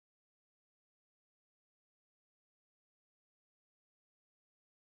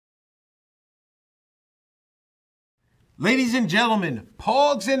Ladies and gentlemen,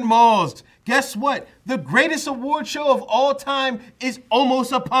 Pogs and Malls, guess what? The greatest award show of all time is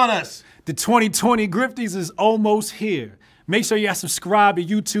almost upon us. The 2020 Grifties is almost here. Make sure you subscribe to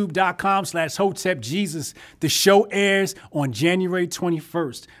youtube.com/HotepJesus. The show airs on January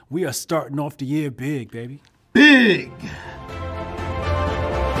 21st. We are starting off the year big, baby. Big!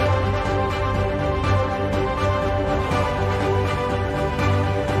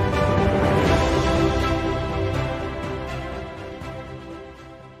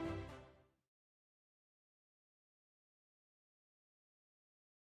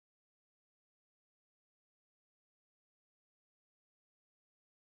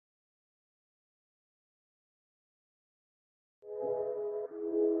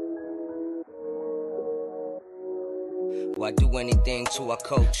 Why do anything to our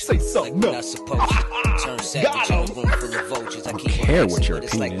coach? Say something. Like we're not supposed to. Turn savage in a room full of vultures. I keep care what your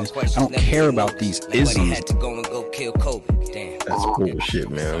opinion is. I don't care about these isms. Had to go and go kill Kobe. Damn. That's bullshit,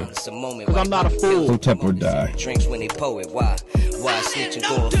 man. It's a moment. Because I'm not a fool. Hotep or die. Drinks when they poet. Why snitch and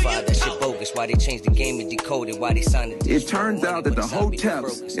glorify that shit bogus? Why they changed the game and decoded? Why they signed it? It turns out that the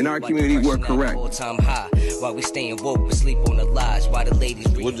Hoteps in our community were correct. All time high. Why we staying woke but sleep on the lies? Why the ladies?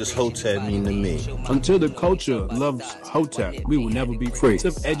 What does Hotep mean to me? Until the culture loves Hotep, we will never be free.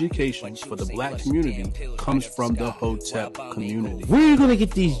 Education for the black community comes from the Hotep community. Where are you gonna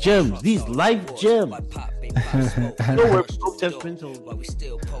get these gems? These life gems? Nowhere Hotep's been told.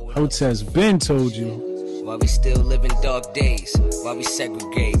 Hotep's been told you. Why we still live in dark days? Why we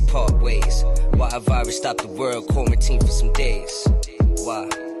segregate, part ways? Why a virus stopped the world, quarantine for some days? Why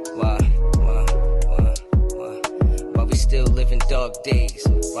we still live in dark days?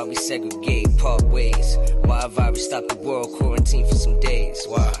 Why we segregate, part ways? Why a virus stopped the world, quarantine for some days?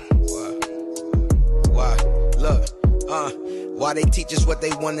 Why? Look, why they teach us what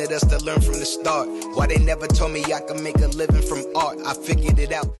they wanted us to learn from the start? Why they never told me I could make a living from art? I figured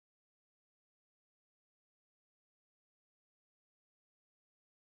it out.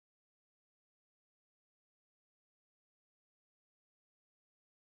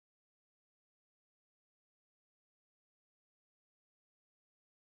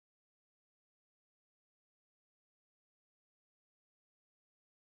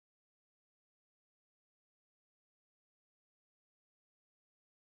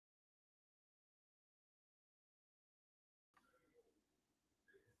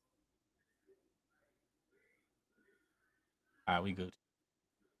 All right, we good.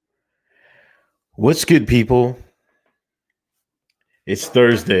 What's good, people? It's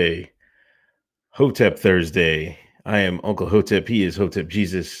Thursday, Hotep Thursday. I am Uncle Hotep. He is Hotep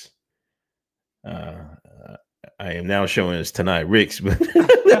Jesus. I am now showing us tonight Ricks, but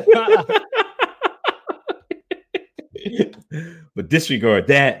disregard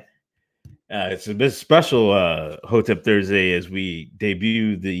that. It's a bit special Hotep Thursday as we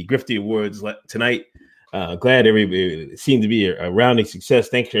debut the Grifty Awards tonight. Glad everybody seemed to be a rounding success.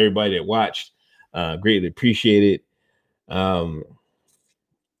 Thanks to everybody that watched. Greatly appreciate it.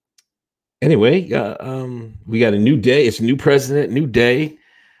 Anyway, we got a new day. It's a new president, new day.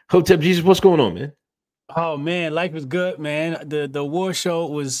 Hotep Jesus, what's going on, man? Oh man, life was good, man. The award show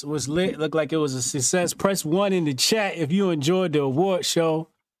was lit. Looked like it was a success. Press 1 in the chat if you enjoyed the award show.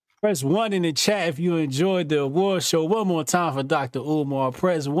 Press 1 in the chat if you enjoyed the award show. One more time for Dr. Umar.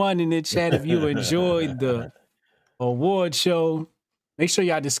 Press 1 in the chat if you enjoyed the award show. Make sure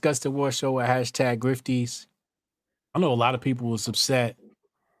y'all discuss the award show with hashtag Grifties. I know a lot of people was upset.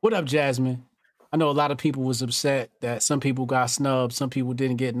 What up, Jasmine? I know a lot of people was upset that some people got snubbed, some people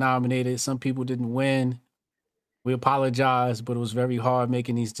didn't get nominated, some people didn't win. We apologize, but it was very hard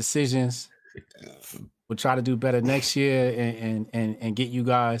making these decisions. We'll try to do better next year and get you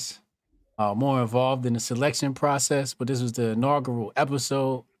guys more involved in the selection process. But this was the inaugural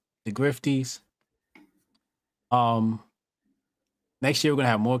episode, the Grifties. Next year we're gonna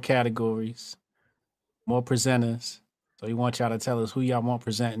have more categories, more presenters. So we want y'all to tell us who y'all want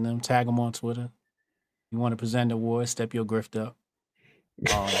presenting them. Tag them on Twitter. You want to present the award, step your grift up.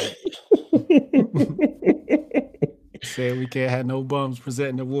 Say we can't have no bums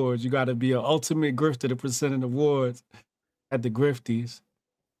presenting awards. You got to be an ultimate grifter to present awards at the Grifties.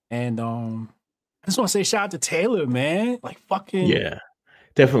 And I just want to say shout out to Taylor, man. Like fucking yeah,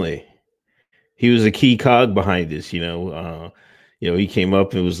 definitely. He was a key cog behind this. He came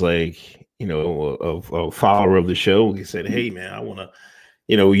up and was like, a follower of the show. He said, "Hey, man, I want to."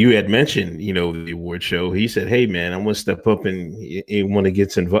 You had mentioned, the award show. He said, "Hey, man, I want to step up and want to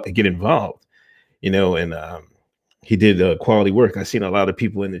get involved." And he did quality work. I've seen a lot of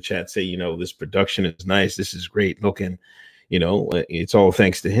people in the chat say, this production is nice. This is great looking. It's all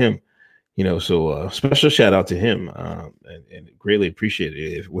thanks to him. So special shout out to him, and greatly appreciate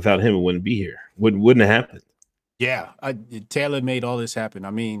it. If without him, it wouldn't be here. Wouldn't have happened. Yeah, Taylor made all this happen.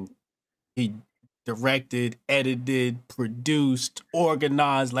 I mean, he directed, edited, produced,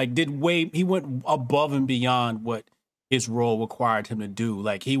 organized, like he went above and beyond what his role required him to do.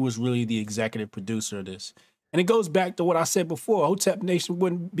 Like, he was really the executive producer of this. And it goes back to what I said before. Hotep Nation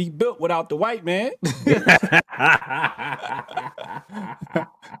wouldn't be built without the white man. You know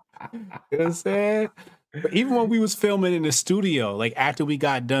what I'm saying? But even when we was filming in the studio, like after we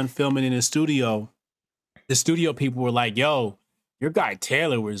got done filming in the studio people were like, yo, your guy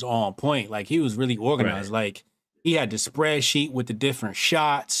Taylor was on point. Like, he was really organized. Right. Like, he had the spreadsheet with the different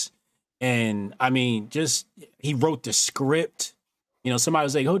shots. And I mean, he wrote the script. Somebody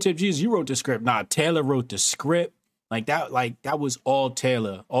was like, Hotep Jesus, you wrote the script. Nah, Taylor wrote the script. Like that was all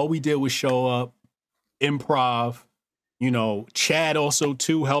Taylor. All we did was show up, improv. Chad also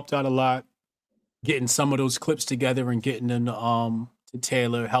too helped out a lot, getting some of those clips together and getting them to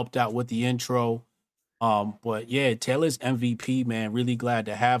Taylor, helped out with the intro. But yeah, Taylor's MVP, man. Really glad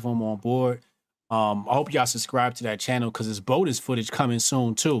to have him on board. I hope y'all subscribe to that channel because his bonus footage coming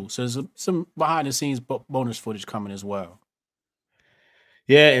soon too. So there's some behind the scenes bonus footage coming as well.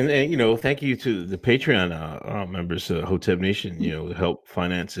 Yeah, and thank you to the Patreon members of Hotep Nation, to help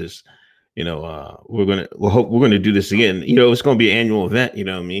finance this. We're gonna do this again. It's gonna be an annual event. You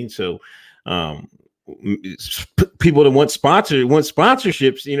know what I mean? So, people that want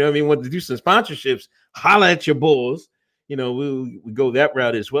sponsorships. Want to do some sponsorships, holla at your bulls. We go that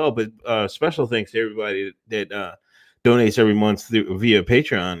route as well. But special thanks to everybody that donates every month via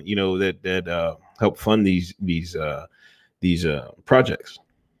Patreon. That help fund these projects.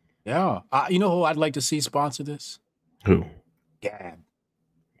 Yeah. You know who I'd like to see sponsor this? Who? Gab.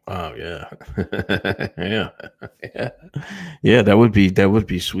 Oh yeah. Yeah, that would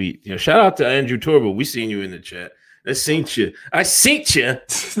be sweet. Shout out to Andrew Turbo. We seen you in the chat. I seen you.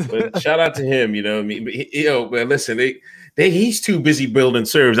 But shout out to him, I mean? But, man, listen, he's too busy building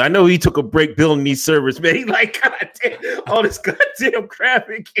servers. I know he took a break building these servers, man. He goddamn all this goddamn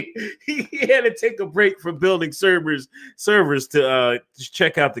traffic. He had to take a break from building servers to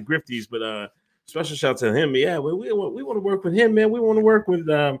check out the grifties. But special shout to him. Yeah, we want to work with him, man. We want to work with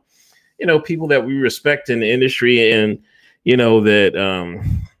people that we respect in the industry and that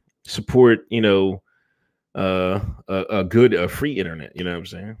support a good free internet. You know what I'm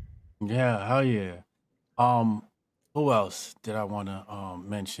saying? Yeah, hell yeah. Who else did I want to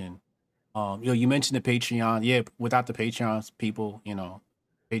mention? You mentioned the Patreon. Yeah, without the Patreon people,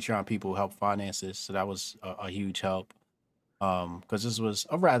 Patreon people help finance this, so that was a huge help. Because this was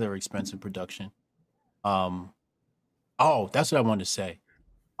a rather expensive production. That's what I wanted to say.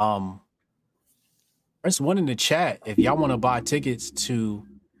 Press 1 in the chat if y'all want to buy tickets to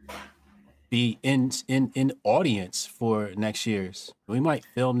be in audience for next year's. We might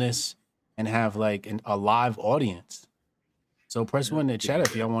film this and have like a live audience. So press 1 in the chat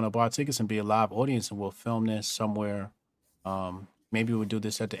if y'all want to buy tickets and be a live audience, and we'll film this somewhere. Maybe we'll do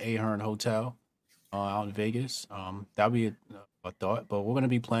this at the Ahern Hotel out in Vegas. That'll be a thought, but we're going to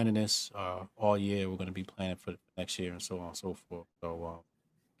be planning this all year. We're going to be planning for next year and so on and so forth. So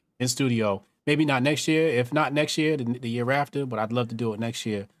in studio, maybe not next year. If not next year, the year after, but I'd love to do it next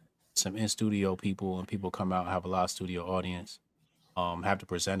year. Some in studio people and people come out, have a live studio audience. Have the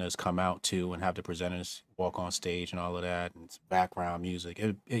presenters come out too, and have the presenters walk on stage and all of that, and background music.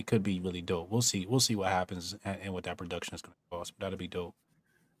 It could be really dope. We'll see what happens and what that production is going to cost. But that'll be dope.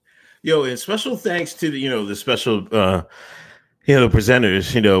 Yo, and special thanks to the special the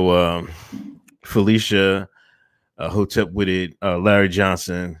presenters. Felicia, Hotep with it, Larry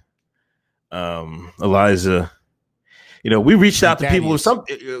Johnson, Eliza. We reached out to people.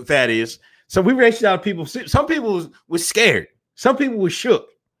 Thaddeus. So we reached out to people. Some people was scared. Some people were shook.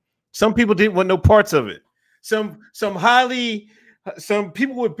 Some people didn't want no parts of it. Some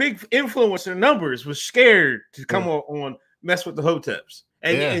people with big influencer numbers was scared to come on mess with the Hoteps.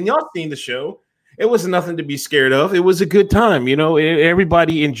 And y'all seen the show. It was nothing to be scared of. It was a good time.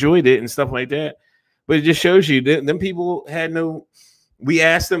 Everybody enjoyed it and stuff like that. But it just shows you that them people had no. We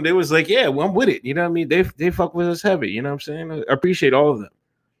asked them. They was like, "Yeah, well, I'm with it." You know what I mean? They fuck with us heavy. You know what I'm saying? I appreciate all of them.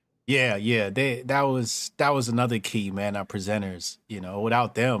 Yeah. That was another key, man. Our presenters.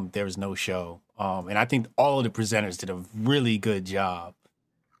 Without them, there was no show. And I think all of the presenters did a really good job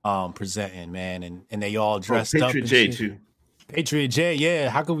presenting, man. And they all dressed up. Patriot J too. Patriot J, yeah.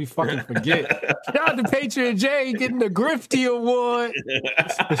 How could we fucking forget? Shout out to Patriot J getting the Grifty Award.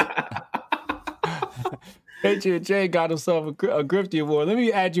 Patriot J got himself a Grifty Award. Let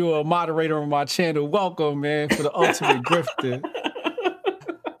me add you a moderator on my channel. Welcome, man, for the ultimate grifter.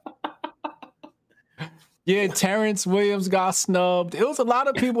 Yeah, Terrence Williams got snubbed. It was a lot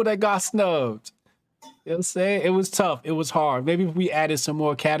of people that got snubbed. You know what I'm saying? It was tough. It was hard. Maybe if we added some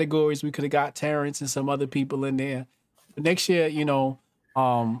more categories, we could have got Terrence and some other people in there. But next year, you know,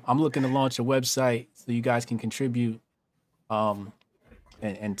 I'm looking to launch a website so you guys can contribute and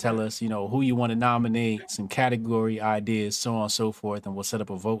tell us, you know, who you want to nominate, some category ideas, so on and so forth, and we'll set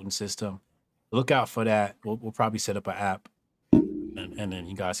up a voting system. Look out for that. We'll probably set up an app, and then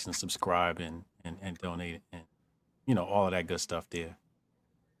you guys can subscribe and donate and, you know, all of that good stuff there.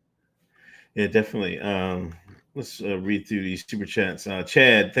 Yeah, definitely. Let's read through these super chats.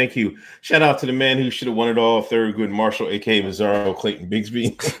 Chad, thank you. Shout out to the man who should have won it all, Thurgood Marshall, aka Mazzaro Clayton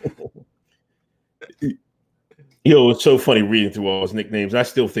Bigsby. Yo, it's so funny reading through all his nicknames. I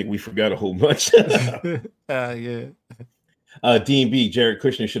still think we forgot a whole bunch. Yeah. D&B, Jared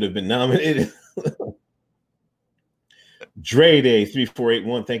Kushner should have been nominated. Dre Day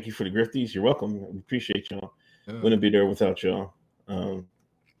 3481. Thank you for the grifties. You're welcome. We appreciate y'all. Wouldn't be there without y'all.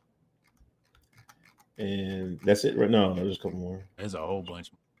 And that's it right now. There's a couple more. There's a whole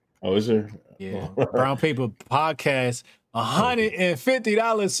bunch. Oh, is there? Yeah. Brown Paper Podcast.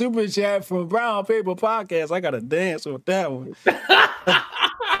 $150 super chat from Brown Paper Podcast. I gotta dance with that one.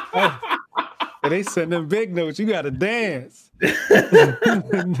 And they send them big notes. You gotta dance.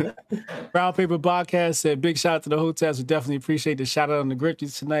 Brown Paper Podcast said, big shout out to the Hoteps. We definitely appreciate the shout out on the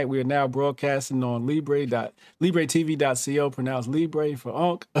Grifties tonight. We are now broadcasting on LibreTV.co, pronounced Libre for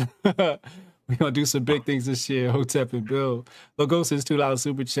Unc. We're going to do some big things this year, Hotep and Bill. Logos' $2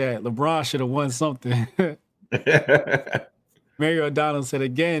 super chat. LeBron should have won something. Mary O'Donnell said,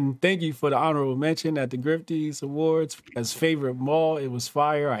 again, thank you for the honorable mention at the Grifties Awards as favorite mall. It was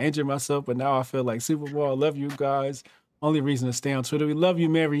fire. I injured myself, but now I feel like Super Bowl. I love you guys. Only reason to stay on Twitter. We love you,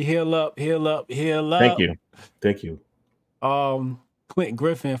 Mary. Heal up, heal up, heal up. Thank you. Thank you. Clinton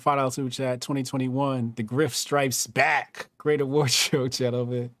Griffin, $5 super chat, 2021. The Griff Stripes back. Great award show,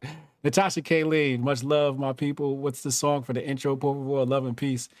 gentlemen. Natasha Kayleen, much love, my people. What's the song for the intro? Por favor, love and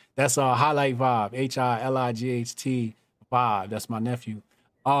peace. That's Highlight Vibe, HILIGHT Vibe. That's my nephew.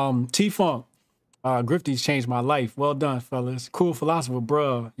 T-Funk, Grifties changed my life. Well done, fellas. Cool philosopher,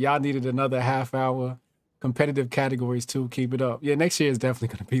 bruh. Y'all needed another half hour. Competitive categories, too. Keep it up. Yeah, next year is definitely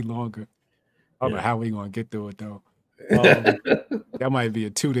going to be longer. I don't know how we going to get through it, though. That might be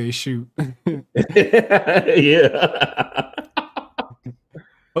a 2-day shoot. Yeah.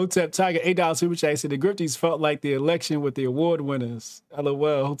 Hotep Tiger, $8 super chat said the Grifties felt like the election with the award winners.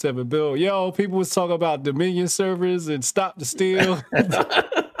 LOL, Hotep and Bill. Yo, people was talking about Dominion servers and Stop the Steal.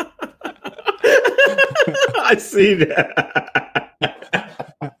 I see that.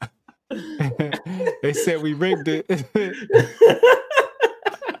 They said we rigged it.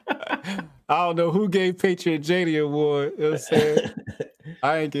 I don't know who gave Patriot J the award. You know what I'm saying?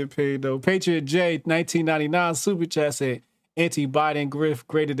 I ain't getting paid though. Patriot J, 1999 super chat said, anti-Biden grift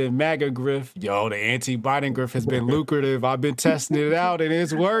greater than MAGA grift. Yo, the anti-Biden grift has been lucrative. I've been testing it out and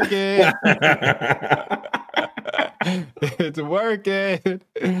it's working. It's working.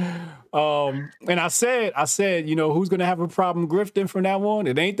 And I said, you know, who's gonna have a problem grifting from now on?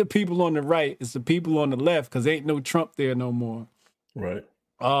 It ain't the people on the right, it's the people on the left, because ain't no Trump there no more. Right.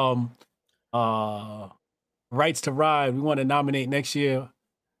 Rights to Ride, we want to nominate next year.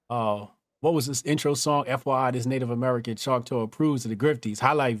 What was this intro song? FYI, this Native American Choctaw approves of the Grifties.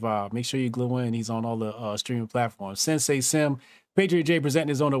 Highlight Vibe. Make sure you glue in. He's on all the streaming platforms. Sensei Sim. Patriot J presenting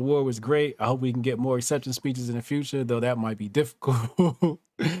his own award was great. I hope we can get more acceptance speeches in the future, though that might be difficult.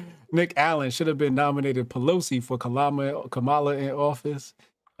 Nick Allen should have been nominated Pelosi for Kamala in office.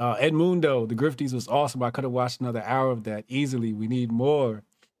 Edmundo, the Grifties was awesome. I could have watched another hour of that easily. We need more.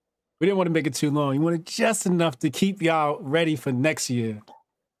 We didn't want to make it too long. You wanted just enough to keep y'all ready for next year.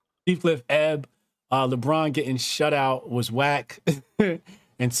 Cliff Ebb, LeBron getting shut out was whack,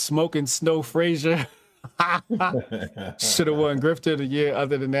 and Smoking Snow Frazier should have won Grifter of the Year.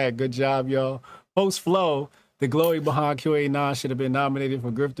 Other than that, good job, y'all. Post Flow, the glory behind QA9 should have been nominated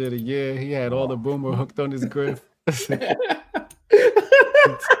for Grifter of the Year. He had all the boomer hooked on his grift.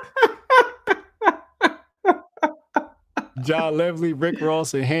 John Levely, Rick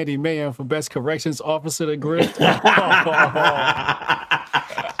Ross, and Handy Mayan for Best Corrections Officer to Grift.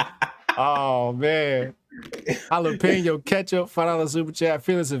 Oh, man. Jalapeno Ketchup, $5 super chat.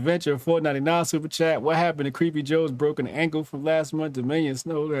 Fearless Adventure, $4.99 super chat. What happened to Creepy Joe's broken ankle from last month? Dominion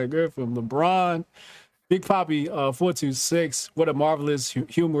Snow, that girl from LeBron. Big Poppy, 426. What a marvelous,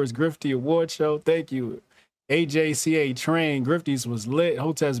 humorous, grifty award show. Thank you. AJCA Train, Grifties was lit.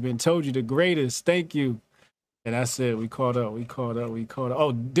 Hotep's been told you the greatest. Thank you. And that's it. We caught up. Oh,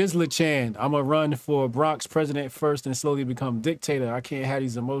 Dizzler Chan. I'm going to run for Bronx president first and slowly become dictator. I can't have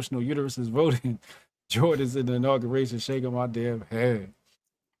these emotional uteruses voting. Jordan's in the inauguration, shaking my damn head.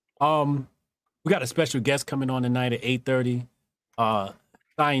 We got a special guest coming on tonight at 8:30.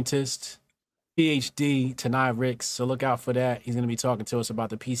 Scientist, PhD, Tanai Ricks. So look out for that. He's going to be talking to us about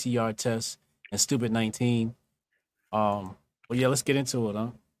the PCR test and Stupid 19. Well, yeah, let's get into it, huh?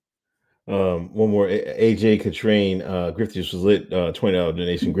 One more. AJ Catrain, Grifty's was lit. $20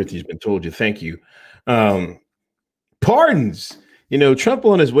 donation. Grifty's been told you. Thank you. Pardons. You know, Trump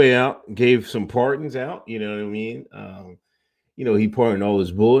on his way out gave some pardons out. You know what I mean? You know, he pardoned all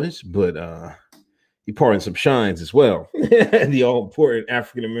his boys, but he pardoned some shines as well. The all important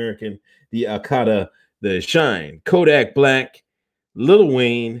African American, the Akata, the Shine, Kodak Black, Lil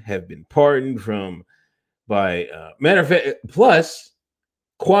Wayne have been pardoned by matter of fact, plus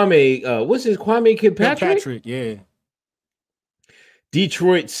Kwame, what's his Kwame Kilpatrick? Yeah.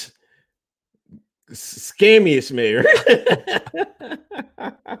 Detroit's scammiest mayor.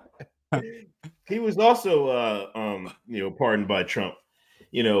 He was also pardoned by Trump.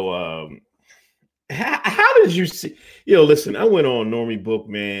 You know, how did you see? You know, listen, I went on Normie Book,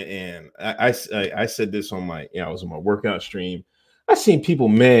 man, and I said this on I was on my workout stream. I seen people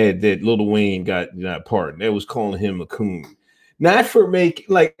mad that Lil Wayne got pardoned. They was calling him a coon. Not for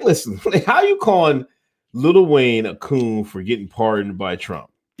listen, how you calling Lil Wayne a coon for getting pardoned by Trump?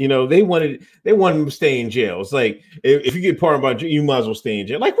 You know, they wanted him to stay in jail. It's like, if you get pardoned by you might as well stay in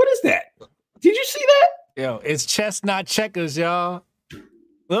jail. Like, what is that? Did you see that? Yo, it's chess, not checkers, y'all.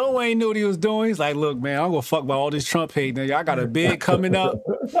 Lil Wayne knew what he was doing. He's like, look, man, I'm gonna fuck about all this Trump hate. Now, I got a bid coming up.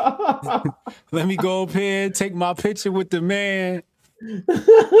 Let me go up here, take my picture with the man.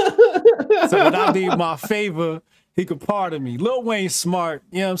 So when I need my favor, he could pardon me. Lil Wayne's smart.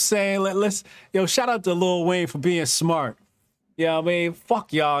 You know what I'm saying? Let's shout out to Lil Wayne for being smart. You know what I mean?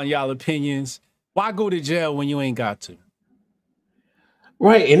 Fuck y'all and y'all opinions. Why go to jail when you ain't got to?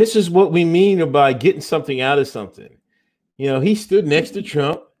 Right. And this is what we mean by getting something out of something. You know, he stood next to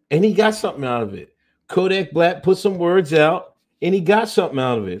Trump and he got something out of it. Kodak Black put some words out and he got something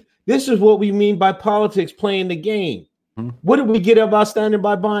out of it. This is what we mean by politics playing the game. What did we get about standing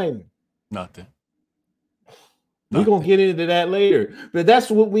by Biden? Nothing. We're going to get into that later. But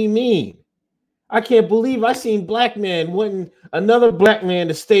that's what we mean. I can't believe I seen black man wanting another black man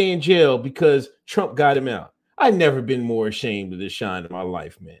to stay in jail because Trump got him out. I've never been more ashamed of this shine in my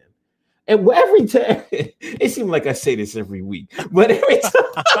life, man. And every time, it seems like I say this every week, but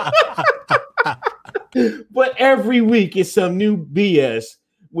every week it's some new BS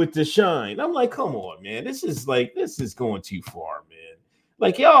with the shine. I'm like, come on, man. This is going too far, man.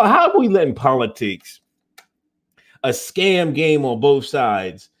 Like, y'all, how are we letting politics, a scam game on both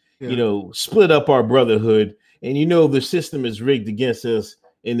sides, split up our brotherhood, and the system is rigged against us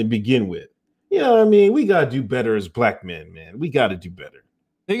to begin with. You know what I mean? We got to do better as black men, man. We got to do better.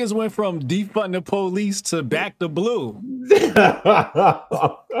 Niggas went from defund the police to back the blue.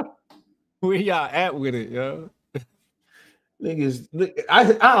 Where y'all at with it, yo? Niggas, I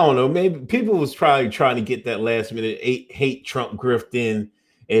don't know. Maybe people was probably trying to get that last minute hate Trump grift in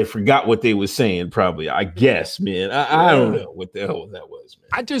and forgot what they were saying, probably. I guess, man. I don't know what the hell that was, man.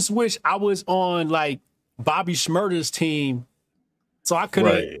 I just wish I was on, Bobby Shmurda's team so I could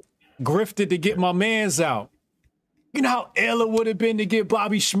have grifted to get my mans out. You know how ill it would have been to get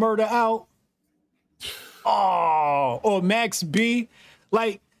Bobby Shmurda out? Oh, or Max B.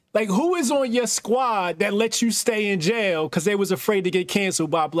 Like who is on your squad that lets you stay in jail because they was afraid to get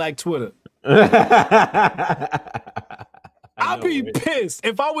canceled by Black Twitter? I'd be pissed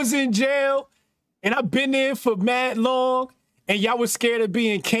if I was in jail and I've been there for mad long and y'all was scared of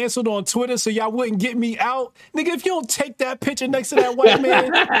being canceled on Twitter so y'all wouldn't get me out. Nigga, if you don't take that picture next to that white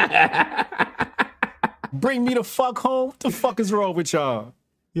man, bring me the fuck home. What the fuck is wrong with y'all?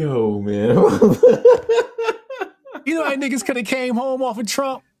 Yo, man. You know how niggas could have came home off of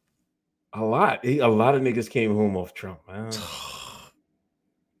Trump? A lot of niggas came home off Trump, man.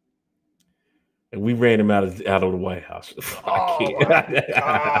 And we ran him out of the White House.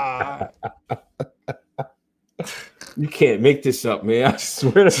 You can't make this up, man. I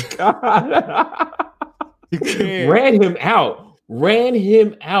swear to God. You can't. Ran him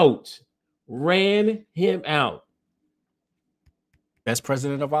out. Best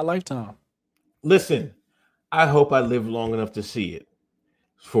president of our lifetime. Listen, I hope I live long enough to see it.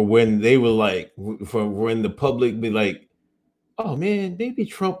 For when they were for when the public be like, oh man, maybe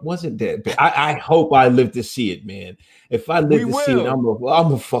Trump wasn't that bad. I hope I live to see it, man. If I live to see it, I'm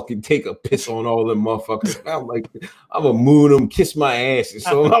gonna fucking take a piss on all them motherfuckers. I'm gonna moon them, kiss my ass. And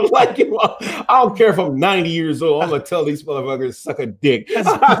so I'm like, I don't care if I'm 90 years old. I'm gonna tell these motherfuckers to suck a dick.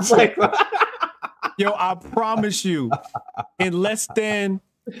 Yo, I promise you, in less than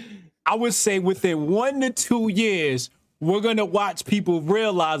I would say within 1 to 2 years, we're gonna watch people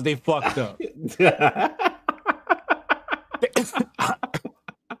realize they fucked up.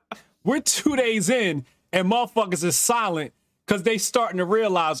 We're 2 days in, and motherfuckers is silent because they starting to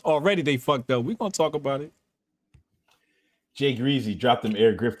realize already they fucked up. We gonna talk about it. Jay Greasy dropped them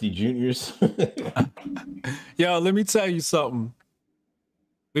Air Grifty Juniors. Yo, let me tell you something.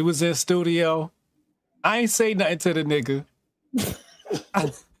 We was in studio. I ain't say nothing to the nigga.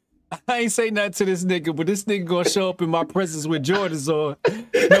 I ain't say nothing to this nigga, but this nigga gonna show up in my presence with Jordans on,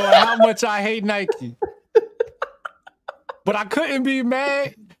 knowing how much I hate Nike. But I couldn't be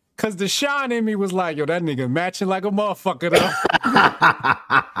mad because the shine in me was like, yo, that nigga matching like a motherfucker though.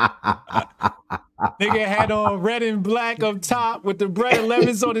 Nigga had on red and black up top with the bread and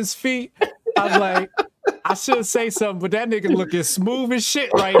lemons on his feet. I was like, I should say something, but that nigga looking smooth as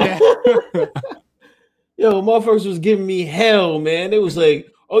shit right now. Yo, motherfuckers was giving me hell, man. It was like,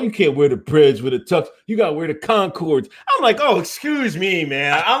 oh, you can't wear the Preds with a tux. You gotta wear the Concords. I'm like, oh, excuse me,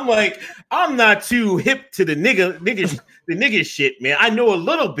 man. I'm like, I'm not too hip to the nigga shit, man. I know a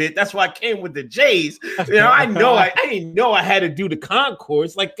little bit. That's why I came with the J's. You know, I didn't know I had to do the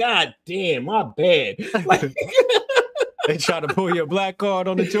Concords. Like, god damn, my bad. Like, they try to pull your black card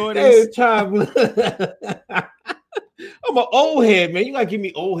on the Jordans. I'm an old head, man. You gotta give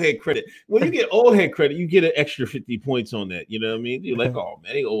me old head credit. When you get old head credit, you get an extra 50 points on that. You know what I mean? You're like, oh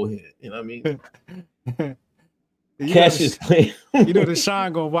man, they old head. You know what I mean? Cash is playing. You know the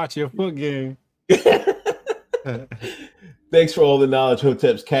Sean gonna watch your foot game. Thanks for all the knowledge,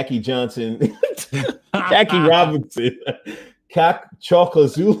 Hotep's Khaki Johnson, Khaki Robinson, Chalka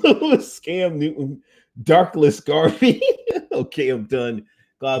Zulu, Scam Newton, Darkless Garvey. Okay, I'm done.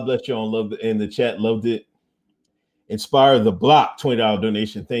 God bless y'all and love in the chat. Loved it. Inspire the Block, $20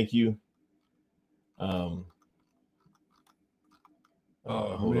 donation. Thank you. Hold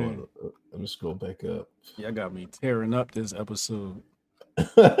on. Let me scroll back up. Y'all got me tearing up this episode.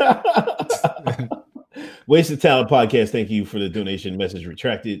 Wasted Talent Podcast. Thank you for the donation. Message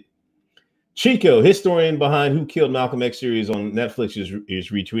retracted. Chico, historian behind Who Killed Malcolm X series on Netflix, is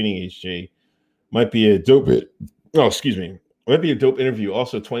retweeting HJ. Might be a dope. Might be a dope interview.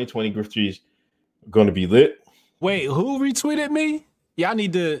 Also, 2020 Grifties going to be lit. Wait, who retweeted me? Y'all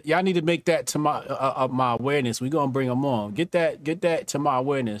need to make that to my my awareness. We gonna bring them on. Get that to my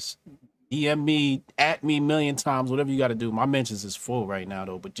awareness. DM me, at me a million times, whatever you got to do. My mentions is full right now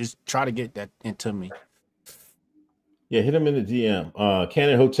though, but just try to get that into me. Yeah, hit him in the DM.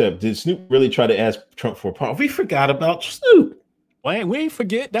 Cannon Hotep, did Snoop really try to ask Trump for a pardon? We forgot about Snoop. Well, we ain't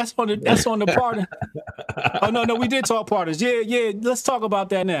forget. That's on the pardon. Oh no, we did talk pardons. Yeah. Let's talk about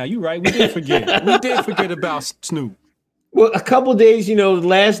that now. You right. We did forget. We did forget about Snoop. Well, a couple days, the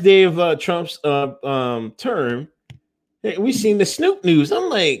last day of Trump's term, we seen the Snoop news. I'm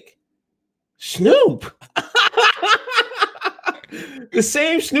like, Snoop. The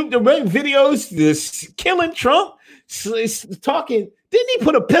same Snoop that made videos, this killing Trump, talking. Didn't he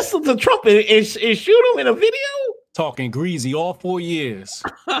put a pistol to Trump and shoot him in a video? Talking greasy all 4 years.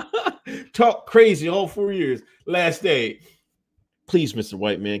 Talk crazy all 4 years. Last day. Please, Mr.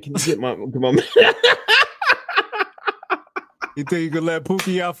 White Man, can you get my man? You think you could let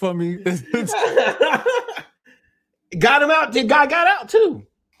Pookie out for me? Got him out. The guy got out too.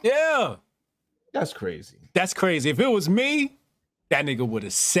 Yeah. That's crazy. That's crazy. If it was me, that nigga would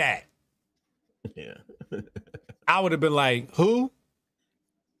have sat. Yeah. I would have been like, who?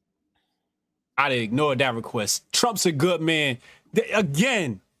 I'd have ignored that request. Trump's a good man.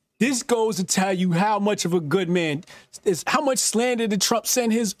 Again, this goes to tell you how much of a good man is. How much slander did Trump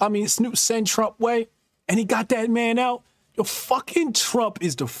Snoop send Trump way? And he got that man out. Yo, fucking Trump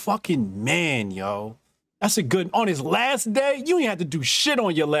is the fucking man, yo. That's a good, on his last day, you ain't have to do shit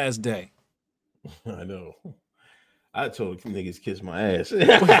on your last day. I know. I told niggas kiss my ass.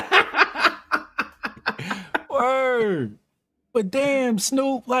 Word. But damn,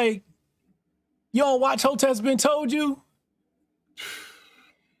 Snoop, like, you don't watch Hotep's Been Told You?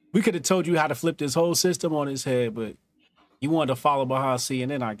 We could have told you how to flip this whole system on his head, but you wanted to follow behind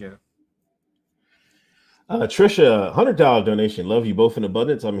CNN, I guess. Trisha, $100 donation. Love you both in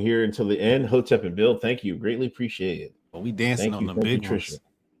abundance. I'm here until the end. Hotep and Bill, thank you. Greatly appreciate it. Well, we dancing on the big Trisha.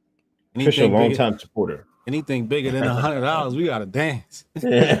 Ones. Trisha, long-time supporter. Anything bigger than $100, we got to dance.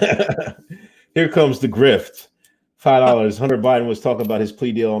 Here comes the grift. $5. Hunter Biden was talking about his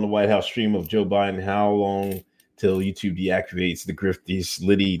plea deal on the White House stream of Joe Biden. How long till YouTube deactivates the grifties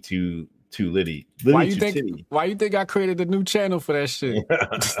Liddy to Liddy? Why you think I created a new channel for that shit?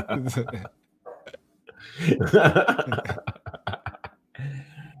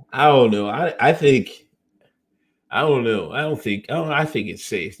 I don't know. I think I don't know. I think it's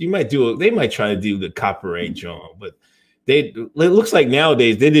safe. You might do it. They might try to do the copyright, John, but it looks like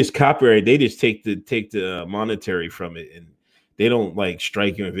nowadays they just copyright. They just take the monetary from it, and they don't like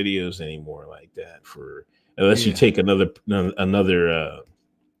striking videos anymore like that for unless you take another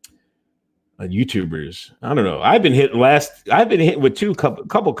YouTubers. I don't know. I've been hit with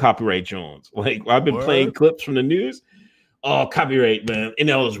couple copyright Jones. Like I've been playing clips from the news. Oh, copyright, man,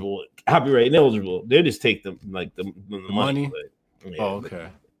 ineligible. Copyright ineligible. They just take the money. But, yeah, okay.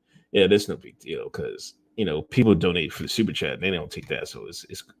 Yeah, that's no big deal because people donate for the super chat. And they don't take that, so it's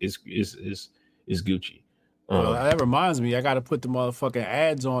Gucci. Well, that reminds me, I got to put the motherfucking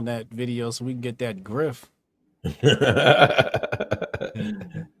ads on that video so we can get that griff.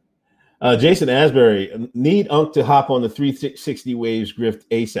 Jason Asbury, need Unc to hop on the 360 waves grift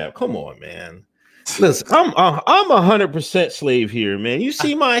ASAP. Come on, man. Listen, I'm 100% slave here, man. You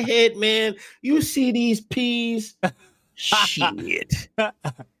see my head, man. You see these peas. Shit. I'm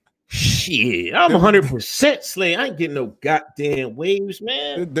 100% slave. I ain't getting no goddamn waves,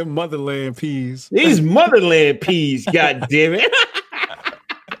 man. The motherland peas. These motherland peas, goddamn it.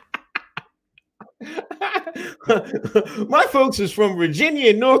 My folks is from Virginia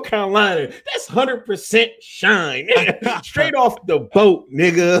and North Carolina. That's 100% shine. Straight off the boat,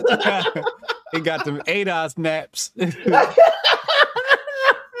 nigga. They got them ADOS naps.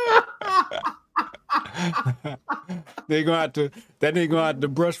 They're gonna have to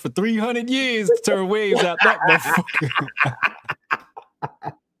brush for 300 years to turn waves out that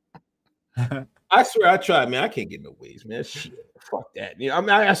motherfucker. I swear I tried, man. I can't get no waves, man. Shit. Fuck that.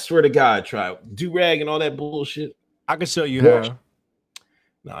 I swear to God, I tried. Do-rag and all that bullshit. I can show you how.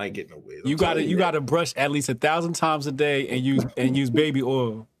 No, I ain't getting no waves. You gotta brush at least 1,000 times a day and use baby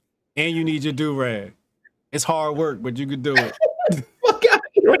oil. And you need your do-rag. It's hard work, but you can do it. Fuck out of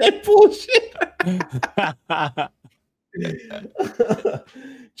here with that bullshit.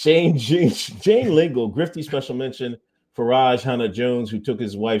 Jane Lingle, Grifty special mention. Faraj Hannah Jones, who took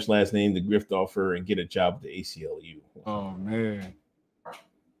his wife's last name to grift off her and get a job at the ACLU. Oh, man.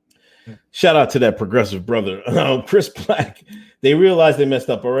 Shout out to that progressive brother. Chris Black. They realized they messed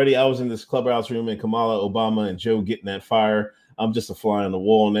up already. I was in this clubhouse room and Kamala, Obama, and Joe getting that fire. I'm just a fly on the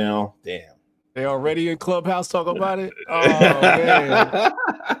wall now. Damn. They already in Clubhouse talking about it? Oh, man.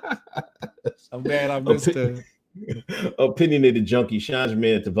 I'm glad I missed it. Opinionated junkie. Shines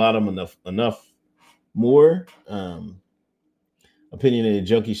man at the bottom enough more. Opinionated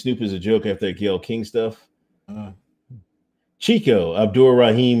junkie. Snoop is a joke after that Gayle King stuff. Chico. Abdur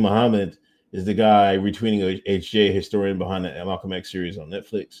Rahim Muhammad is the guy retweeting HJ, historian behind the Malcolm X series on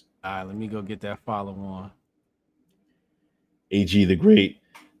Netflix. All right, let me go get that follow on. AG the Great.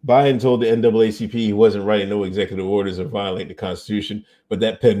 Biden told the NAACP he wasn't writing no executive orders or violating the Constitution, but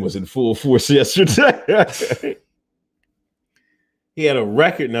that pen was in full force yesterday. He had a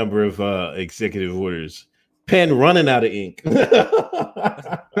record number of executive orders. Pen running out of ink.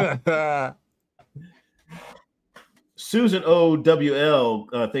 Susan OWL,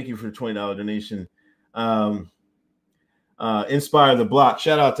 thank you for the $20 donation. Inspire the Block.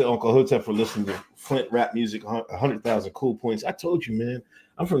 Shout out to Uncle Hotep for listening to Flint rap music. 100,000 cool points. I told you, man.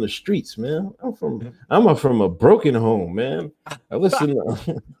 I'm from the streets, man. I'm from a broken home, man.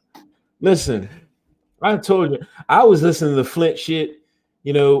 Listen. I told you. I was listening to Flint shit.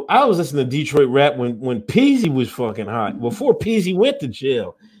 I was listening to Detroit rap when Peasy was fucking hot. Before Peasy went to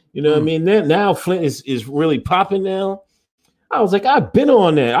jail. You know what I mean? Now Flint is really popping now. I was like, I've been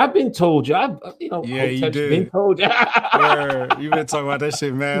on that. I've been told you. Yeah, you did. Been told you. You've been talking about that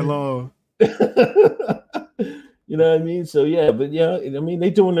shit mad long. You know what I mean? So yeah, but yeah, I mean they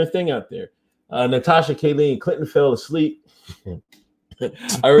doing their thing out there. Natasha Kayleen Clinton fell asleep.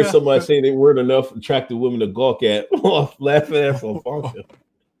 I heard somebody say they weren't enough attractive women to gawk at. Laughing at Fonfon.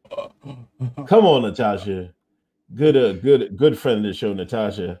 Come on, Natasha. Good friend of the show,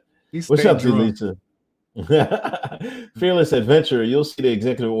 Natasha. What's up, Lisa? Fearless Adventure. You'll see the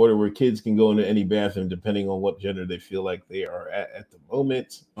executive order where kids can go into any bathroom depending on what gender they feel like they are at the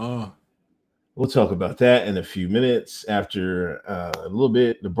moment. We'll talk about that in a few minutes. After a little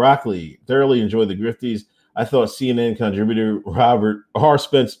bit, the broccoli. Thoroughly enjoyed the Grifties. I thought CNN contributor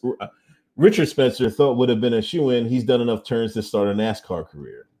Richard Spencer thought would have been a shoo-in. He's done enough turns to start a NASCAR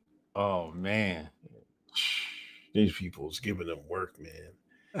career. Oh man, these people's giving them work, man.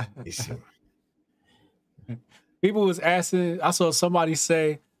 People was asking. I saw somebody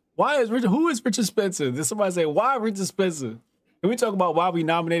say, who is Richard Spencer? Did somebody say, why Richard Spencer? Can we talk about why we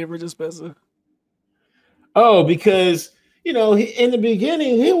nominated Richard Spencer? Oh, because, in the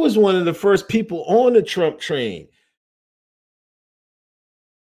beginning, he was one of the first people on the Trump train.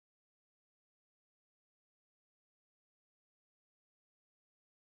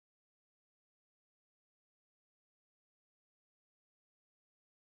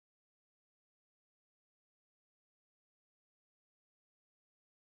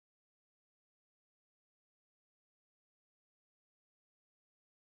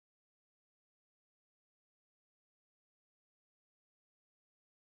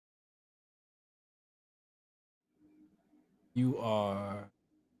 You are.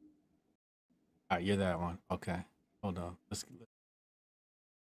 All right, you're that one. Okay, hold on. Let's.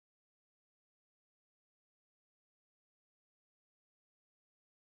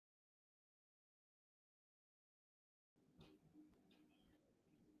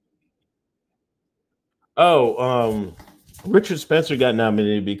 Oh, Richard Spencer got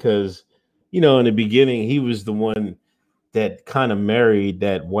nominated because, in the beginning, he was the one that kind of married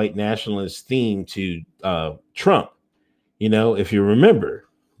that white nationalist theme to Trump, if you remember.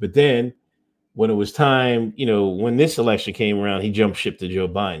 But then when it was time, when this election came around, he jumped ship to Joe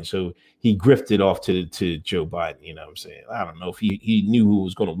Biden. So he grifted off to Joe Biden. You know what I'm saying? I don't know if he knew who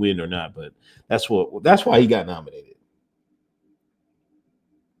was going to win or not, but that's why he got nominated.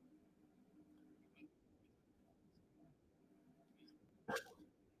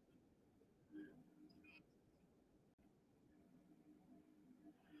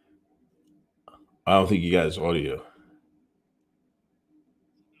 I don't think you got his audio.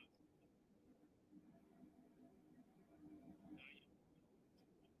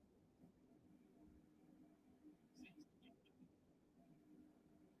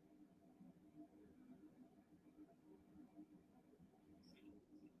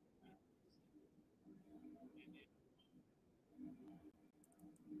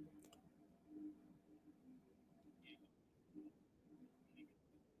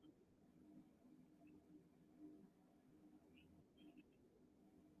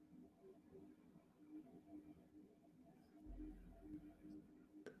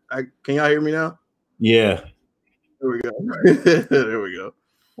 Can y'all hear me now? Yeah. There we go. There we go.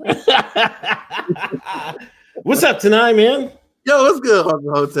 What's up tonight, man? Yo, what's good,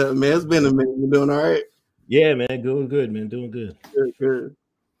 Hotep, man? It's been a minute. You doing all right? Yeah, man. Doing good, man. Doing good. Good.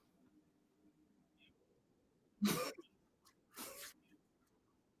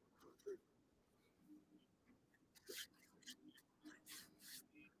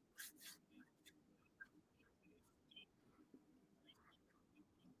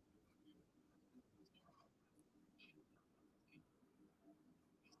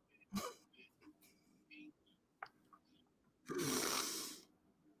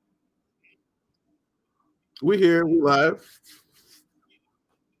 We here. We live.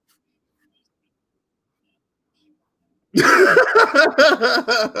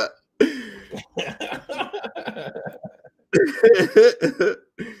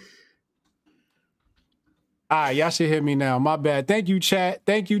 All right, y'all should hear me now. My bad. Thank you, chat.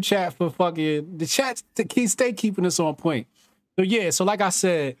 Thank you, chat, for fucking the chat to stay keeping us on point. So yeah, so like I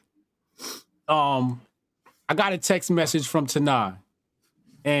said, I got a text message from Tanai.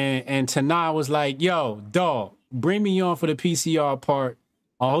 And Tanai was like, yo, dog, bring me on for the PCR part.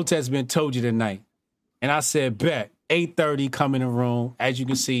 Hotep's been told you tonight. And I said, bet, 8:30, come in the room. As you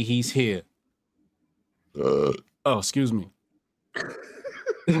can see, he's here. Oh, excuse me.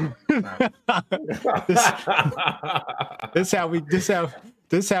 This how we get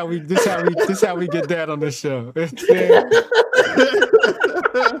that on the show.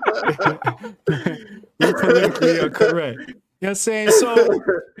 We're politically incorrect. You know what I'm saying? So,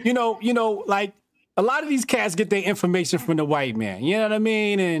 you know, like a lot of these cats get their information from the white man. You know what I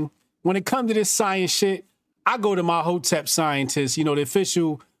mean? And when it comes to this science shit, I go to my Hotep scientist, the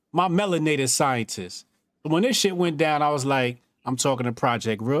official, my melanated scientist. But when this shit went down, I was like, I'm talking to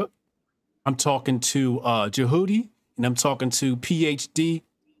Project Rook. I'm talking to Jehudi, and I'm talking to PhD,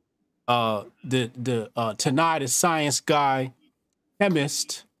 Tanai, the science guy,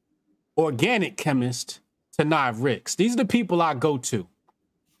 chemist, organic chemist, Tanai Ricks. These are the people I go to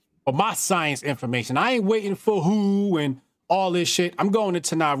for my science information. I ain't waiting for who and all this shit. I'm going to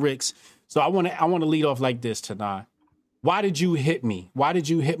Tanai Ricks. So I want to lead off like this, Tanai. Why did you hit me? Why did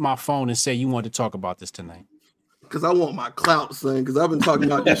you hit my phone and say you wanted to talk about this tonight? Because I want my clout, son. Because I've been talking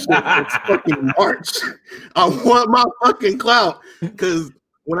about this shit since fucking March. I want my fucking clout. Because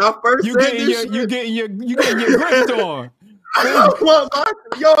when I first you getting your grift on. I'm trying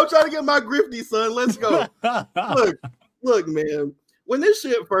to get my grifty, son. Let's go. Look, man. When this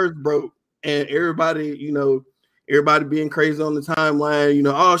shit first broke and everybody being crazy on the timeline,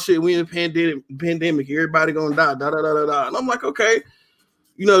 oh shit, we in a pandemic, everybody gonna die, And I'm like, okay,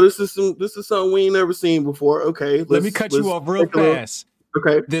 this is something we ain't never seen before. Okay, let me cut you off real fast.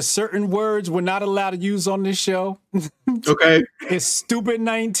 Okay, there's certain words we're not allowed to use on this show. Okay, it's stupid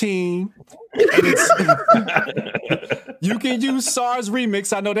 19. And it's you can use SARS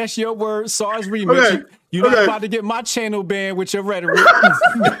remix. I know that's your word, SARS remix. Okay. You're not about to get my channel banned with your rhetoric.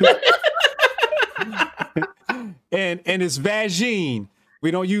 and it's vagine.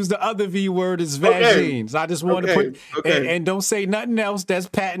 We don't use the other V word as vagines. I just want to put and don't say nothing else that's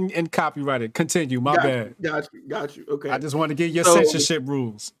patent and copyrighted. Continue. My bad. Got you. Okay. I just want to get your censorship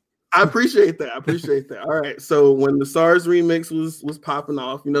rules. I appreciate that. All right. So when the SARS remix was popping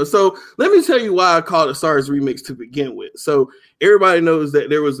off, so let me tell you why I called it SARS remix to begin with. So everybody knows that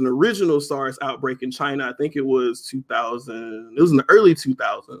there was an original SARS outbreak in China. I think it was 2000. It was in the early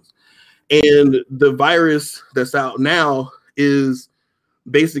 2000s. And the virus that's out now is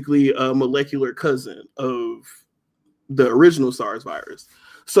basically a molecular cousin of the original SARS virus.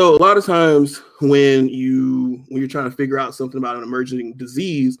 So a lot of times when you're trying to figure out something about an emerging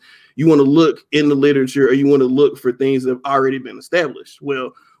disease, you want to look in the literature or you want to look for things that have already been established.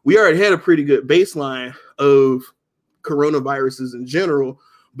 Well, we already had a pretty good baseline of coronaviruses in general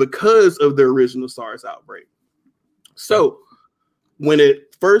because of the original SARS outbreak. So when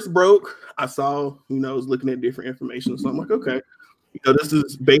it first broke, I saw, I was looking at different information. So I'm like, okay, this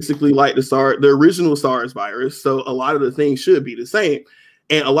is basically like the original SARS virus. So a lot of the things should be the same.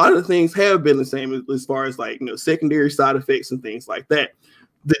 And a lot of the things have been the same as far as secondary side effects and things like that.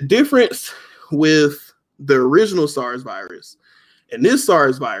 The difference with the original SARS virus and this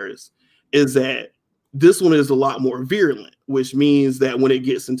SARS virus is that this one is a lot more virulent, which means that when it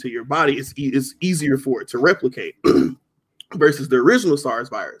gets into your body, it's easier for it to replicate versus the original SARS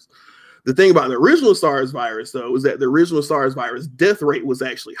virus. The thing about the original SARS virus, though, is that the original SARS virus death rate was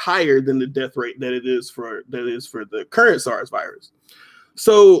actually higher than the death rate that is for the current SARS virus.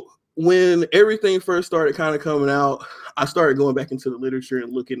 So when everything first started kind of coming out, I started going back into the literature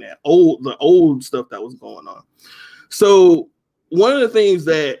and looking at the old stuff that was going on. So one of the things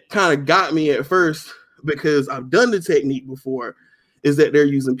that kind of got me at first, because I've done the technique before, is that they're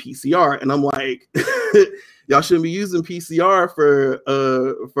using PCR. And I'm like, y'all shouldn't be using PCR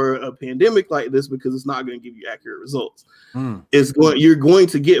for a pandemic like this because it's not going to give you accurate results. You're going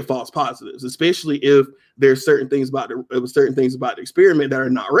to get false positives, especially if there's certain things about the experiment that are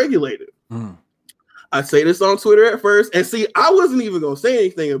not regulated. I say this on Twitter at first, and see, I wasn't even going to say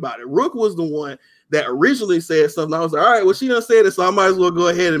anything about it. Rook was the one that originally said something. I was like, all right, well, she done said it, so I might as well go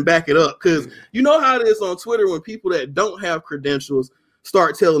ahead and back it up. Because you know how it is on Twitter when people that don't have credentials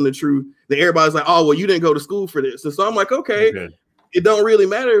start telling the truth, then everybody's like, oh, well, you didn't go to school for this. And so I'm like, okay. It don't really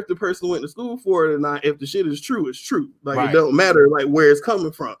matter if the person went to school for it or not. If the shit is true, it's true. It don't matter where it's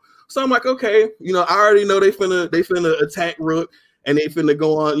coming from. So I'm like, okay, I already know they finna attack Rook and they finna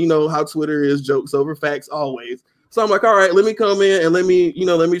go on, how Twitter is, jokes over facts always. So I'm like, all right, let me come in and let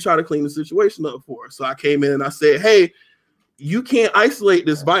me try to clean the situation up for her. So I came in and I said, hey, you can't isolate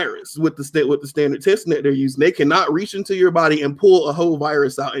this virus with the standard testing that they're using. They cannot reach into your body and pull a whole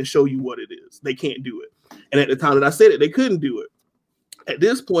virus out and show you what it is. They can't do it. And at the time that I said it, they couldn't do it. At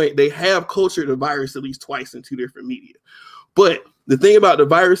this point, they have cultured the virus at least twice in 2 different media. But the thing about the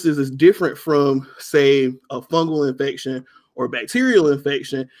viruses is different from, say, a fungal infection or bacterial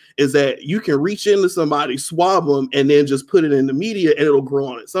infection, is that you can reach into somebody, swab them, and then just put it in the media and it'll grow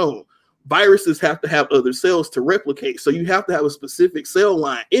on its own. Viruses have to have other cells to replicate. So you have to have a specific cell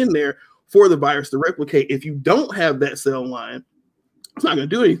line in there for the virus to replicate. If you don't have that cell line, it's not going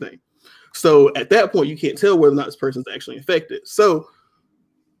to do anything. So at that point, you can't tell whether or not this person's actually infected. So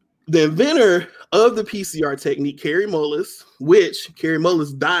the inventor of the PCR technique, Kary Mullis, which Kary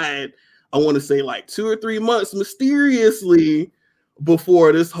Mullis died, I want to say 2 or 3 months mysteriously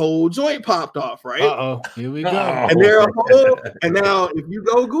before this whole joint popped off, right? Here we go. And now if you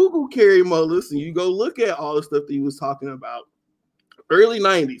go Google Kary Mullis and you go look at all the stuff that he was talking about, early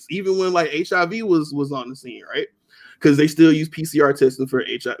 90s, even when HIV was on the scene, right? Because they still use PCR testing for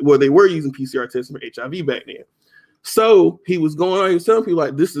HIV. Well, they were using PCR testing for HIV back then. So he was going on, he was telling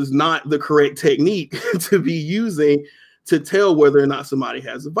people this is not the correct technique to be using to tell whether or not somebody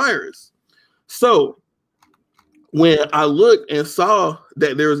has a virus. So when I looked and saw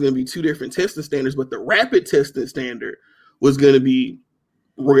that there was going to be 2 different testing standards, but the rapid testing standard was going to be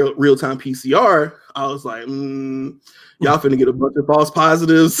real-time PCR, I was like, y'all finna get a bunch of false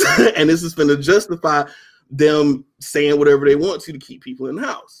positives, and this is finna justify them saying whatever they want to keep people in the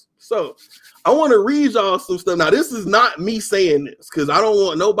house. So I want to read y'all some stuff. Now, this is not me saying this, because I don't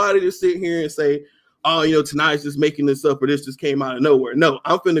want nobody to sit here and say, oh, tonight's just making this up or this just came out of nowhere. No,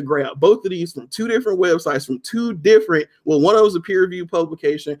 I'm finna grab both of these from 2 different websites, from 2 different, well, one of them is a peer-reviewed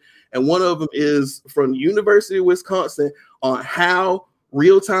publication, and one of them is from the University of Wisconsin on how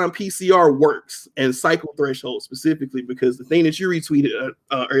real-time PCR works and cycle threshold specifically, because the thing that you retweeted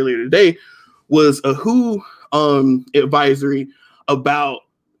earlier today was a WHO advisory about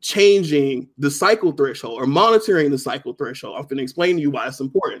changing the cycle threshold or monitoring the cycle threshold. I'm going to explain to you why it's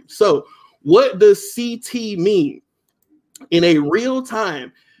important. So what does CT mean? In a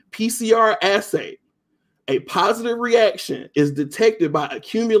real-time PCR assay, a positive reaction is detected by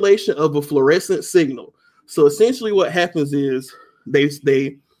accumulation of a fluorescent signal. So essentially what happens is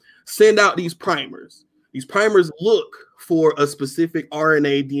they send out these primers. These primers look for a specific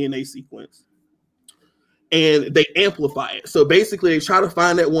RNA DNA sequence and they amplify it. So basically they try to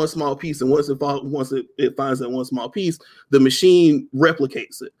find that one small piece, and once it finds that one small piece, the machine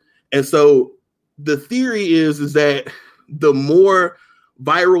replicates it. And so the theory is that the more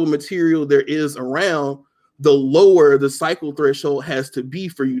viral material there is around, the lower the cycle threshold has to be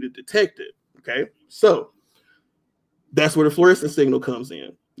for you to detect it. Okay, so that's where the fluorescent signal comes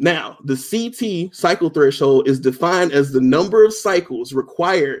in. Now, the CT cycle threshold is defined as the number of cycles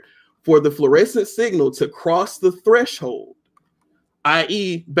required for the fluorescent signal to cross the threshold,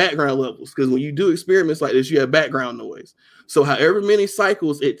 i.e. background levels, because when you do experiments like this, you have background noise. So however many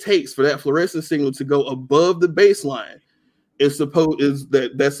cycles it takes for that fluorescent signal to go above the baseline that's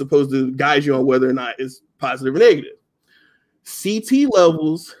supposed to guide you on whether or not it's positive or negative. CT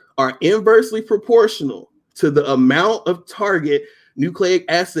levels are inversely proportional to the amount of target nucleic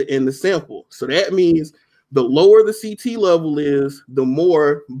acid in the sample. So that means the lower the CT level is, the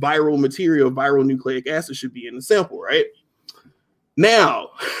more viral material, viral nucleic acid should be in the sample, right?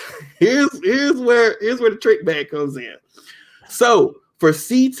 Now, here's where the trick bag comes in. So for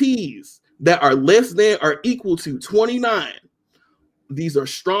CTs that are less than or equal to 29, these are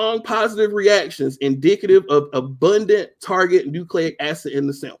strong positive reactions indicative of abundant target nucleic acid in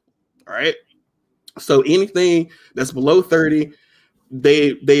the sample. All right. So anything that's below 30,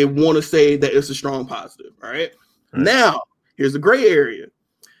 they want to say that it's a strong positive. All right. Now, here's the gray area.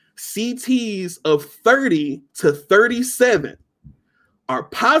 CTs of 30 to 37 are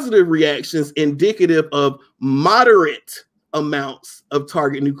positive reactions indicative of moderate amounts of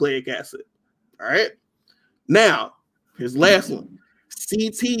target nucleic acid. All right. Now, here's the last one.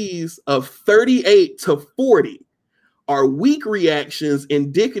 CTs of 38 to 40 are weak reactions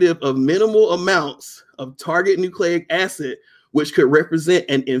indicative of minimal amounts of target nucleic acid, which could represent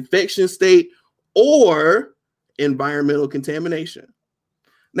an infection state or environmental contamination.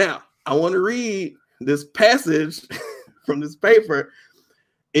 Now, I want to read this passage from this paper.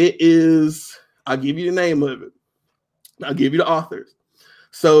 It is, I'll give you the name of it. I'll give you the authors.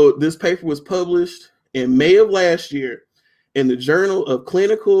 So this paper was published in May of last year in the Journal of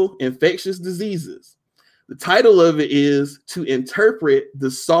Clinical Infectious Diseases. The title of it is "To Interpret the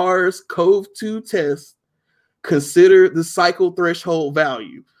SARS-CoV-2 Test, Consider the Cycle Threshold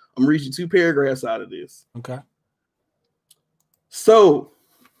Value." I'm reading 2 paragraphs out of this. Okay. So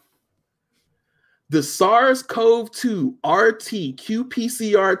the SARS-CoV-2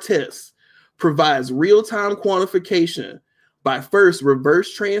 RT-qPCR test provides real-time quantification by first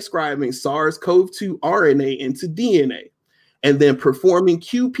reverse transcribing SARS-CoV-2 RNA into DNA and then performing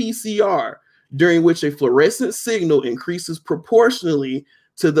qPCR, during which a fluorescent signal increases proportionally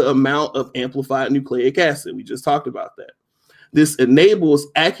to the amount of amplified nucleic acid. We just talked about that. This enables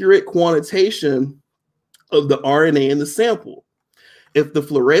accurate quantitation of the RNA in the sample. If the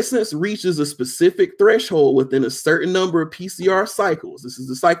fluorescence reaches a specific threshold within a certain number of PCR cycles, this is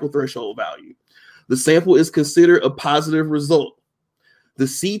the cycle threshold value, the sample is considered a positive result. The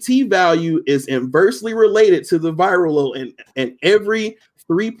CT value is inversely related to the viral load, and every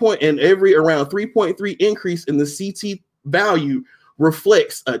around 3.3 increase in the CT value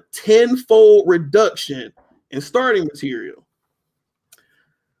reflects a 10-fold reduction in starting material.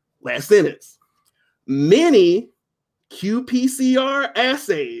 Last sentence. Many qPCR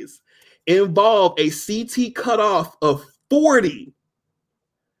assays involve a CT cutoff of 40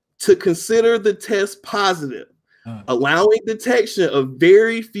 to consider the test positive, allowing detection of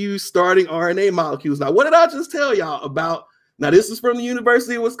very few starting RNA molecules. Now, what did I just tell y'all about? Now, this is from the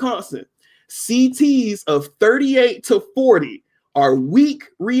University of Wisconsin. CTs of 38 to 40 are weak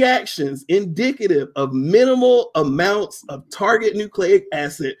reactions indicative of minimal amounts of target nucleic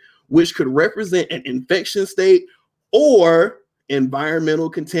acid, which could represent an infection state or environmental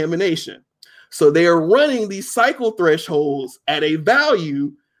contamination. So they are running these cycle thresholds at a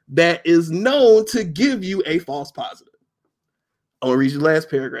value that is known to give you a false positive. I want to read you the last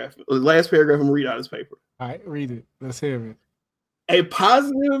paragraph. The last paragraph I'm going to read out of this paper. All right, read it. Let's hear it. A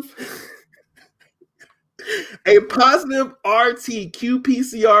positive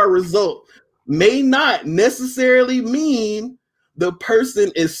RT-qPCR result may not necessarily mean the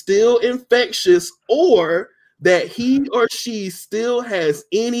person is still infectious or that he or she still has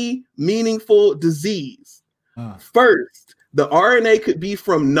any meaningful disease. First, the RNA could be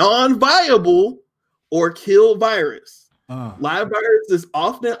from non-viable or killed virus. Live virus is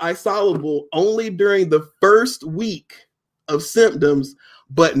often isolable only during the first week of symptoms,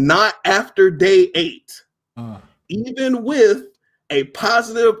 but not after day 8, even with a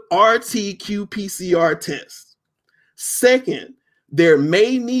positive RT-qPCR test. Second, there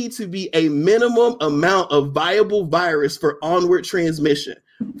may need to be a minimum amount of viable virus for onward transmission.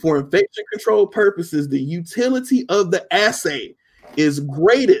 For infection control purposes, the utility of the assay is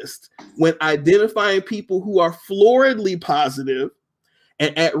greatest when identifying people who are floridly positive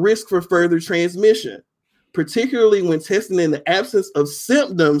and at risk for further transmission, particularly when testing in the absence of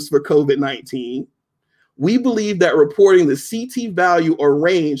symptoms for COVID-19. We believe that reporting the CT value or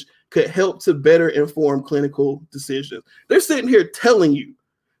range could help to better inform clinical decisions. They're sitting here telling you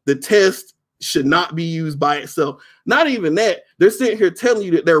the test should not be used by itself. Not even that. They're sitting here telling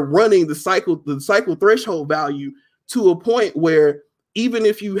you that they're running the cycle threshold value to a point where even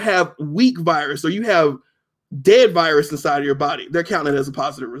if you have weak virus or you have dead virus inside of your body, they're counting it as a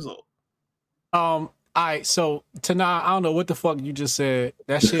positive result. All right, so Tanai, I don't know what the fuck you just said.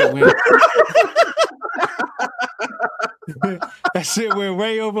 That shit went that shit went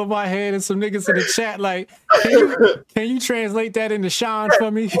way over my head, and some niggas in the chat like, can you translate that into Sean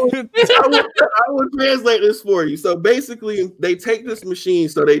for me? I will translate this for you. So basically, they take this machine,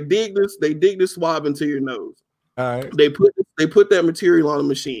 so they dig this swab into your nose. All right. They put that material on the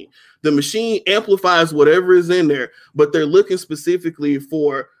machine. The machine amplifies whatever is in there, but they're looking specifically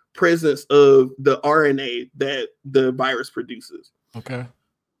for presence of the RNA that the virus produces. Okay.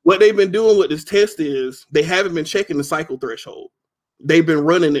 What they've been doing with this test is they haven't been checking the cycle threshold. They've been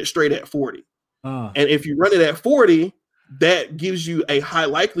running it straight at 40. And if you run it at 40, that gives you a high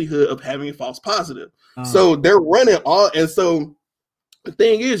likelihood of having a false positive. So they're running all. And so the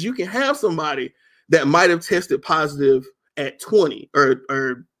thing is, you can have somebody that might have tested positive at 20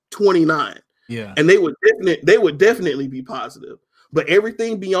 or 29. Yeah. And they would definitely be positive. But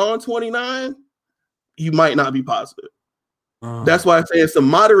everything beyond 29, you might not be positive. That's why I say it's a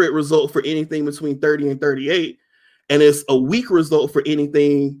moderate result for anything between 30 and 38. And it's a weak result for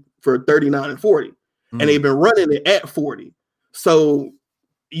anything for 39 and 40. And they've been running it at 40. So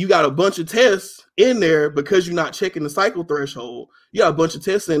you got a bunch of tests in there because you're not checking the cycle threshold. You got a bunch of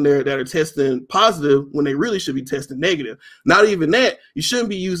tests in there that are testing positive when they really should be testing negative. Not even that. You shouldn't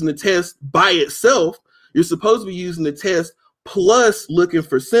be using the test by itself. You're supposed to be using the test plus looking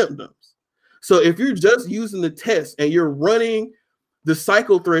for symptoms. So if you're just using the test and you're running the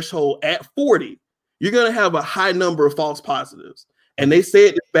cycle threshold at 40, you're going to have a high number of false positives. And they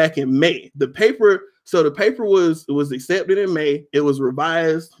said this back in May. The paper was accepted in May. It was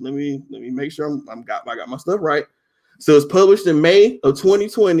revised. Let me make sure I got my stuff right. So it's published in May of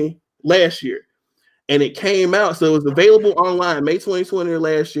 2020 last year. And it came out. So it was available online May 2020 of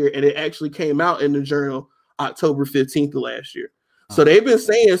last year. And it actually came out in the journal October 15th of last year. So they've been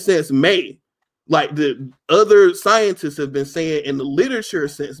saying since May, like the other scientists have been saying in the literature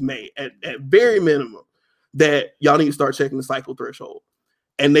since May, at very minimum, that y'all need to start checking the cycle threshold.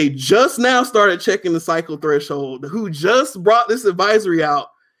 And they just now started checking the cycle threshold, who just brought this advisory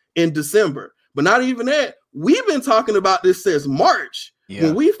out in December. But not even that. We've been talking about this since March. Yeah.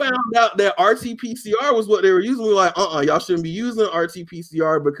 When we found out that RT-PCR was what they were using, we were like, y'all shouldn't be using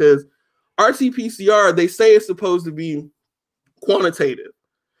RT-PCR because RT-PCR, they say it's supposed to be quantitative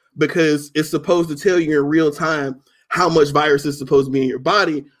because it's supposed to tell you in real time how much virus is supposed to be in your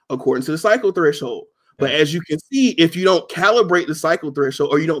body according to the cycle threshold. But as you can see, if you don't calibrate the cycle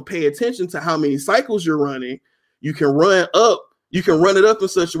threshold or you don't pay attention to how many cycles you're running, you can run it up in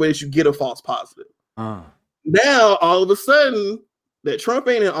such a way that you get a false positive. Now, all of a sudden, that Trump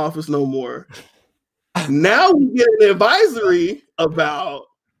ain't in office no more. Now we get an advisory about,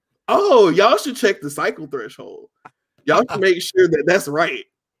 y'all should check the cycle threshold. Y'all should make sure that that's right.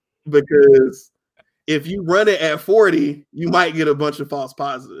 Because if you run it at 40, you might get a bunch of false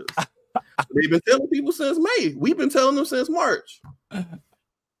positives. They've been telling people since May. We've been telling them since March.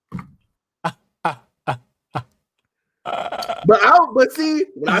 But see,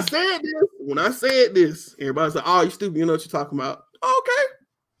 when I said this, everybody's like, "Oh, you stupid! You know what you're talking about." Okay,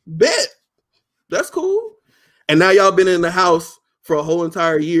 bet that's cool. And now y'all been in the house for a whole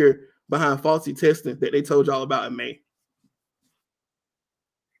entire year behind faulty testing that they told y'all about in May.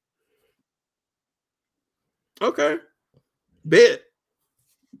 Okay, bet.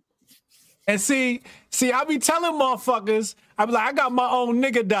 And see, I be telling motherfuckers, I be like, I got my own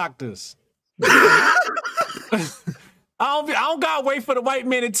nigga doctors. I don't gotta wait for the white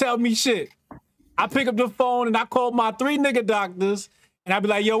man to tell me shit. I pick up the phone and I call my 3 nigga doctors and I be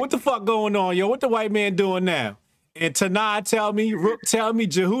like, yo, what the fuck going on? Yo, what the white man doing now? And Tanai tell me, Rook tell me,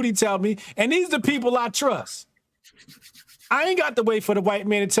 Jehudi tell me, and these the people I trust. I ain't got to wait for the white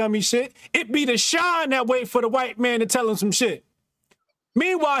man to tell me shit. It be the Sean that wait for the white man to tell him some shit.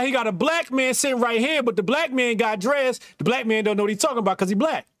 Meanwhile, he got a black man sitting right here, but the black man got dreads. The black man don't know what he's talking about because he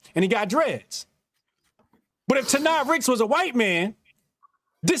black, and he got dreads. But if Tanai Ricks was a white man,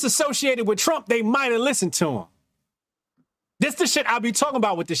 disassociated with Trump, they might have listened to him. This the shit I be talking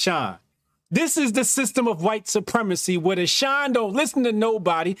about with Deshaun. This is the system of white supremacy where Deshaun don't listen to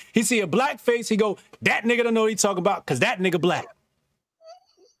nobody. He see a black face, he go, that nigga don't know what he talking about because that nigga black.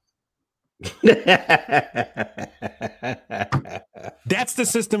 That's the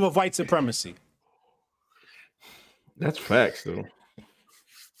system of white supremacy. That's facts, though.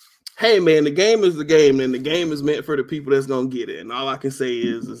 Hey man, the game is the game, and the game is meant for the people that's gonna get it. And all I can say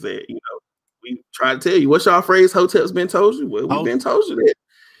is that we try to tell you what's y'all phrase. Hotep's been told you. Well, we've been told you that.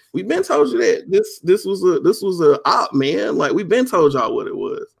 We've been told you that this was a op, man. Like we've been told y'all what it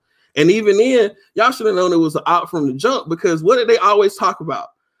was, and even then, y'all should have known it was an op from the jump because what did they always talk about?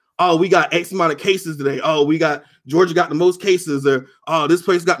 Oh, we got X amount of cases today. Oh, we got Georgia got the most cases, or oh, this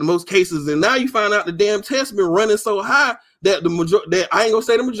place got the most cases, and now you find out the damn test been running so high that that I ain't gonna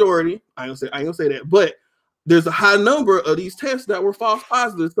say the majority. I ain't gonna say that, but there's a high number of these tests that were false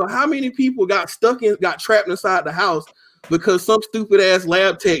positives. So how many people got trapped inside the house because some stupid ass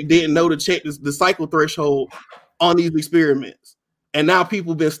lab tech didn't know to check the cycle threshold on these experiments? And now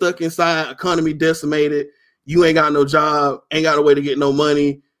people been stuck inside, economy decimated. You ain't got no job, ain't got a way to get no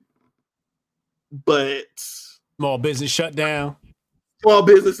money. But small business shut down. Small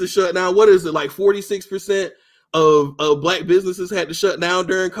businesses shut down. What is it, like 46% of black businesses had to shut down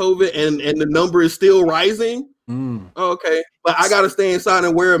during COVID, and the number is still rising? Okay, but I gotta stay inside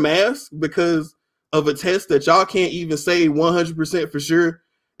and wear a mask because of a test that y'all can't even say 100% for sure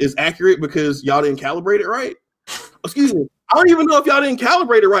is accurate because y'all didn't calibrate it right. Excuse me. I don't even know if y'all didn't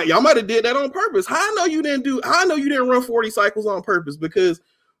calibrate it right. Y'all might have did that on purpose. How I know you didn't run 40 cycles on purpose because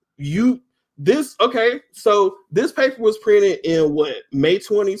so this paper was printed in May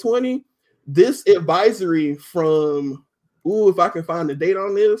 2020. This advisory from, if I can find the date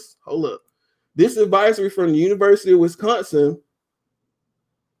on this, hold up. This advisory from the University of Wisconsin.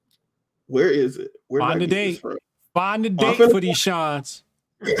 Where is it? Find the date. Find the date for these Seans.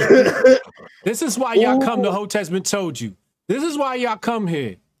 This is why y'all come to Hotep's Been Told You. This is why y'all come here.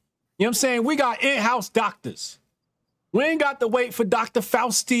 You know what I'm saying? We got in-house doctors. We ain't got to wait for Dr.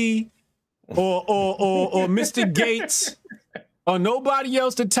 Fauci or Mr. Gates or nobody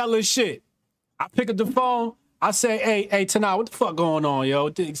else to tell us shit. I pick up the phone. I say, hey, Tanai, what the fuck going on, yo?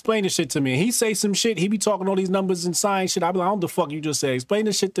 Explain this shit to me. He say some shit. He be talking all these numbers and science shit. I be like, I don't know the fuck you just said. Explain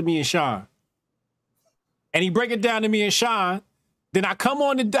this shit to me and Sean. And he break it down to me and Sean. Then I come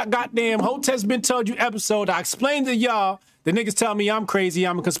on the goddamn Hotep's Been Told You episode. I explain to y'all. The niggas tell me I'm crazy.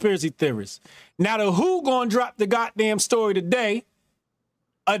 I'm a conspiracy theorist. Now the WHO gonna drop the goddamn story today.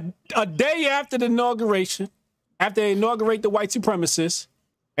 A day after the inauguration, after they inaugurate the white supremacists,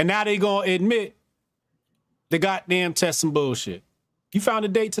 and now they gonna admit the goddamn test some bullshit. You found a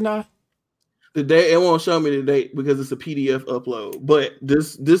date tonight? The date, it won't show me the date because it's a PDF upload. But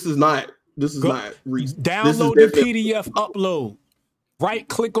this is not recent. Download the PDF upload. Right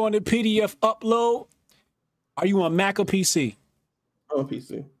click on the PDF upload. Are you on Mac or PC? On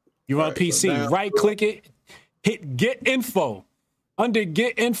PC. You're on PC. So right click it. Hit get info. Under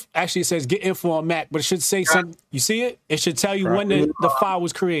get info, actually it says get info on Mac, but it should say something. You see it? It should tell you when the file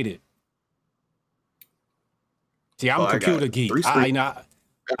was created. See, I'm a computer geek. You know what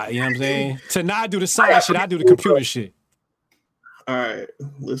I'm saying? To not do the science shit, I do the computer shit. All right,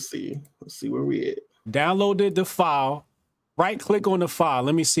 let's see where we at. Downloaded the file. Right click on the file.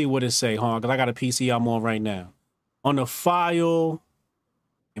 Let me see what it say, because I got a PC I'm on right now. On the file,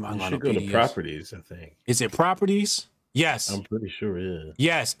 am I going to go to properties? I think. Is it properties? Yes. I'm pretty sure it is.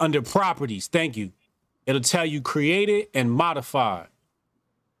 Yes, under properties. Thank you. It'll tell you created and modified.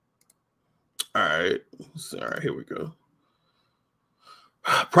 All right. All right, here we go.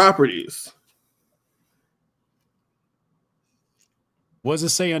 Properties. What does it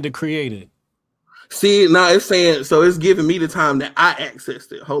say under created? See, now it's saying, so it's giving me the time that I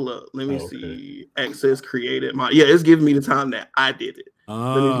accessed it. Hold up. Let me see. Access created. It's giving me the time that I did it.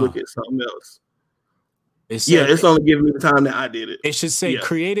 Let me look at something else. It's only giving me the time that I did it. It should say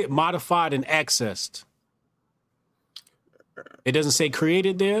created, modified, and accessed. It doesn't say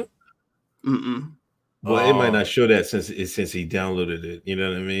created there? Well, it might not show that since he downloaded it. You know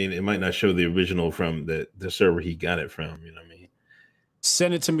what I mean? It might not show the original from the server he got it from. You know what I mean?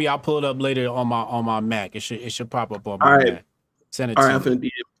 Send it to me. I'll pull it up later on my Mac. It should pop up on my Mac. Send it to me.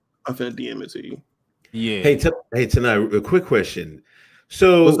 I'm finna DM it to you. Yeah. Hey, tonight, a quick question.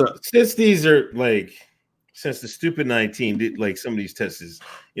 So since these are like since the stupid 19 did, like some of these tests is,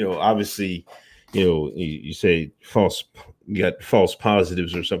 obviously, you say you got false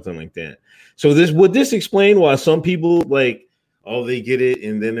positives or something like that. So would this explain why some people like, oh, they get it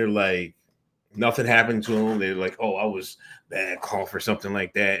and then they're like, nothing happened to them. They're like, oh, I was bad cough or something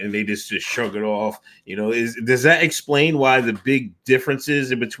like that, and they just shrug it off. Does that explain why the big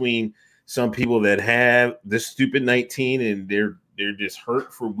differences in between some people that have the stupid 19 and they're just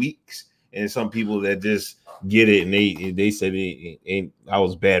hurt for weeks, and some people that just get it and they said I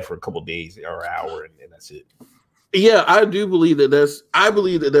was bad for a couple of days or an hour and that's it? Yeah, I do believe that's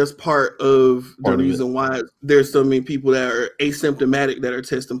part of the reason why there's so many people that are asymptomatic that are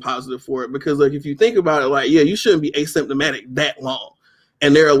testing positive for it. Because like if you think about it, like, yeah, you shouldn't be asymptomatic that long.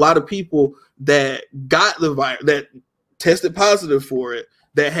 And there are a lot of people that got the virus that tested positive for it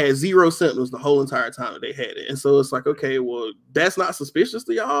that had zero symptoms the whole entire time that they had it. And so it's like, okay, well, that's not suspicious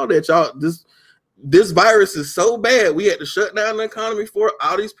to y'all that this virus is so bad we had to shut down the economy for it.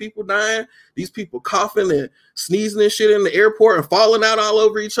 All these people dying, these people coughing and sneezing and shit in the airport and falling out all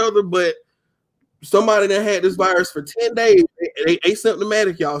over each other. But somebody that had this virus for 10 days, they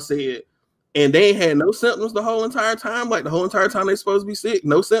asymptomatic, y'all said, and they had no symptoms the whole entire time. Like the whole entire time they supposed to be sick,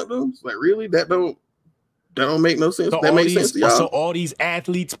 no symptoms. Like really, that don't make no sense. So that makes sense to y'all. So all these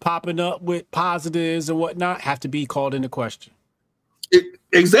athletes popping up with positives and whatnot have to be called into question.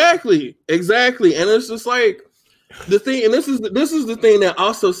 Exactly, and it's just like the thing, and this is the thing that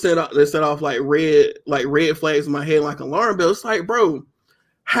also set off like red flags in my head, like alarm bells. It's like, bro,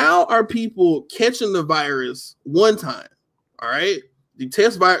 how are people catching the virus one time? All right, you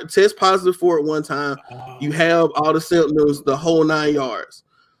test positive for it one time, you have all the symptoms, the whole 9 yards.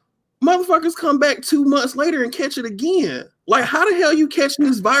 Motherfuckers come back 2 months later and catch it again. Like, how the hell you catching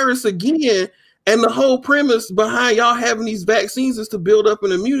this virus again? And the whole premise behind y'all having these vaccines is to build up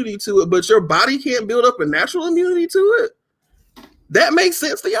an immunity to it, but your body can't build up a natural immunity to it. That makes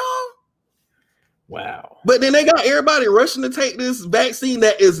sense to y'all? Wow. But then they got everybody rushing to take this vaccine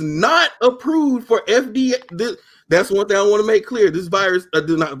that is not approved for FDA. That's one thing I want to make clear. This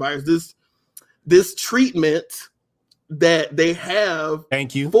this treatment that they have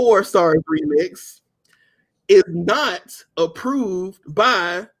for SARS remix is not approved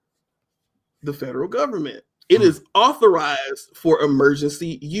by the federal government. It is authorized for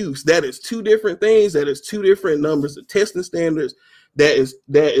emergency use. That is two different things. That is two different numbers of testing standards. That is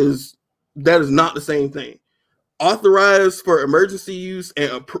not the same thing. Authorized for emergency use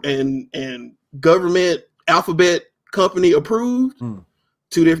and government alphabet company approved,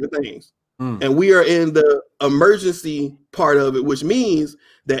 two different things. And we are in the emergency part of it, which means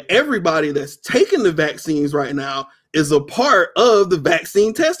that everybody that's taking the vaccines right now is a part of the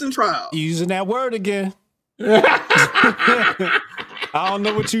vaccine testing trial. Using that word again. I don't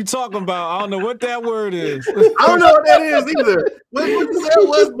know what you're talking about. I don't know what that word is. I don't know what that is either. What you said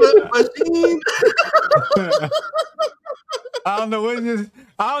was machine. I don't know what it is.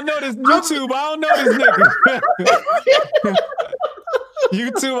 I don't know this YouTube. I don't know this nigga.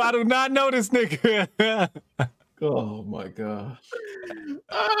 YouTube, I do not know this nigga. Oh my god.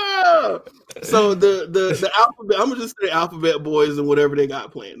 So the alphabet, I'm gonna just say Alphabet Boys and whatever they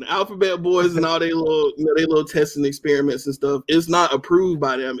got playing. The Alphabet Boys and all they little testing experiments and stuff, it's not approved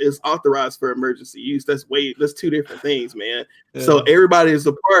by them. It's authorized for emergency use. That's two different things, man. Yeah. So everybody is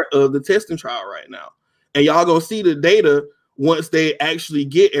a part of the testing trial right now. And y'all gonna see the data once they actually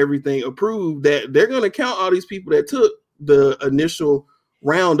get everything approved, that they're gonna count all these people that took the initial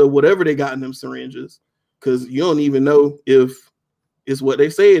round of whatever they got in them syringes. Because you don't even know if it's what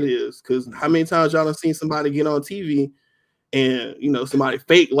they say it is. Because how many times y'all have seen somebody get on TV and, somebody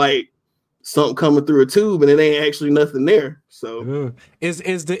fake like something coming through a tube and it ain't actually nothing there. So is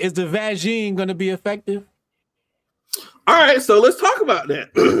the Vagine going to be effective? All right, so let's talk about that.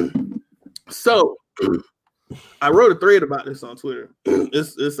 So I wrote a thread about this on Twitter.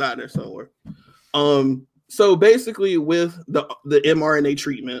 It's out there somewhere. So basically with the mRNA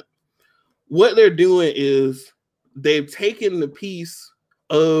treatment, what they're doing is they've taken the piece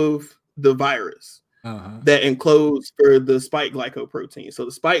of the virus that encodes for the spike glycoprotein. So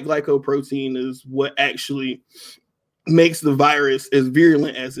the spike glycoprotein is what actually makes the virus as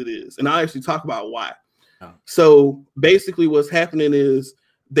virulent as it is. And I'll actually talk about why. Oh. So basically what's happening is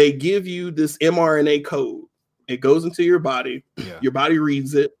they give you this mRNA code. It goes into your body. Yeah. Your body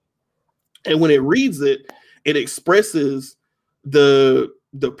reads it. And when it reads it, it expresses the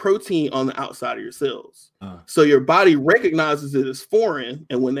protein on the outside of your cells. So your body recognizes it as foreign.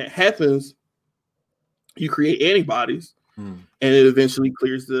 And when that happens, you create antibodies and it eventually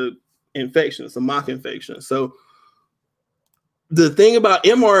clears the infection. It's a mock infection. So the thing about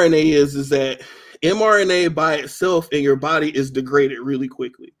mRNA is that mRNA by itself in your body is degraded really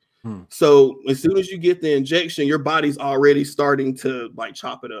quickly. So as soon as you get the injection, your body's already starting to like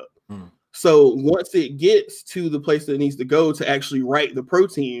chop it up. So once it gets to the place that it needs to go to actually write the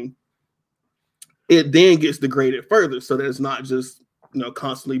protein, it then gets degraded further so that it's not just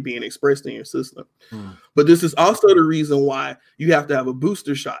constantly being expressed in your system. But this is also the reason why you have to have a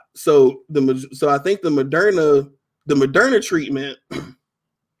booster shot. So I think the Moderna treatment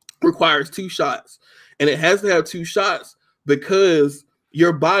requires 2 shots, and it has to have 2 shots because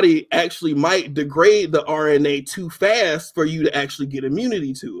your body actually might degrade the RNA too fast for you to actually get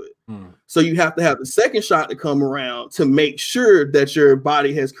immunity to it. So you have to have the second shot to come around to make sure that your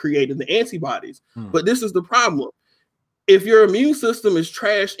body has created the antibodies. But this is the problem. If your immune system is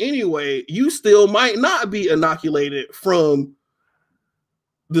trash anyway, you still might not be inoculated from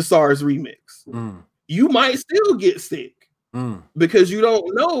the SARS remix. You might still get sick because you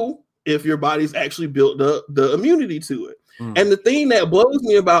don't know if your body's actually built up the immunity to it. And the thing that blows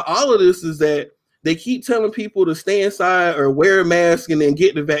me about all of this is that they keep telling people to stay inside or wear a mask and then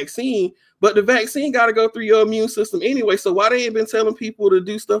get the vaccine, but the vaccine got to go through your immune system anyway. So why they ain't been telling people to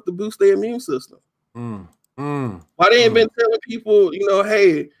do stuff to boost their immune system? Why they ain't been telling people,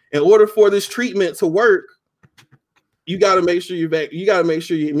 hey, in order for this treatment to work, you got to make sure you got to make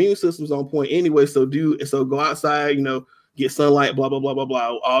sure your immune system's on point anyway. So go outside, get sunlight, blah blah blah blah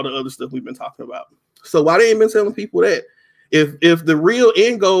blah, all the other stuff we've been talking about. So why they ain't been telling people that? If the real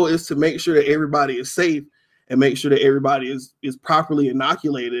end goal is to make sure that everybody is safe and make sure that everybody is properly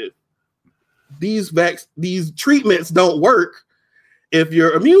inoculated, these treatments don't work if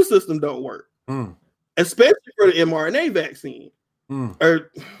your immune system don't work, especially for the mRNA vaccine. Or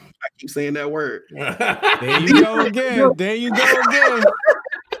I keep saying that word. There you go again. There you go again.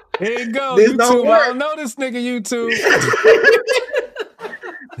 There you go. This YouTube. don't work. I don't know this nigga YouTube.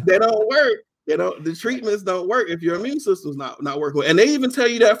 They don't work. The treatments don't work if your immune system's not working. And they even tell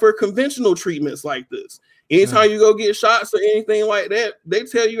you that for conventional treatments like this. Anytime you go get shots or anything like that, they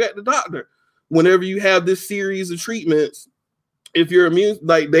tell you at the doctor, whenever you have this series of treatments, if your immune,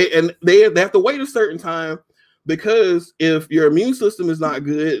 they have to wait a certain time, because if your immune system is not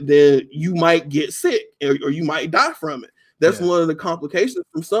good, then you might get sick or you might die from it. That's one of the complications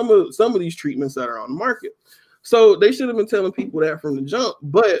from some of these treatments that are on the market. So they should have been telling people that from the jump.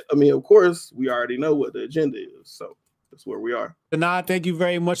 But I mean, of course, we already know what the agenda is. So that's where we are. Tanad, thank you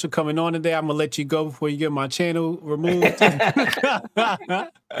very much for coming on today. I'm gonna let you go before you get my channel removed. Appreciate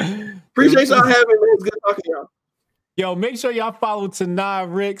y'all having me. It's good talking to y'all. Yo, make sure y'all follow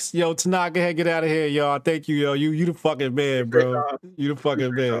Tanad Ricks. Yo, Tanad, go ahead, get out of here, y'all. Thank you, yo. You the fucking man, bro. You the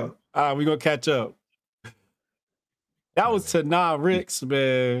fucking man. All right, we gonna catch up. That was Tanad Ricks,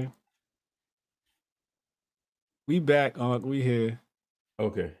 man. We back, Unc. We here.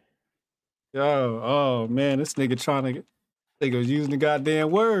 Okay. Yo, oh man, this nigga nigga was using the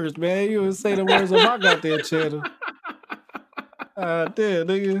goddamn words, man. You would say the words on my goddamn channel. Damn,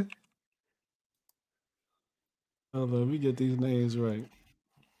 nigga. Hold on, let me get these names right.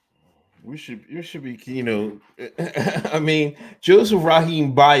 You should be, I mean, Joseph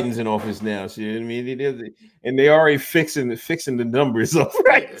Rahim Biden's in office now. So, I mean, and they already fixing the numbers up,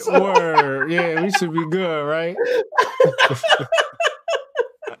 right? So. Word, yeah, we should be good, right?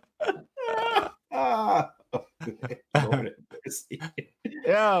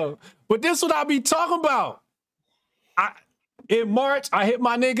 Yo, but this what I be talking about. In March, I hit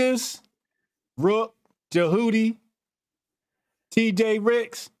my niggas, Rook, Jehudi, TJ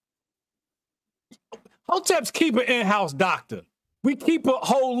Ricks. Hotep's keep an in-house doctor. We keep a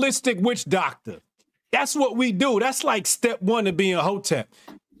holistic witch doctor. That's what we do. That's like step one of being a Hotep.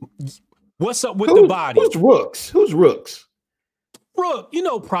 What's up with the body? Who's Rooks? Who's Rooks? Rook, you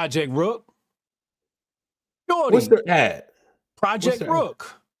know Project Rook. Shorty. What's their ad? Project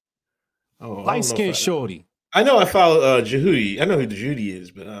Rook. Oh, light-skinned shorty. I know I follow Jehudi. I know who Jehudi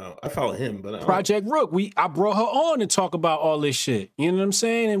is, but I follow him. But Project Rook. I brought her on to talk about all this shit. You know what I'm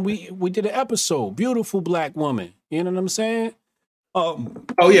saying? And we did an episode. Beautiful black woman. You know what I'm saying?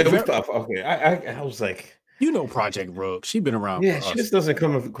 Okay. I was like, you know Project Rook. She been around. Yeah, she just doesn't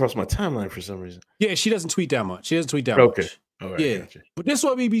come across my timeline for some reason. Yeah, she doesn't tweet that much. Okay. All right, yeah. Gotcha. But this is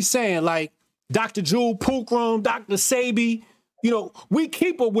what we be saying, like Dr. Jewel Pookrum, Dr. Sabi. We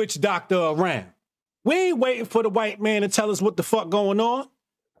keep a witch doctor around. We ain't waiting for the white man to tell us what the fuck going on.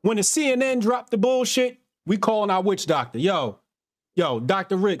 When the CNN dropped the bullshit, we calling our witch doctor. Yo,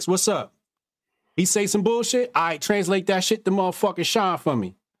 Dr. Ricks, what's up? He say some bullshit? All right, translate that shit to motherfucking Sean for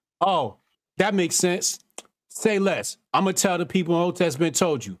me. Oh, that makes sense. Say less. I'm going to tell the people Hotep's been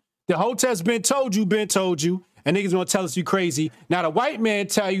told you. The Hotep's been told you, and niggas gonna tell us you crazy. Now the white man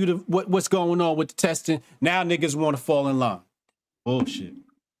tell you what's going on with the testing. Now niggas want to fall in line. Bullshit.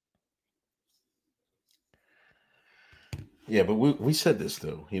 Yeah, but we said this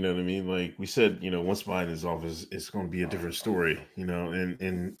though, you know what I mean? Like we said, you know, once Biden is off, it's going to be a different story, you know,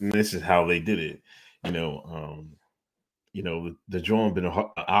 and this is how they did it, you know. The joint been a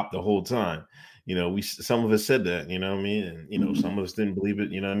op the whole time, you know. Some of us said that, you know what I mean, and you know, some of us didn't believe it,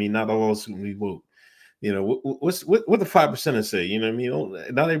 you know what I mean. Not all of us we woke, you know. What the 5% say, you know what I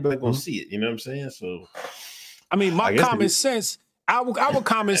mean? Not everybody gonna see it, you know what I'm saying? So, I mean, my common sense, our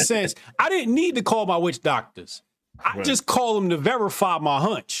common sense, I didn't need to call my witch doctors. I just call them to verify my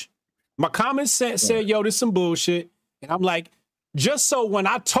hunch. My common sense said, yo, this some bullshit. And I'm like, just so when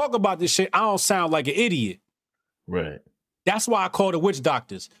I talk about this shit, I don't sound like an idiot. Right. That's why I call the witch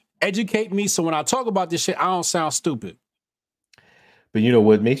doctors. Educate me so when I talk about this shit, I don't sound stupid. But you know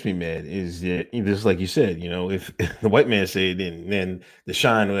what makes me mad is that, just like you said, you know, if the white man said, then the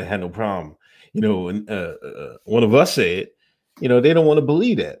Shine had no problem. You know, and one of us said, you know, they don't want to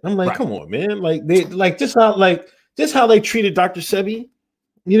believe that. I'm like, come on, man. Like they just how they treated Dr. Sebi.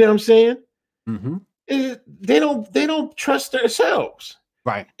 You know what I'm saying? Mm-hmm. They don't trust themselves.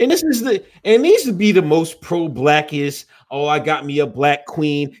 Right. And these to be the most pro-blackest. Oh, I got me a black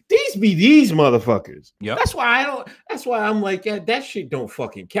queen. These motherfuckers. Yeah. That's why I'm like, yeah, that shit don't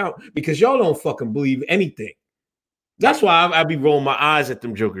fucking count because y'all don't fucking believe anything. That's why I be rolling my eyes at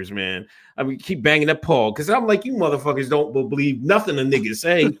them jokers, man. I mean, keep banging that Paul because I'm like, you motherfuckers don't believe nothing a nigga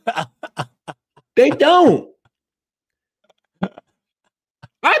say. They don't.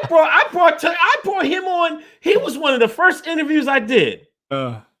 I brought him on. He was one of the first interviews I did.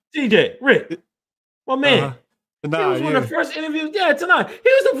 DJ Rick, my man. He was one of the first interviews. Yeah, tonight. He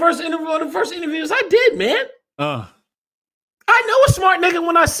was one of the first interviews I did, man. I know a smart nigga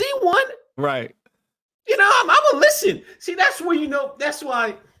when I see one. Right. You know, I'm gonna listen. See, that's where you know. That's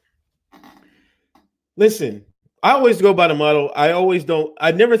why. Listen, I always go by the model.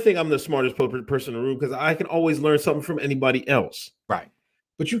 I never think I'm the smartest person in the room because I can always learn something from anybody else. Right.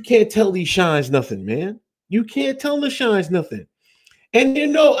 But you can't tell these Shines nothing, man. You can't tell the Shines nothing. And you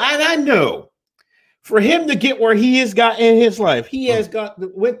know, and I know for him to get where he has got in his life, he has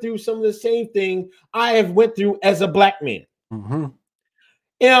went through some of the same thing I have went through as a black man. Mm-hmm.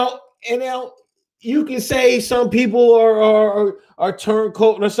 Now you can say some people are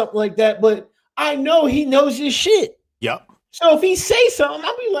turncoat or something like that, but I know he knows his shit. Yep. So if he say something,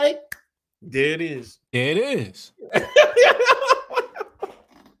 I'll be like, there it is. There it is.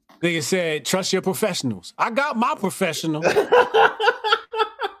 Nigga said, trust your professionals. I got my professional.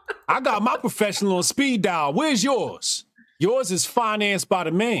 I got my professional on speed dial. Where's yours? Yours is financed by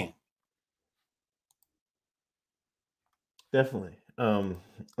the man. Definitely.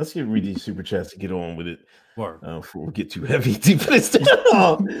 Let's read these super chats to get on with it. Before we get too heavy deep in this. We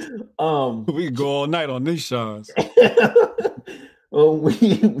can go all night on these shows.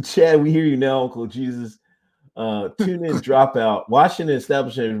 Chad, we hear you now, Uncle Jesus. Tune in, drop out. Washington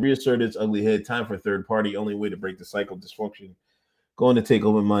establishment reasserted its ugly head. Time for third party. Only way to break the cycle of dysfunction. Going to take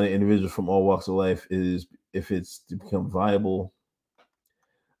open-minded individuals from all walks of life is if it's to become viable.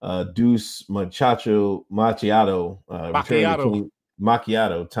 Deuce Macchiato.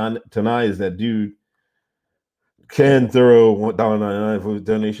 Tanai is that dude. Ken Thorough, $1.99 for his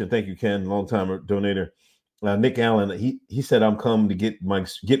donation. Thank you, Ken, long time donator. Nick Allen, he said, I'm coming to get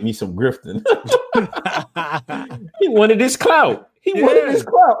me some grifting. He wanted his clout. Wanted his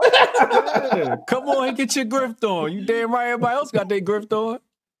clout. Yeah. Come on and get your grift on. You damn right everybody else got their grift on.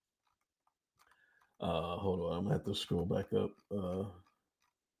 Hold on. I'm gonna have to scroll back up.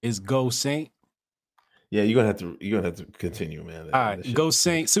 It's Go Saint. Yeah, you're gonna have to continue, man. All right, Go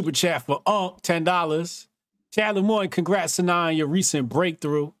Saint super chat for $10. Chad Lemoyne, congrats to on your recent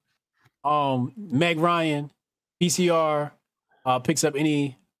breakthrough. Meg Ryan, PCR picks up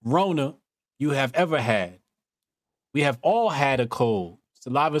any Rona you have ever had. We have all had a cold.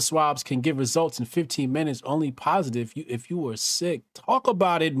 Saliva swabs can give results in 15 minutes, only positive if you were sick. Talk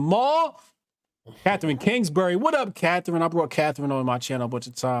about it more. Catherine Kingsbury. What up, Catherine? I brought Catherine on my channel a bunch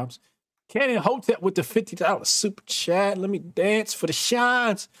of times. Cannon Hotep with the $50 super chat. Let me dance for the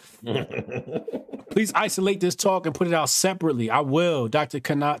shines. Please isolate this talk and put it out separately. I will. Dr.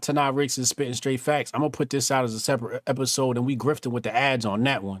 Tanai Riggs is spitting straight facts. I'm going to put this out as a separate episode, and we grifting with the ads on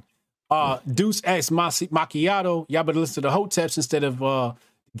that one. Deuce X Macchiato. Y'all better listen to the Hoteps instead of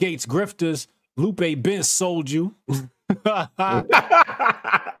Gates Grifters. Lupe Ben sold you.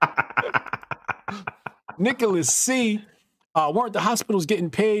 Nicholas C. Weren't the hospitals getting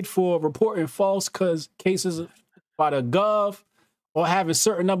paid for reporting false cases by the gov or having a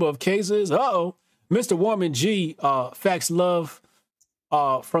certain number of cases? Uh-oh. Mr. Warman G, Facts Love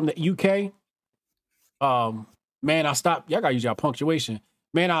from the UK. Man, I stopped. Y'all gotta use y'all punctuation.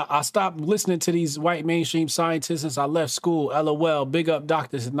 Man, I stopped listening to these white mainstream scientists since I left school. LOL. Big up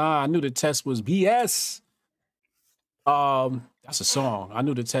doctors. Nah, I knew the test was BS. That's a song. I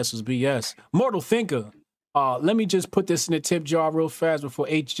knew the test was BS. Mortal Thinker. Let me just put this in the tip jar real fast before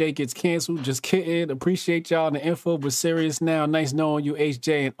HJ gets canceled. Just kidding. Appreciate y'all and the info, but serious now. Nice knowing you,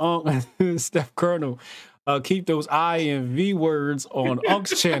 HJ and Unc. Steph Colonel. Keep those I and V words on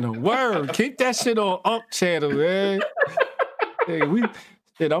Unc's channel. Word. Keep that shit on Unc channel, man. Hey,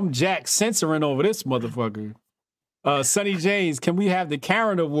 I'm Jack censoring over this motherfucker. Sonny James, can we have the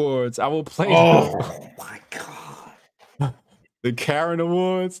Karen Awards? I will play. Oh my God. The Karen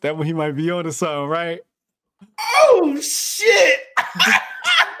Awards? That one he might be on or something, right? Oh shit!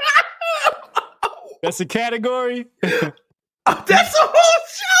 That's a category? That's a whole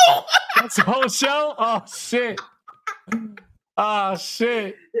show! That's a whole show? Oh shit. Oh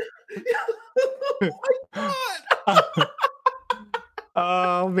shit. Oh my God.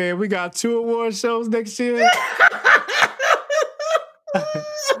 Oh man, we got 2 award shows next year.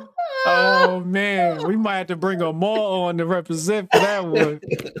 Oh man, we might have to bring a mall on to represent for that one.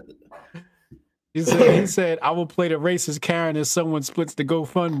 He said, I will play the racist Karen if someone splits the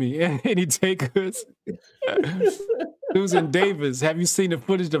GoFundMe. Any takers? Susan Davis, have you seen the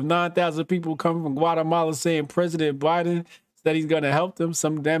footage of 9,000 people coming from Guatemala saying President Biden said he's going to help them?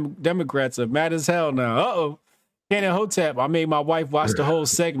 Some Democrats are mad as hell now. Uh-oh. Cannon Hotep, I made my wife watch the whole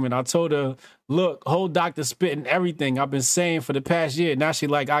segment. I told her, look, whole doctor spitting everything I've been saying for the past year. Now she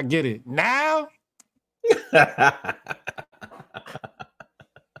like, I get it. Now?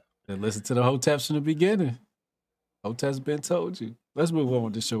 And listen to the Hoteps from the beginning. Hotep's been told you. Let's move on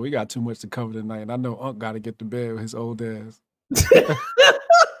with the show. We got too much to cover tonight. And I know Unc got to get to bed with his old ass.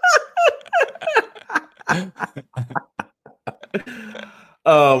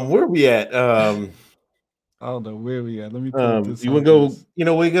 Where we at? I don't know where we at. Let me pull this. You want to go? You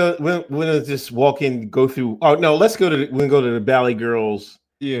know, we're gonna just walk in, go through. Oh no, let's go to. We're gonna go to the Valley Girls.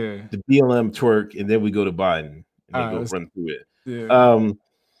 Yeah. The BLM twerk, and then we go to Biden, and then go run through it. Yeah.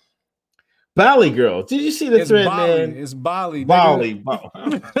 Valley Girl. Did you see the thread, Bali. man? It's Bali. Bali.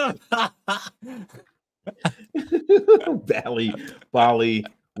 Bali.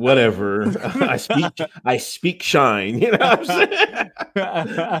 Whatever. I speak shine. You know what I'm saying?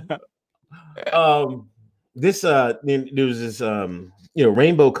 There was this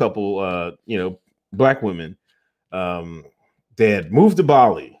rainbow couple, black women that had moved to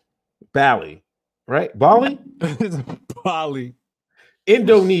Bali, right? Bali? It's Bali.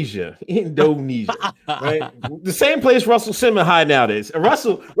 Indonesia, right? The same place Russell Simmons hiding out is.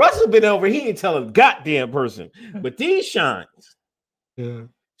 Russell been over, he ain't telling a goddamn person. But these shines, yeah.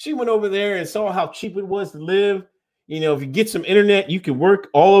 She went over there and saw how cheap it was to live. You know, if you get some internet, you can work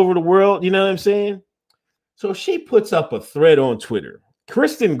all over the world. You know what I'm saying? So she puts up a thread on Twitter.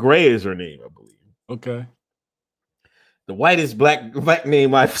 Kristen Gray is her name, I believe. Okay. The whitest black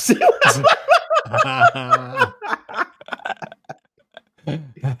name I've seen.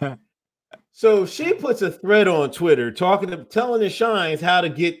 So she puts a thread on Twitter telling the shines how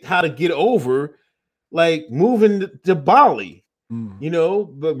to get over, like moving to Bali. You know,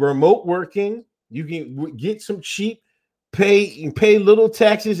 but remote working, you can get some cheap pay little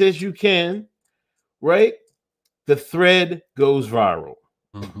taxes as you can, right? The thread goes viral.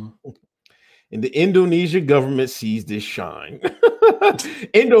 Mm-hmm. And the Indonesia government sees this shine.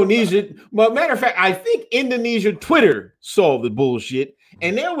 Indonesia, well, matter of fact, I think Indonesia Twitter saw the bullshit,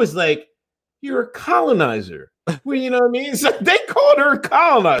 and there was like, you're a colonizer. Well, you know what I mean? So they called her a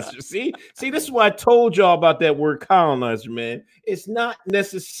colonizer. See, this is why I told y'all about that word colonizer, man. It's not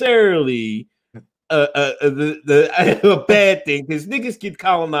necessarily a bad thing, because niggas get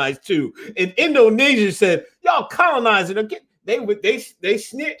colonized too. And Indonesia said, y'all colonizing again. They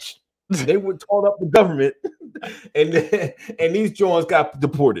snitched. They would call up the government, and these Jones got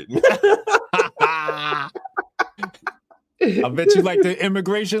deported. I bet you like the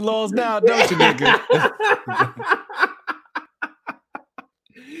immigration laws now, don't you, nigga?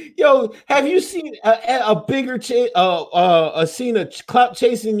 Yo, have you seen a bigger seen a clout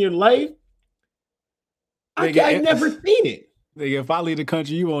chase in your life? I've never seen it. Nigga, if I leave the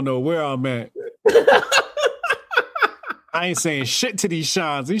country, you won't know where I'm at. I ain't saying shit to these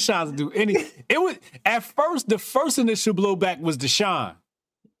shines. These shines do anything. It was at first, the first initial blowback was the shine.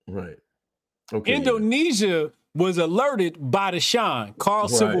 Right. Okay. Indonesia was alerted by the shine. Carl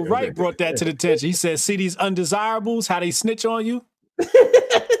Civil Wright brought that to the attention. He said, see these undesirables, how they snitch on you?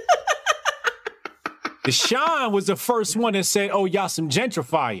 The shine was the first one that said, oh, y'all some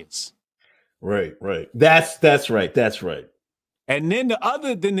gentrifiers. Right. That's right. And then the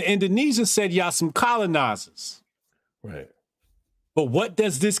Indonesians said y'all some colonizers. Right. But what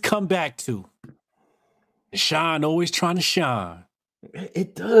does this come back to? Shine always trying to shine.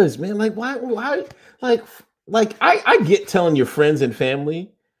 It does, man. Like why like I get telling your friends and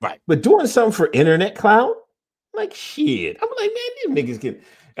family, right? But doing something for internet clout, like shit. I'm like, man, these niggas get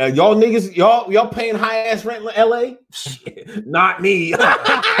y'all niggas, y'all paying high ass rent in LA? Shit, not me.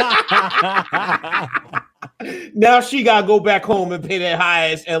 Now she gotta go back home and pay that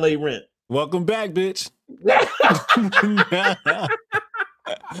high ass LA rent. Welcome back, bitch.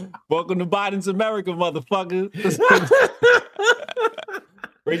 Welcome to Biden's America, motherfucker.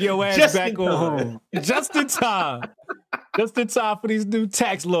 Bring your ass back on home. Just in time. Just in time for these new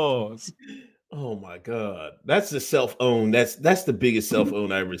tax laws. Oh my God. That's the self-owned. That's the biggest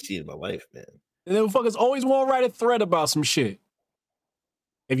self-owned I've ever seen in my life, man. And then fuckers always want to write a thread about some shit.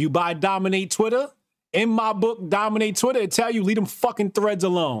 If you buy Dominate Twitter, in my book, Dominate Twitter, it tell you leave them fucking threads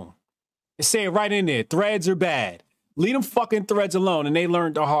alone. It say it right in there. Threads are bad. Leave them fucking threads alone, and they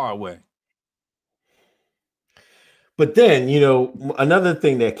learned the hard way. But then, another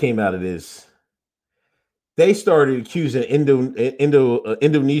thing that came out of this, they started accusing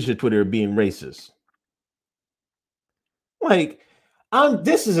Indonesia Twitter of being racist. Like,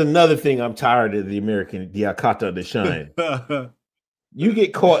 this is another thing I'm tired of the American Diakata to shine. You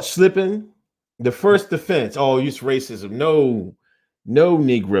get caught slipping, the first defense, oh, it's racism. No,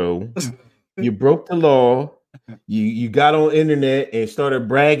 Negro. You broke the law. You got on internet and started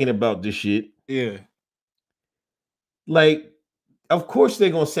bragging about this shit. Yeah. Like, of course they're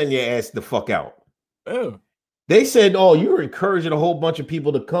gonna send your ass the fuck out. Oh. They said, oh, you were encouraging a whole bunch of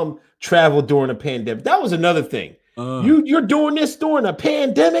people to come travel during a pandemic. That was another thing. You're doing this during a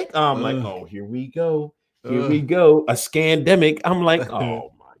pandemic? I'm like, oh, here we go. Here we go. A scandemic. I'm like,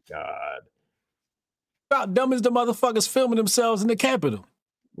 oh my God. How dumb is the motherfuckers filming themselves in the Capitol?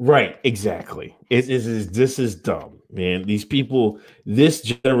 Right, exactly. This is dumb, man. These people, this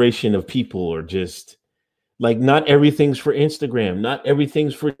generation of people are just like, not everything's for Instagram, not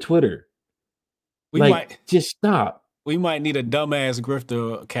everything's for Twitter. Just stop. We might need a dumbass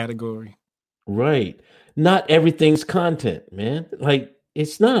grifter category. Right. Not everything's content, man. Like,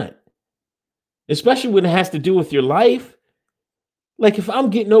 it's not. Especially when it has to do with your life. Like, if I'm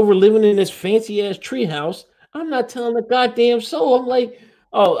getting over living in this fancy ass treehouse, I'm not telling a goddamn soul. I'm like,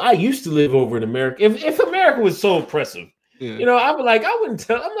 oh, I used to live over in America. If America was so oppressive, I would I wouldn't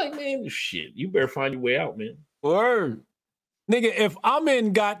tell. I'm like, man, shit, you better find your way out, man. Word. Nigga, if I'm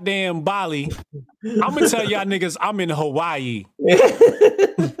in goddamn Bali, I'm gonna tell y'all niggas I'm in Hawaii.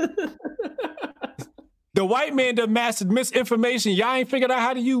 The white man that mastered misinformation, y'all ain't figured out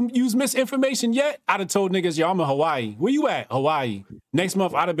how to use misinformation yet? I'd have told niggas, yo, I'm in Hawaii. Where you at? Hawaii. Next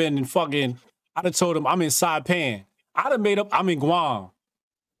month, I'd have been I'd have told them I'm in Saipan. I'd have made up I'm in Guam.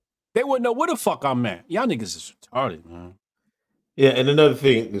 They wouldn't know where the fuck I'm at. Y'all niggas is retarded, man. Yeah, and another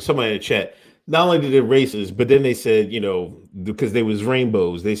thing, somebody in the chat, not only did they racist, but then they said, because there was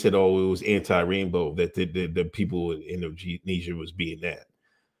rainbows, they said, oh, it was anti-rainbow, that the people in Indonesia was being that.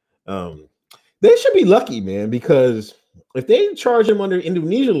 They should be lucky, man, because if they charge them under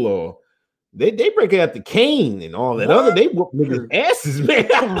Indonesian law, they break out the cane and all that other. They whoop niggas' asses, man.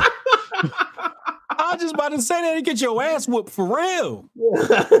 I was just about to say that, you get your ass whooped for real.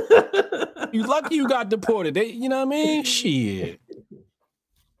 You lucky you got deported. You know what I mean? Shit.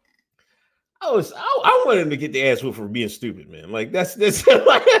 I wanted them to get the ass whooped for being stupid, man. Like that's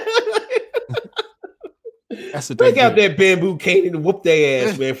like, that's a break out that bamboo cane and whoop their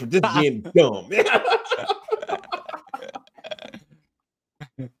ass, man, for just being dumb.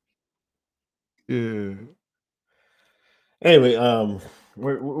 Yeah. Anyway,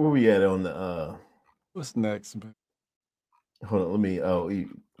 where we at on the what's next, man? Hold on, let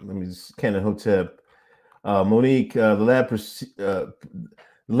me Canon Hotep. Monique, the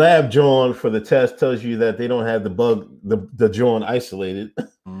lab John for the test tells you that they don't have the bug, the John isolated.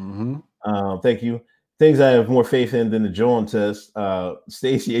 Mm-hmm. Thank you. Things I have more faith in than the John test.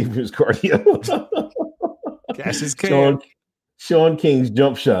 Stacey Abrams cardio. Cash is king. Sean King's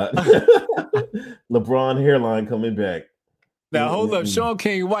jump shot. LeBron hairline coming back. Now hold up, Sean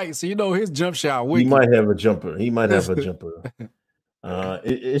King white, so his jump shot. Wicked. He might have a jumper.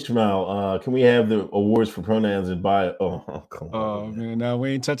 Ishmael, can we have the awards for pronouns and bio? Oh, come on. Oh man, now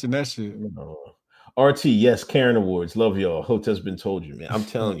we ain't touching that shit. No. RT, yes, Karen Awards. Love y'all. Hotep's been told you, man. I'm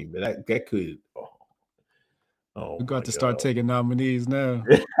telling you, man. That could. Oh, we got to start taking nominees now.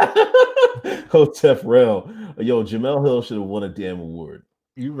 Hotep Rel. Yo, Jamel Hill should have won a damn award.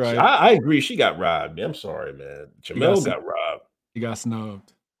 You right. I agree. She got robbed. Man. I'm sorry, man. Jamel got robbed. He got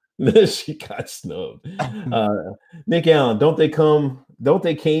snubbed. She got snubbed. Nick Allen, don't they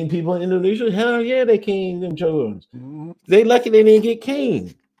cane people in Indonesia? Hell yeah, they cane them Jones. They lucky they didn't get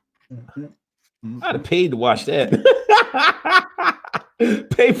caned. I'd have paid to watch that.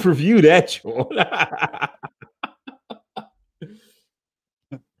 Pay per view that, John.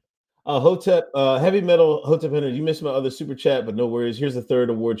 Hotep, heavy metal, Hotep Henry, you missed my other super chat, but no worries. Here's the third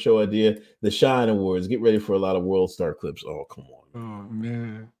award show idea, the Shine Awards. Get ready for a lot of World Star clips. Oh, come on. Oh,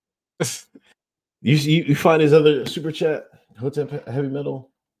 man. You find his other super chat, Hotep Heavy Metal?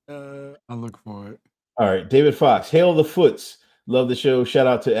 I'll look for it. All right, David Fox, hail the Foots. Love the show. Shout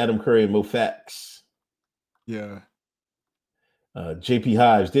out to Adam Curry and Mo Fax. Yeah. JP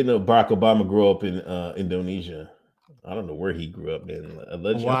Hives, didn't know Barack Obama grew up in Indonesia. I don't know where he grew up in.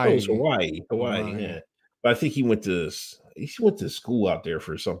 Hawaii, yeah. But I think he went to school out there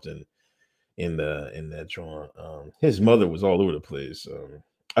for something in that drawing. His mother was all over the place.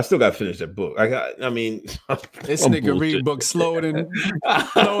 I still got to finish that book. This nigga read books slower than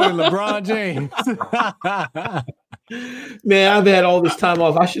LeBron James. Man, I've had all this time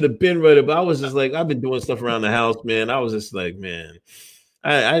off. I should have been ready, but I was just like, I've been doing stuff around the house, man. I was just like, man,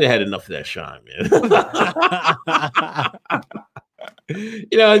 I had enough of that shine, man. I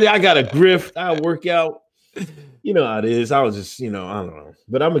got a grift. I work out. You know how it is. I was just, I don't know.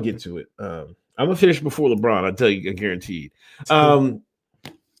 But I'm going to get to it. I'm going to finish before LeBron. I tell you, guaranteed.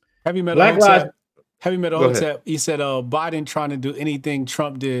 Heavy Metal Hotep, he said Biden trying to do anything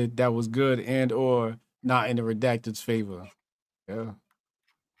Trump did that was good and or not in the redacted's favor. Yeah.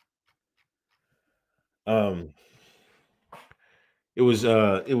 It was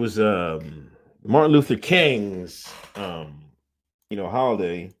Martin Luther King's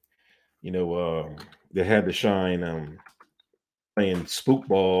holiday. They had the Shine playing spook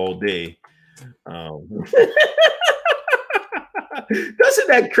ball all day. Doesn't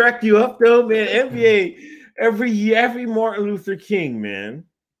that crack you up though, man? NBA every Martin Luther King, man.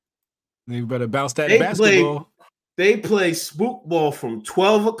 You better bounce that basketball. They play spook ball from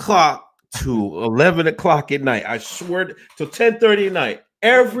 12 o'clock to 11 o'clock at night. I swear, till 10:30 at night.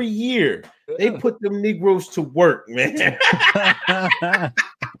 Every year, they put them Negroes to work, man.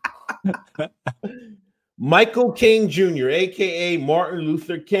 Michael King Jr., a.k.a. Martin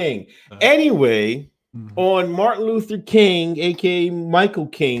Luther King. Anyway, on Martin Luther King, a.k.a. Michael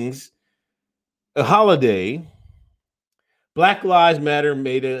King's holiday, Black Lives Matter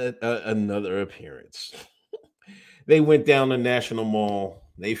made another appearance. They went down to National Mall.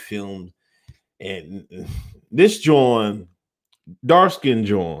 They filmed. And this John, dark-skinned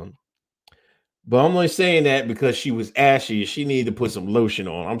John, but I'm only saying that because she was ashy. She needed to put some lotion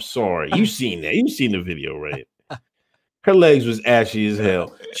on. I'm sorry. You've seen that. You've seen the video, right? Her legs was ashy as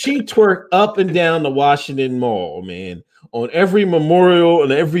hell. She twerked up and down the Washington Mall, man. On every memorial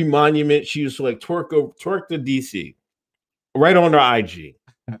and every monument, she was like twerk to DC. Right on her IG.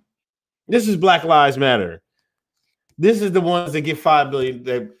 This is Black Lives Matter. This is the ones that get $5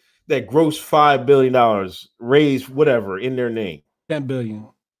 billion, that gross $5 billion, raise whatever in their name. 10 billion.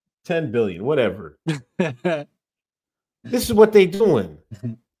 10 billion, whatever. This is what they doing.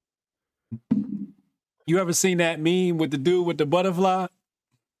 You ever seen that meme with the dude with the butterfly?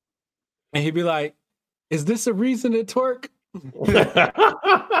 And he'd be like, is this a reason to twerk?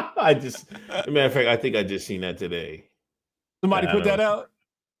 As a matter of fact, I think I just seen that today. Somebody put that out?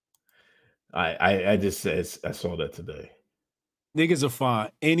 I saw that today. Niggas will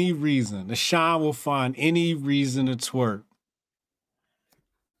find any reason. The Shine will find any reason to twerk.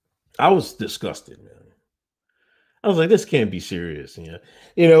 I was disgusted, man. I was like, this can't be serious.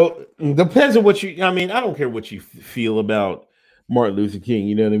 Depends on what I don't care what you feel about Martin Luther King.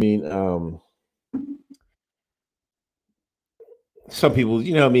 You know what I mean? Some people,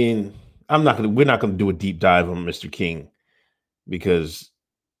 we're not going to do a deep dive on Mr. King because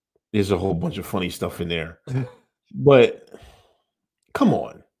there's a whole bunch of funny stuff in there. But come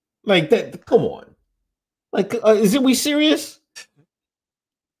on. Like that, come on. Like, we serious?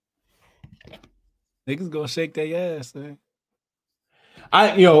 Niggas gonna shake their ass, man.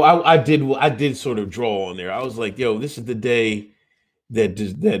 I did sort of draw on there. I was like, yo, this is the day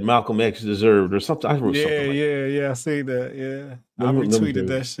that Malcolm X deserved or something. I wrote something like that. Yeah. I see that. Yeah. I retweeted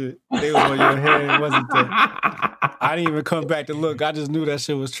that shit. They was on your head, wasn't they? I didn't even come back to look. I just knew that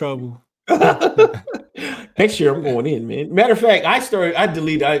shit was trouble. Next year I'm going in, man. Matter of fact, I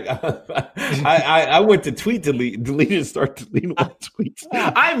went to tweet delete and start deleting my tweets.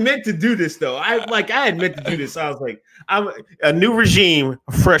 I meant to do this though. I had meant to do this. I was like, I'm a new regime,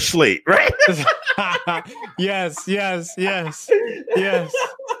 fresh slate, right? Yes. I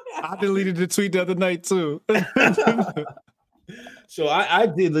deleted the tweet the other night too. So I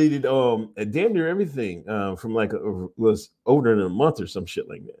deleted damn near everything from like was older than a month or some shit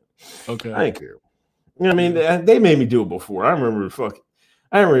like that. Okay. I ain't care. You know what I mean? They made me do it before. I remember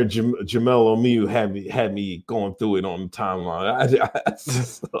Jamel O'Meal had me going through it on the timeline.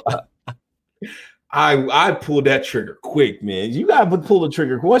 I pulled that trigger quick, man. You gotta pull the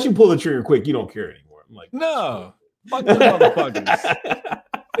trigger. Once you pull the trigger quick, you don't care anymore. I'm like, no, fuck them motherfuckers.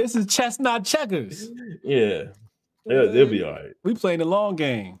 This is chestnut checkers. Yeah, they'll be all right. We playing the long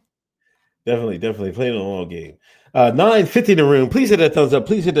game. Definitely playing the long game. 950 in the room. Please hit that thumbs up.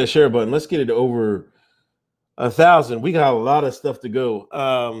 Please hit that share button. Let's get it over 1,000. We got a lot of stuff to go.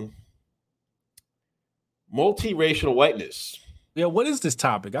 Multiracial whiteness. Yeah, what is this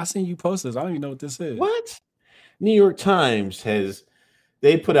topic? I seen you post this. I don't even know what this is. What? New York Times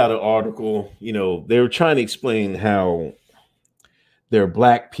they put out an article. You know, they were trying to explain how there are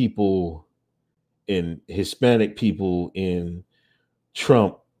black people and Hispanic people in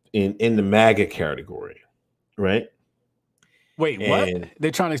Trump in the MAGA category, right? Wait, what?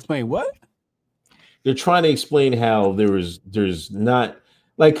 They're trying to explain what? They're trying to explain how there's not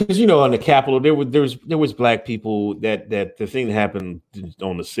like, because you know, on the Capitol there was black people that the thing that happened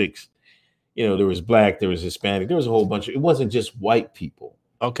on the 6th. You know, there was black, there was Hispanic, there was a whole bunch of, it wasn't just white people.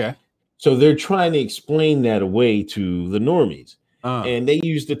 Okay. So they're trying to explain that away to the normies. And they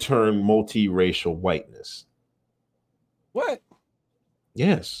use the term multiracial whiteness. What?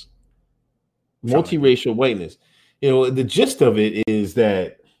 Yes. Multiracial whiteness. You know, the gist of it is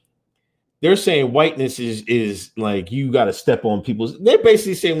that they're saying whiteness is like you got to step on people's. They're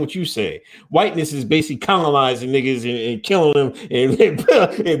basically saying what you say. Whiteness is basically colonizing niggas and killing them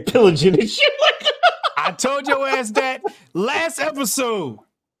and pillaging and shit like that. I told your ass that last episode.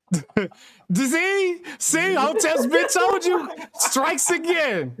 See, Hotep's been told you. Strikes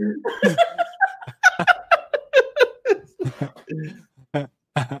again.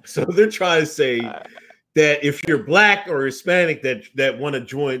 So they're trying to say that if you're black or Hispanic that want to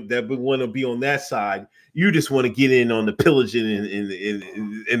join, that want to be on that side, you just want to get in on the pillaging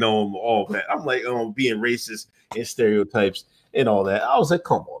and on all that. I'm like, being racist and stereotypes and all that. I was like,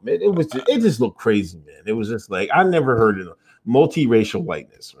 come on, man. It just looked crazy, man. It was just like, I never heard of multiracial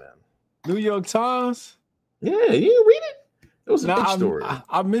whiteness, man. New York Times? Yeah, you didn't read it? It was a big story.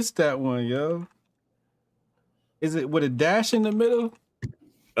 I missed that one, yo. Is it with a dash in the middle?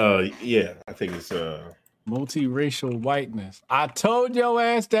 Yeah, I think it's multiracial whiteness. I told your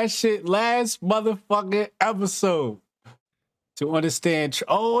ass that shit last motherfucking episode. To understand, here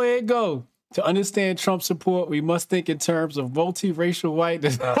it go. To understand Trump support, we must think in terms of multiracial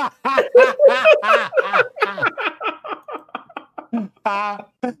whiteness.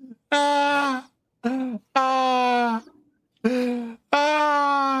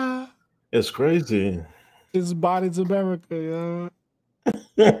 It's crazy. This body's America, yo.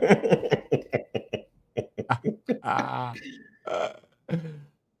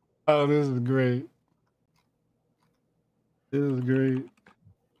 Oh, this is great. This is great.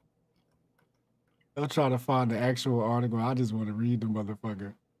 I'll try to find the actual article. I just want to read the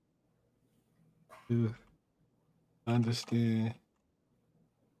motherfucker. Understand.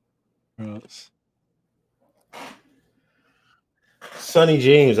 Sonny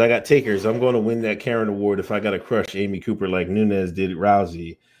James, I got takers. I'm going to win that Karen Award if I got to crush Amy Cooper like Nunes did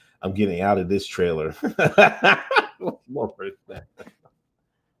Rousey. I'm getting out of this trailer.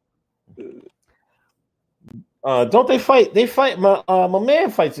 Don't they fight? They fight. My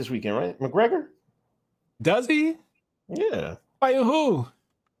man fights this weekend, right? McGregor. Does he? Yeah. Fighting who?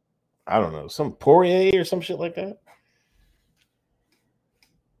 I don't know. Some Poirier or some shit like that.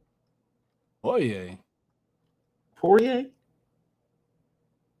 Poirier.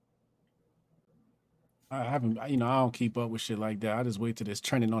 I haven't, I don't keep up with shit like that. I just wait till it's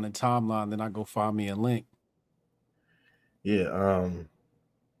trending on the timeline, then I go find me a link. Yeah,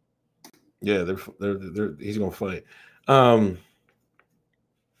 they're he's gonna fight.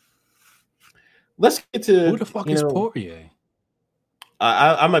 Let's get to who the fuck is Poirier?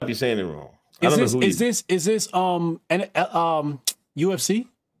 I might be saying it wrong. Is this UFC?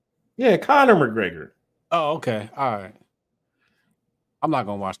 Yeah, Conor McGregor. Oh, okay. All right. I'm not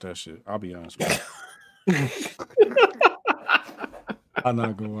gonna watch that shit. I'll be honest with you. I'm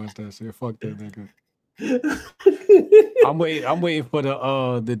not gonna watch that shit. Fuck that nigga. I'm waiting for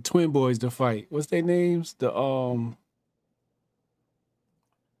the twin boys to fight. What's their names? The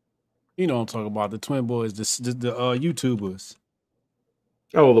you know what I'm talking about, the twin boys, the YouTubers.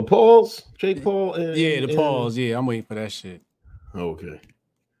 Oh, the Pauls, Jake Paul, the Pauls. Yeah, I'm waiting for that shit. Okay.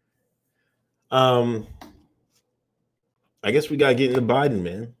 I guess we gotta get into Biden,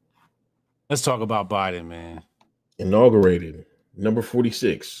 man. Let's talk about Biden, man. Inaugurated. number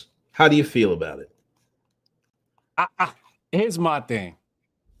 46. How do you feel about it? Here's my thing.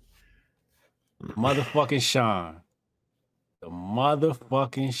 Motherfucking Sean. The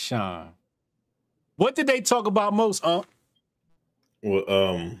motherfucking Sean. What did they talk about most,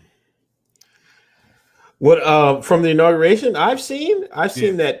 Well, from the inauguration, I've seen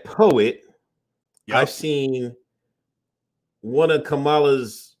that poet. Yep. I've seen one of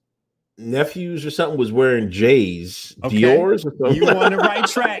Kamala's nephews or something was wearing J's, Dior's or something. You on the right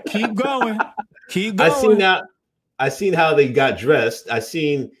track. Keep going. Keep going. I seen how they got dressed. I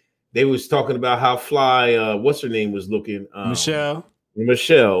seen they was talking about how fly what's her name was looking. Michelle.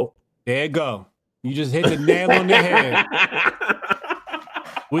 There you go. You just hit the nail on the head.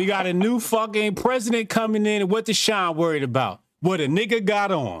 We got a new fucking president coming in, and what the Sean worried about? What a nigga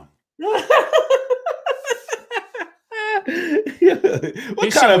got on. What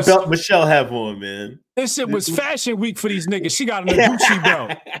kind of belt Michelle have on, man? This shit was fashion week for these niggas. She got a Gucci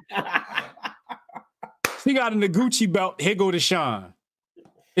belt. She got a Gucci belt. Here go to Sean.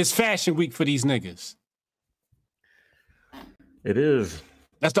 It's fashion week for these niggas. It is.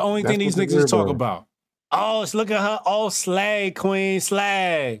 That's the only thing these niggas talk about. Oh, look at her. Oh, slag, queen,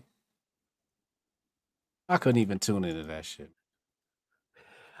 slag. I couldn't even tune into that shit.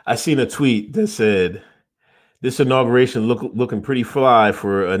 I seen a tweet that said, this inauguration looking pretty fly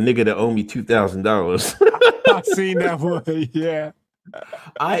for a nigga that owe me $2,000. I seen that one, yeah.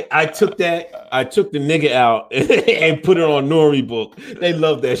 I took the nigga out and put it on Normie Book. They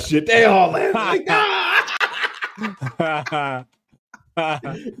love that shit. They all laugh like,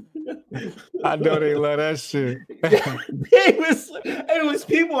 I know they love that shit. it was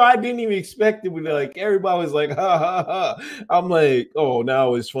people I didn't even expect. It was like everybody was like, ha ha ha. I'm like, oh,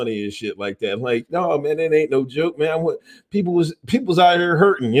 now it's funny and shit like that. I'm like, no, man, it ain't no joke, man. People's out here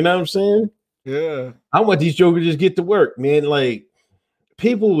hurting, you know what I'm saying? Yeah. I want these jokers just get to work, man. Like,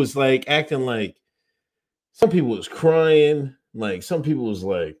 people was like acting like some people was crying, like some people was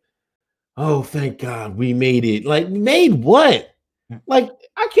like, oh, thank God we made it. Like, made what? Like,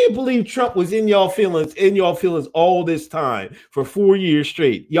 I can't believe Trump was in y'all feelings all this time for 4 years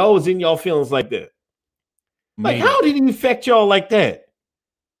straight. Y'all was in y'all feelings like that. Like, how did he affect y'all like that?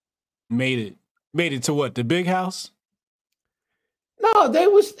 Made it to what? The big house? No, they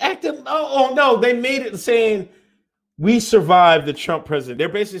was acting. Oh no, they made it saying we survived the Trump presidency. They're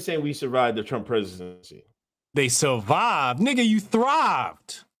basically saying we survived the Trump presidency. They survived, nigga. You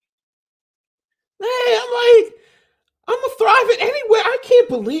thrived. Hey, I'm a thriving anywhere. I can't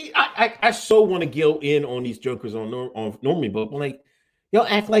believe I so want to go in on these jokers on Normie Book. Like, y'all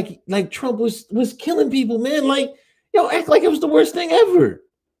act like Trump was killing people, man. Like, y'all act like it was the worst thing ever.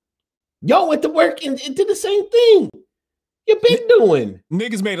 Y'all went to work and did the same thing. You've been doing.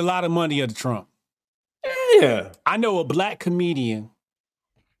 Niggas made a lot of money under Trump. Yeah. I know a black comedian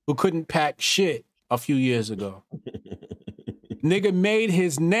who couldn't pack shit a few years ago. Nigga made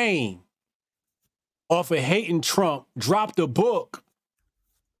his name off of hating Trump, dropped a book,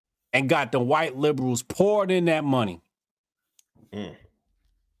 and got the white liberals poured in that money. Mm.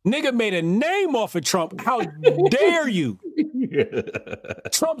 Nigga made a name off of Trump. How dare you?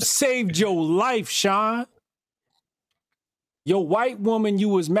 Trump saved your life, Sean. Your white woman you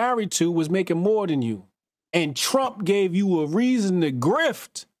was married to was making more than you. And Trump gave you a reason to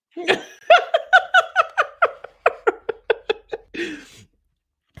grift.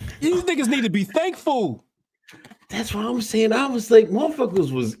 These niggas need to be thankful. That's what I'm saying. I was like,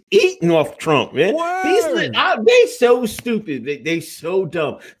 motherfuckers was eating off Trump, man. They so stupid. They so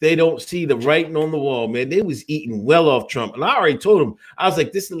dumb. They don't see the writing on the wall, man. They was eating well off Trump. And I already told them, I was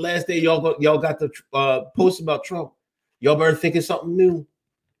like, this is the last day y'all got the post about Trump. Y'all better think of something new.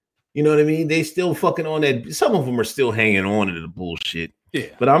 You know what I mean? They still fucking on that. Some of them are still hanging on to the bullshit. Yeah.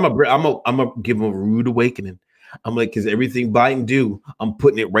 But I'm a give them a rude awakening. I'm like, because everything Biden do, I'm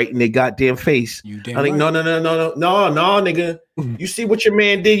putting it right in their goddamn face. I'm like, no, nigga. You see what your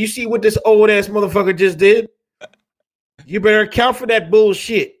man did? You see what this old ass motherfucker just did? You better account for that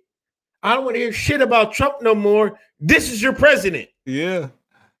bullshit. I don't want to hear shit about Trump no more. This is your president. Yeah.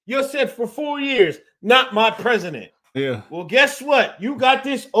 You said for 4 years, not my president. Yeah. Well, guess what? You got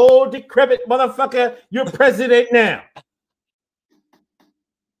this old decrepit motherfucker. You're president now.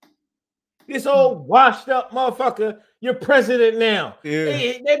 This old washed up motherfucker. You're president now. Yeah.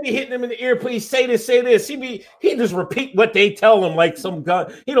 They be hitting him in the ear. Please say this, say this. He just repeat what they tell him like some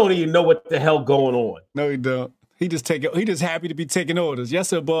guy. He don't even know what the hell going on. No, he don't. He just happy to be taking orders. Yes,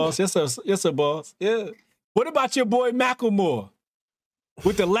 sir, boss. Yes, sir. Yes, sir, boss. Yeah. What about your boy Macklemore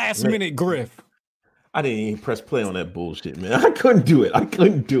with the last minute griff? I didn't even press play on that bullshit, man. I couldn't do it.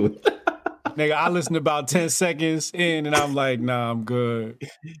 Nigga, I listened about 10 seconds in and I'm like, nah, I'm good.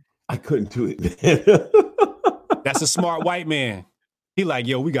 I couldn't do it, man. That's a smart white man. He like,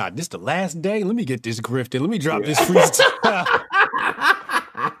 yo, we got this the last day. Let me get this grifted. Let me drop this freestyle.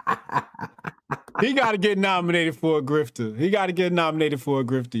 He got to get nominated for a grifter. He got to get nominated for a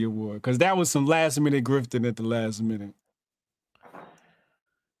Grifty Award because that was some last minute grifting at the last minute.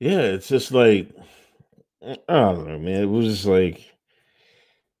 Yeah, it's just like, I don't know, man. It was just like,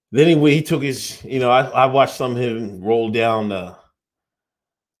 then anyway, he took his, I watched some of him roll down the,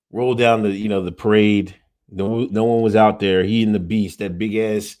 the parade. No one was out there. He and the Beast, that big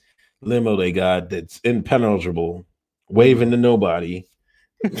ass limo they got that's impenetrable, waving to nobody.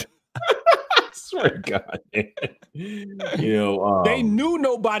 I swear to God, man. They knew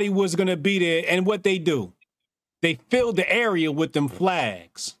nobody was gonna be there, and what they do? They filled the area with them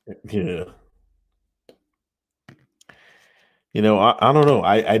flags. Yeah. I don't know.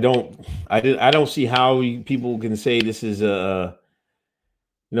 I don't see how people can say this is a.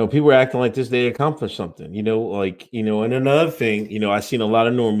 People are acting like this, they accomplished something, and another thing, I seen a lot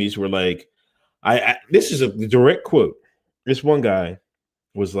of normies were like, this is a direct quote. This one guy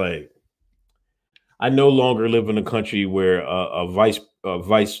was like, I no longer live in a country where a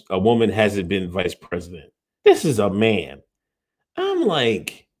woman hasn't been vice president. This is a man. I'm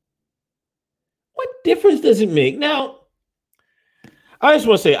like, what difference does it make? Now, I just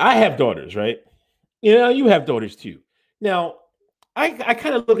want to say, I have daughters, right? You have daughters too. Now, I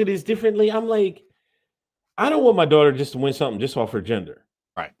kind of look at this differently. I'm like, I don't want my daughter just to win something just off her gender.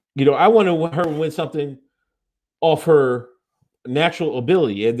 Right. I want her to win something off her natural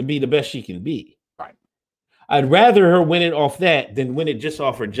ability and to be the best she can be. Right. I'd rather her win it off that than win it just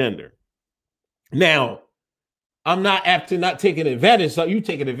off her gender. Now, I'm not apt to not taking advantage of something.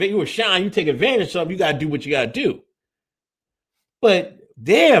 You a shine, you take advantage of something, you got to do what you got to do. But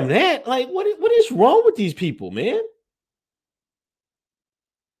damn that, like, what is wrong with these people, man?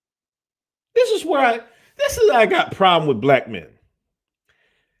 This is I got problem with black men.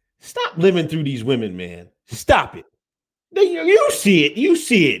 Stop living through these women, man. Stop it. You see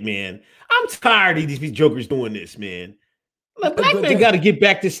it, man. I'm tired of these jokers doing this, man. Like, black men got to get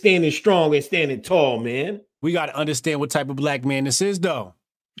back to standing strong and standing tall, man. We got to understand what type of black man this is, though.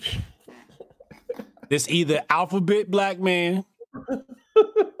 This either alphabet black man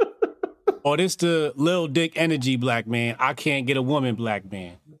or this the little dick energy black man. I can't get a woman black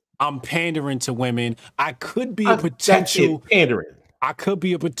man. I'm pandering to women. I could be a potential pandering. I could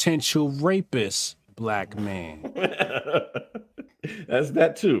be a potential rapist black man. That's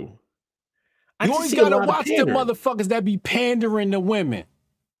that too. You always gotta watch the motherfuckers that be pandering to women.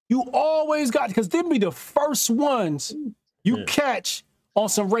 You always got, because them be the first ones you catch on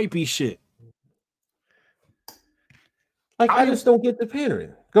some rapey shit. Like, I just don't get the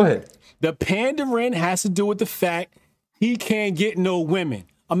pandering. Go ahead. The pandering has to do with the fact he can't get no women.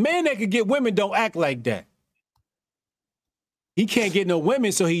 A man that could get women don't act like that. He can't get no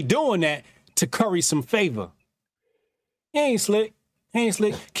women, so he doing that to curry some favor. He ain't slick.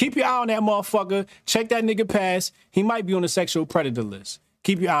 Keep your eye on that motherfucker. Check that nigga pass. He might be on the sexual predator list.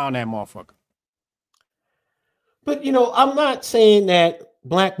 Keep your eye on that motherfucker. But, I'm not saying that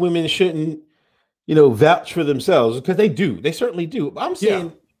black women shouldn't, vouch for themselves, because they do. They certainly do. I'm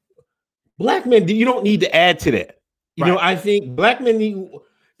saying black men, you don't need to add to that. I think black men need...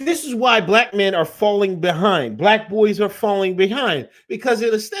 This is why black men are falling behind. Black boys are falling behind, because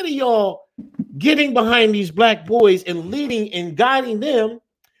instead of y'all getting behind these black boys and leading and guiding them,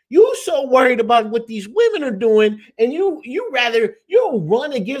 you so worried about what these women are doing, and you'll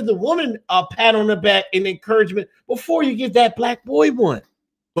run and give the woman a pat on the back and encouragement before you give that black boy one.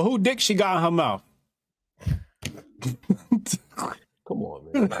 But who dick she got in her mouth? Come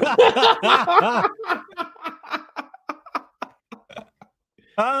on, man.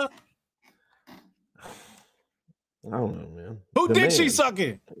 Huh? I don't know, man. Who dick she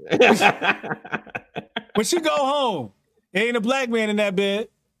sucking? When she go home, ain't a black man in that bed.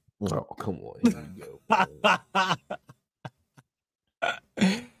 Oh, come on. Here you go.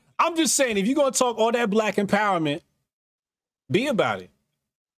 I'm just saying, if you're gonna talk all that black empowerment, be about it.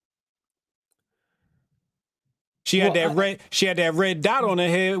 She had that red dot on her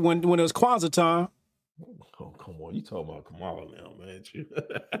head when it was Kwanzaa time. Oh, come on. You talking about Kamala now, man.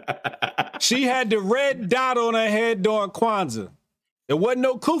 She had the red dot on her head during Kwanzaa. There wasn't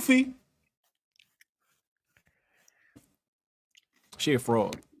no kufi. She a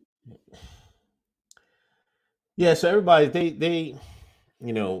fraud. Yeah, so everybody, they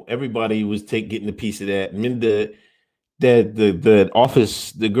everybody was getting a piece of that. And then the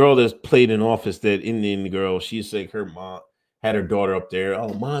office, the girl that's played in Office, that Indian girl, she's like her mom. had her daughter up there.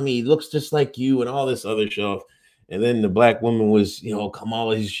 Oh, mommy looks just like you and all this other stuff. And then the black woman was,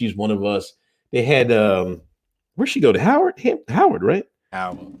 Kamala, she's one of us. They had, where'd she go to Howard? Howard, right?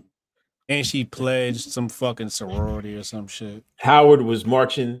 Howard. And she pledged some fucking sorority or some shit. Howard was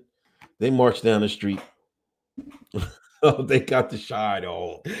marching. They marched down the street. Oh, they got the shine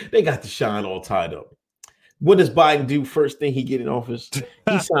all. They got the shine all tied up. What does Biden do first thing he get in office?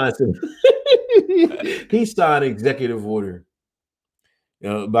 He signs he signed an executive order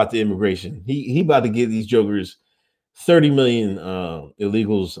about the immigration. He about to give these jokers 30 million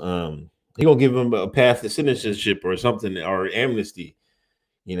illegals. He gonna give them a path to citizenship or something or amnesty.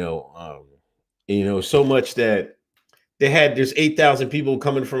 So much that they had there's 8,000 people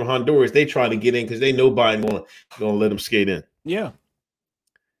coming from Honduras. They trying to get in because they know Biden gonna let them skate in. Yeah.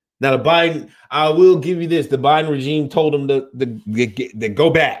 Now the Biden, I will give you this: the Biden regime told them to go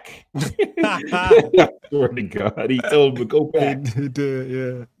back. I swear to God, he told them to go back. He did,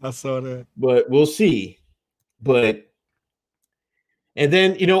 yeah. I saw that. But we'll see. And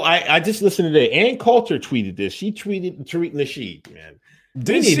then I just listened to Ann Coulter tweeted this. She tweeted Tariq Nasheed, man.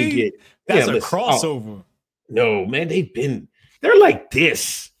 Did she? That's a crossover. Oh, no, man, they're like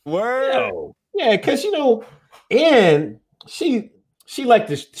this. Word. Yeah, because Ann, she like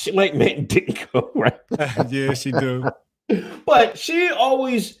this. She like man didn't go right. Yeah, she do. But she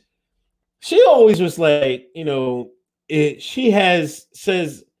always was like, she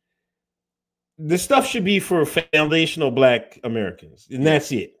says the stuff should be for foundational Black Americans, and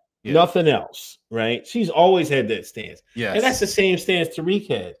that's it. Yeah. Nothing else, right? She's always had that stance. Yeah, and that's the same stance Tariq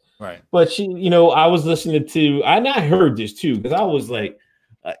had. Right. But she, I was listening to, and I heard this too because I was like,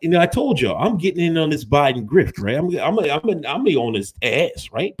 I told y'all I'm getting in on this Biden grift, right? I'm on his ass,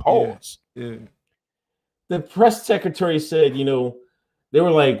 right? Pause. Yeah. The press secretary said, they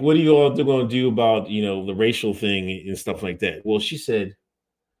were like, "What are you all going to do about the racial thing and stuff like that?" Well, she said,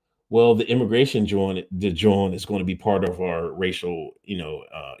 "Well, the immigration joint is going to be part of our racial,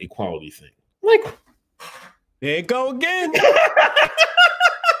 equality thing." Like, there it go again.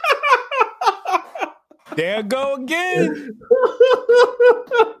 There it go again.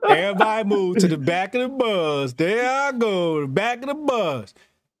 Everybody move to the back of the bus. There I go, the back of the bus.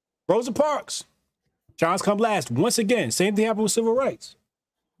 Rosa Parks. Johns come last. Once again, same thing happened with civil rights.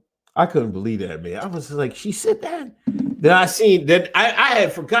 I couldn't believe that, man. I was like, she said that. Then I seen that I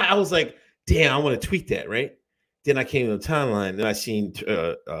had forgot. I was like, damn, I want to tweet that, right? Then I came to the timeline and I seen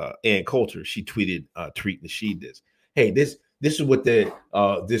Ann Coulter. She tweeted Tariq Nasheed this. Hey, this is what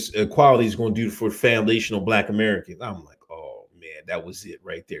this equality is going to do for foundational Black Americans. I'm like, oh man, that was it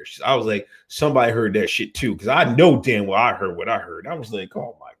right there. I was like, somebody heard that shit too, because I know damn well I heard what I heard. I was like,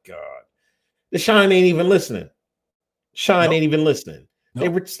 oh my God, the Shine ain't even listening. Shine ain't even listening.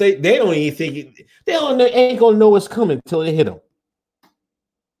 Nope. They don't even think they ain't gonna know what's coming until they hit them.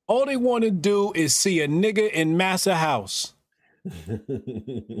 All they want to do is see a nigga in Massa House.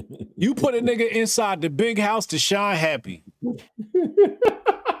 You put a nigga inside the big house to Shine happy.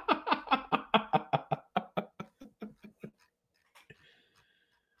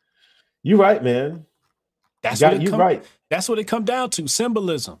 You right, man. You're right. That's what it come down to.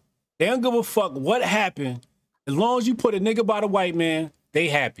 Symbolism. They don't give a fuck what happened. As long as you put a nigga by the white man, they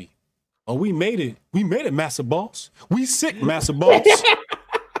happy. Oh, we made it. We made it, Massa Boss. We sick, Massa Boss.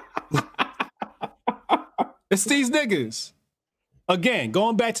 It's these niggas. Again,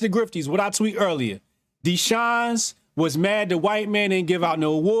 going back to the grifties, what I tweet earlier. Deshaun's was mad the white man didn't give out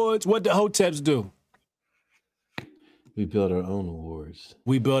no awards. What the Hoteps do? We built our own awards.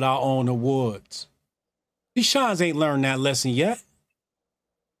 We built our own awards. Deshaun's ain't learned that lesson yet.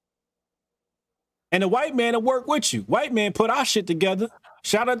 And the white man will work with you. White man put our shit together.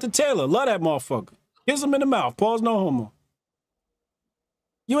 Shout out to Taylor. Love that motherfucker. Kiss him in the mouth. Pause, no homo.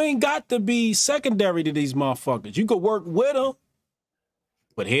 You ain't got to be secondary to these motherfuckers. You could work with them.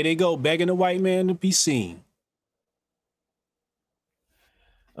 But here they go, begging the white man to be seen.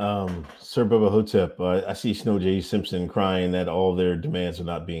 Sir Bubba Hotep, I see Snow J. Simpson crying that all their demands are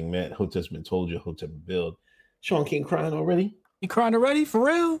not being met. Hotep's been told you, Hotep build. Sean King crying already? You crying already? For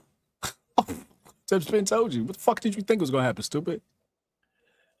real? Hotep's been told you. What the fuck did you think was going to happen, stupid?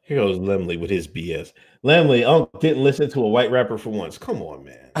 Here goes Lemley with his BS. Lemley, didn't listen to a white rapper for once. Come on,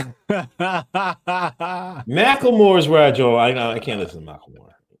 man. Macklemore is where I draw. I can't listen to Macklemore.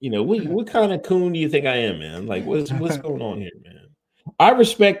 What kind of coon do you think I am, man? Like, what's going on here, man? I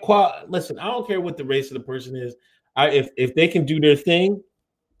respect Listen, I don't care what the race of the person is. If they can do their thing,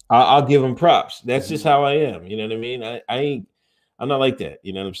 I'll give them props. That's just how I am. You know what I mean? I'm not like that.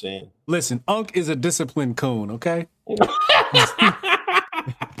 You know what I'm saying? Listen, Unc is a disciplined coon, okay?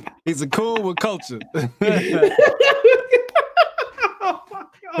 He's a coon with culture.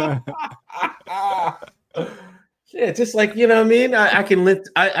 Yeah, just like, you know what I mean? I can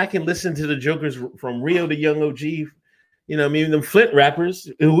listen to the jokers from Rio to Young OG, you know what I mean? Them Flint rappers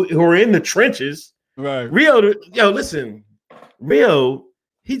who are in the trenches. Right. Listen, Rio,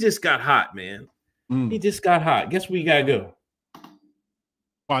 he just got hot, man. He just got hot. Guess where you gotta go?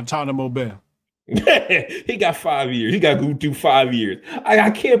 Guantanamo Bay. He got 5 years. He got to go through 5 years. I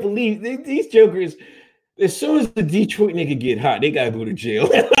can't believe these jokers. As soon as the Detroit nigga get hot, they gotta go to jail.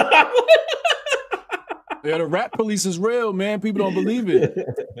 Yeah, the rap police is real, man. People don't believe it.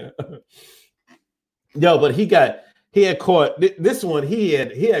 Yo, but he had caught this one. He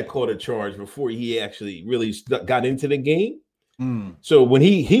had caught a charge before he actually really got into the game. So when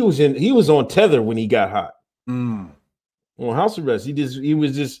he was on tether when he got hot. On house arrest, he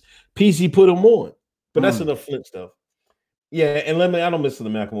was just PC put him on. But that's enough Flint stuff. Yeah, and I don't miss the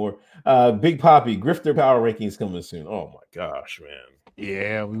Macklemore. Big Poppy, Grifter Power Rankings coming soon. Oh my gosh, man.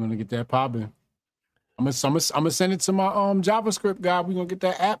 Yeah, we're gonna get that popping. I'm gonna send it to my JavaScript guy. We're gonna get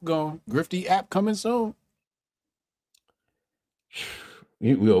that app going. Grifty app coming soon.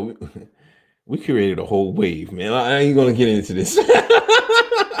 We created a whole wave, man. I ain't gonna get into this.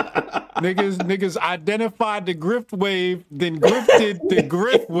 Niggas identified the grift wave, then grifted the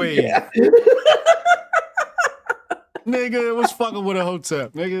grift wave. Yeah. Nigga, it was fucking with a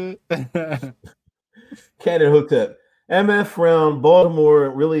hotep, nigga. Cannon Hotep. MF round Baltimore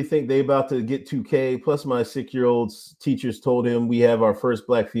really think they about to get 2K. Plus, my 6-year-old teachers told him we have our first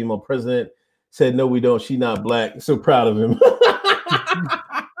black female president. Said no, we don't. She not black. So proud of him.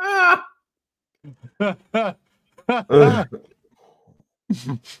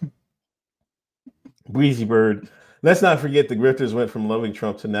 Breezy Bird. Let's not forget the grifters went from loving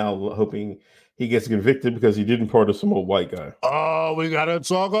Trump to now hoping he gets convicted because he didn't part of some old white guy. Oh, we gotta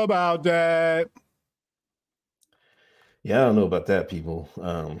talk about that. Yeah, I don't know about that, people.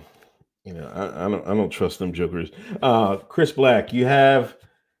 I don't trust them jokers. Chris Black, you have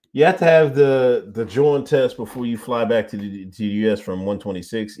to have the Jordan test before you fly back to the US from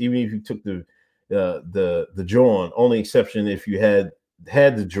 126. Even if you took the Jordan, only exception if you had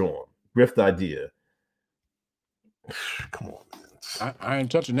the Jordan. Grift idea. Come on, man. I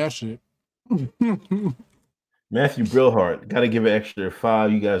ain't touching that shit. Matthew Brillhart, got to give an extra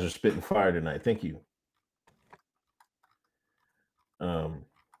 5. You guys are spitting fire tonight. Thank you.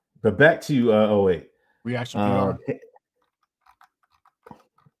 But back to Reaction PR.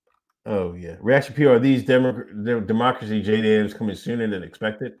 Oh yeah, Reaction PR. These democracy JDMs coming sooner than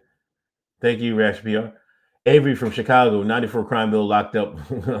expected. Thank you, Reaction PR. Avery from Chicago, 94 crime bill locked up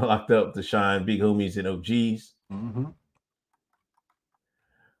to shine big homies and OGs.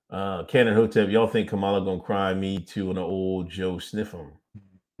 Cannon Hotep, y'all think Kamala gonna cry me to an old Joe Sniffum?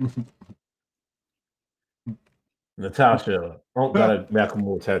 Natasha, got a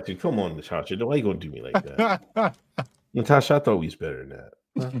Macklemore tattoo. Come on, Natasha. Why you gonna do me like that? Natasha, I thought we was better than that.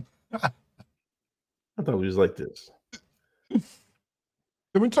 I thought we was like this.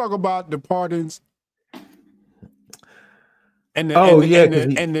 Can we talk about the pardons and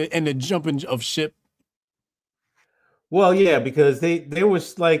the jumping of ship? Well, yeah, because there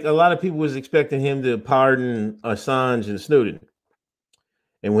was like a lot of people was expecting him to pardon Assange and Snowden,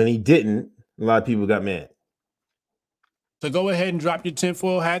 and when he didn't, a lot of people got mad. So go ahead and drop your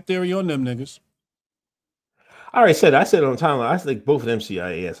tinfoil hat theory on them niggas. I said it on timeline. I think both of them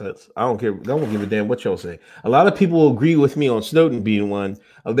CIA assets. I don't care. I don't give a damn what y'all say. A lot of people will agree with me on Snowden being one.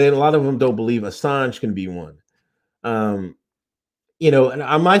 Then a lot of them don't believe Assange can be one. And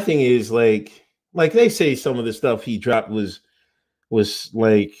my thing is like they say some of the stuff he dropped was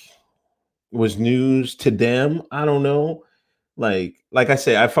news to them. I don't know. Like I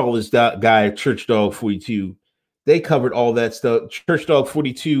say, I follow this guy Church Dog 42. They covered all that stuff. Church Dog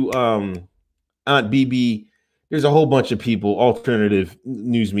 42, Aunt BB. There's a whole bunch of people, alternative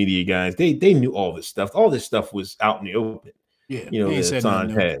news media guys. They knew all this stuff. All this stuff was out in the open. Yeah, that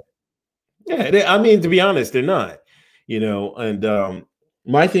Assange had. Yeah, to be honest, they're not. And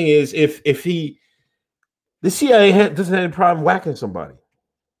my thing is, if the CIA doesn't have a problem whacking somebody,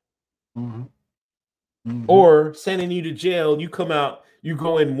 or sending you to jail, you come out, you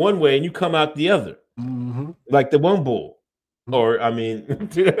go in one way and you come out the other. Like the one bull, or you know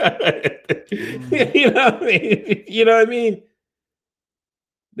what I mean?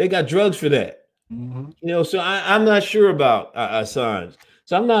 They got drugs for that, So I'm not sure about Assange.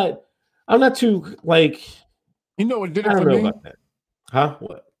 So I'm not too like. You know what did it for me? About that. Huh?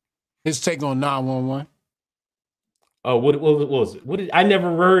 What? His take on 911. Oh, what was it? I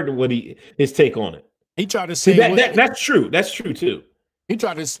never heard his take on it. He tried to say that's true. That's true too. He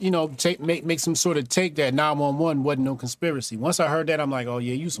tried to, make some sort of take that 911 wasn't no conspiracy. Once I heard that, I'm like, oh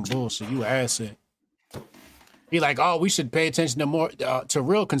yeah, you some bullshit. You an asset. He like, oh, we should pay attention to more to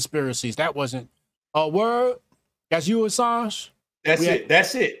real conspiracies. That wasn't a word. That's you, Assange. That's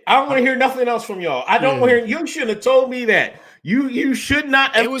it. I don't want to hear nothing else from y'all. I don't want to hear. You shouldn't have told me that. You should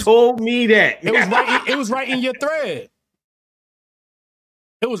not have told me that. It was right. It was right in your thread.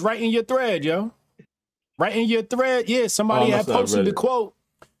 It was right in your thread, yo. Right in your thread. Yeah, somebody had posted the quote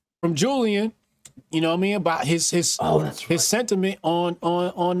from Julian. You know what I mean, about his sentiment on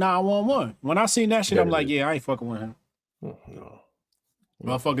 911. When I seen that shit, I'm like, yeah, I ain't fucking with him. No.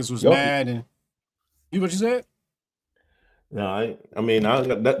 Motherfuckers was mad and what you said? No, I mean,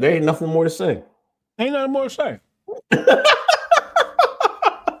 there ain't nothing more to say. Ain't nothing more to say.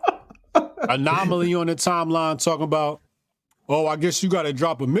 Anomaly on the timeline talking about, oh, I guess you got to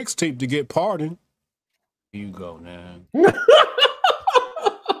drop a mixtape to get pardoned. Here you go, man.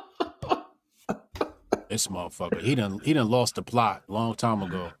 This motherfucker, he done lost the plot a long time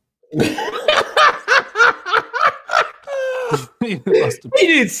ago. He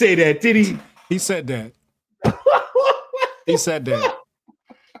didn't say that, did he? He said that. He said that.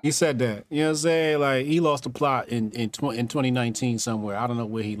 He said that. You know what I'm saying? Like, he lost the plot in 2019 somewhere. I don't know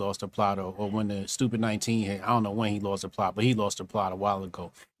where he lost the plot or when the stupid 19 hit. I don't know when he lost the plot, but he lost the plot a while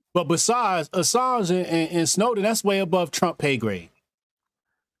ago. But besides, Assange and Snowden, that's way above Trump pay grade.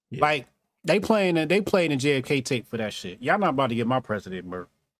 Yeah. Like, they playing a JFK tape for that shit. Y'all not about to get my president murdered.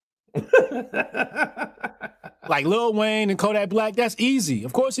 Like Lil Wayne and Kodak Black, that's easy.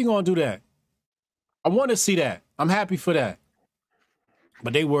 Of course he gonna do that. I want to see that. I'm happy for that.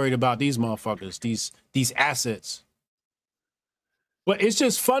 But they worried about these motherfuckers, these assets. But it's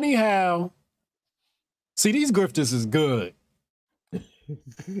just funny how, see, these grifters is good.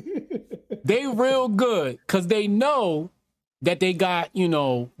 They real good because they know that they got,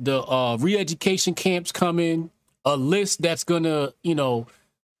 the re-education camps coming, a list that's gonna,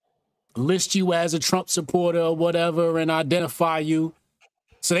 list you as a Trump supporter or whatever and identify you.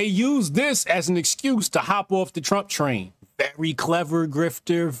 So they use this as an excuse to hop off the Trump train. Very clever,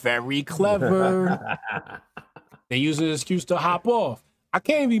 grifter, very clever. They use an excuse to hop off. I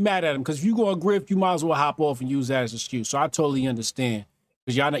can't be mad at them because if you go to grift, you might as well hop off and use that as an excuse. So I totally understand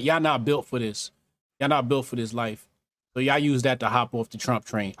because y'all not built for this. Y'all not built for this life. So y'all use that to hop off the Trump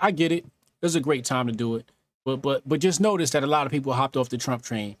train. I get it. It's a great time to do it. But just notice that a lot of people hopped off the Trump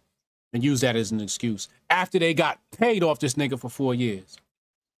train and use that as an excuse after they got paid off this nigga for 4 years.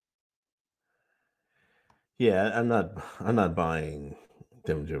 Yeah, I'm not buying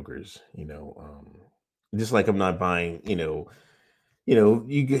them jokers, just like I'm not buying,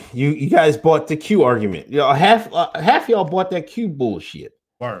 you guys bought the Q argument. Half y'all bought that Q bullshit.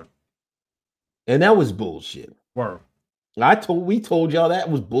 Word. And that was bullshit. Word. We told y'all that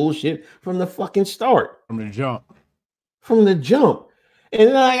was bullshit from the fucking start. From the jump. And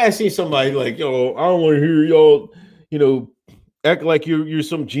then I see somebody like, yo, I don't want to hear y'all, act like you're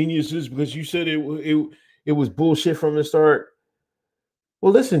some geniuses because you said it was bullshit from the start.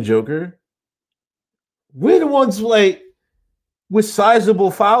 Well, listen, Joker. We're the ones like with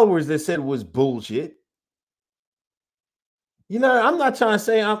sizable followers that said it was bullshit. I'm not trying to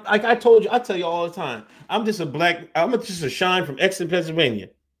say like I told you, I tell you all the time. I'm just a shine from Exton, Pennsylvania.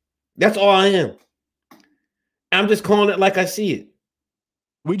 That's all I am. I'm just calling it like I see it.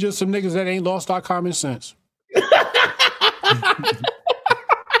 We just some niggas that ain't lost our common sense.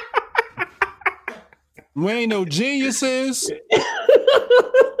 We ain't no geniuses.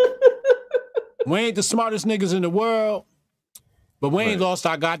 We ain't the smartest niggas in the world, but we ain't lost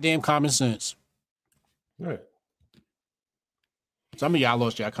our goddamn common sense. Right. Some of y'all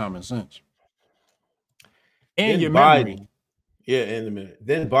lost your common sense. And then your Biden, memory. Yeah, in a minute.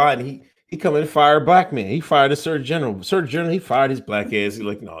 Then Biden, he come in and fired black man. He fired the Surgeon General. Surgeon General, he fired his black ass. He's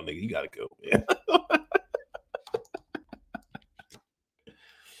like, no, nigga, you gotta go. Yeah.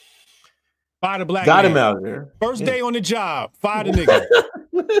 Fire the black Got man. him out there. First day on the job. Fire the nigga.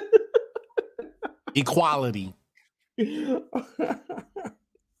 Equality.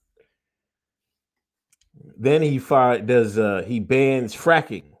 Then he he bans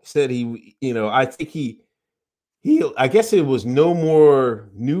fracking. Said I guess it was no more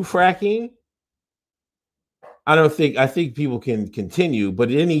new fracking. I think people can continue, but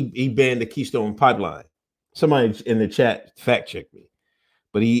then he banned the Keystone Pipeline. Somebody in the chat fact checked me.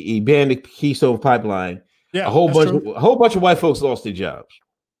 But he banned the Keystone Pipeline. Yeah, a whole bunch of white folks lost their jobs.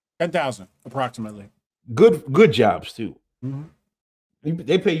 10,000 approximately. Good jobs too. Mm-hmm.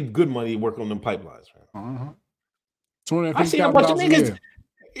 They pay you good money to work on them pipelines. Uh-huh. I seen a bunch of niggas.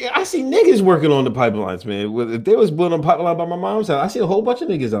 Yeah, I see niggas working on the pipelines, man. If they was building a pipeline by my mom's house, I see a whole bunch of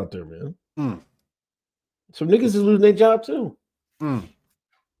niggas out there, man. Some niggas is losing their job too.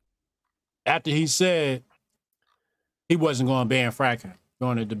 After he said he wasn't going to ban fracking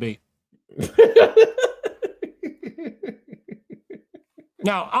during the debate.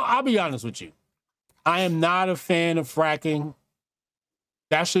 Now, I'll be honest with you. I am not a fan of fracking.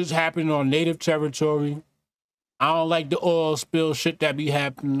 That shit's happening on native territory. I don't like the oil spill shit that be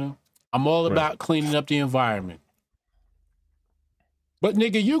happening. I'm all about cleaning up the environment. But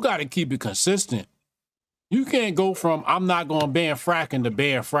nigga, you got to keep it consistent. You can't go from I'm not going to ban fracking to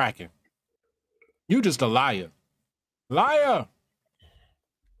ban fracking. You just a liar. Liar.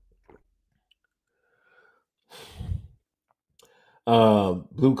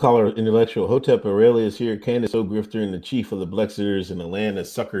 Blue collar intellectual Hotep Aurelius here, Candace O'Grifter, and the chief of the Blexiters in Atlanta,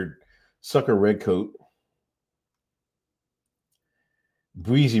 sucker redcoat.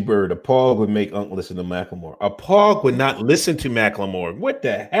 Breezy Bird, a Pog would make Unc listen to Macklemore. A Pog would not listen to Macklemore. What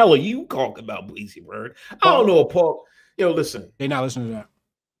the hell are you talking about, Breezy Bird? I don't know a Pog. Yo, listen. They not listening to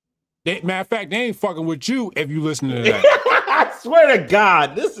that. Matter of fact, they ain't fucking with you if you listen to that. I swear to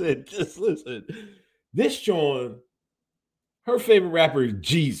God. Listen, just listen. This John, her favorite rapper is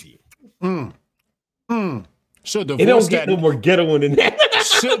Jeezy. Should divorce it don't get that no more ghetto than that.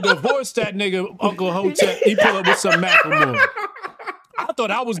 Should divorce that nigga, Uncle Hotep. He pull up with some Macklemore. I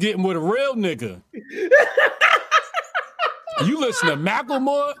thought I was getting with a real nigga. You listen to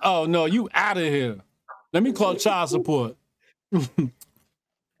Macklemore? Oh no, you out of here. Let me call child support.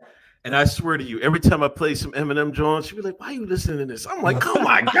 And I swear to you, every time I play some Eminem John, she be like, "Why are you listening to this?" I'm like, "Oh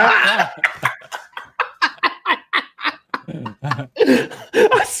my God."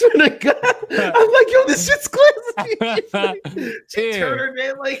 I swear to God, I'm like, "Yo, this shit's crazy." She turned her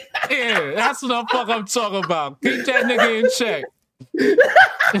man like, yeah, that's what I'm talking about. Keep that nigga in check.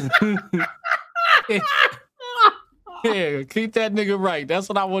 Yeah, keep that nigga right. That's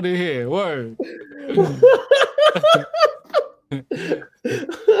what I want to hear. Word.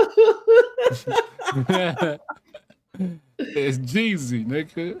 It's Jeezy,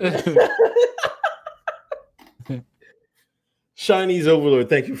 nigga. Chinese Overlord,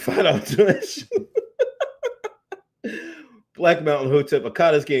 thank you for $5 donation. Black Mountain Hotep,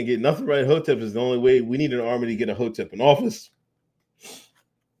 Akadas can't get nothing right. Hotep is the only way. We need an army to get a Hotep in office.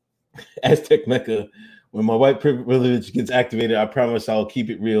 Aztec Mecca, when my white privilege gets activated, I promise I'll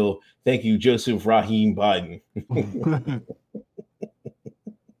keep it real. Thank you, Joseph Rahim Biden.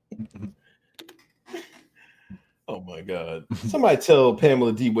 Oh my God. Somebody tell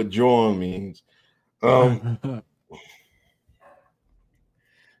Pamela D what drawn means.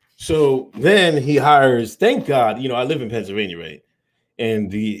 So then he hires, thank God, I live in Pennsylvania, right?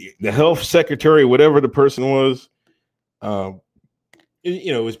 And the health secretary, whatever the person was,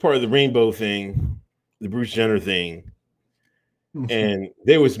 it was part of the rainbow thing, the Bruce Jenner thing. And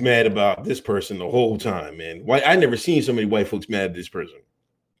they was mad about this person the whole time, man. Why I never seen so many white folks mad at this person.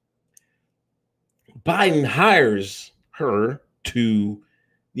 Biden hires her to,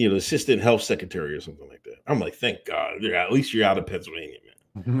 assistant health secretary or something like that. I'm like, thank God. At least you're out of Pennsylvania,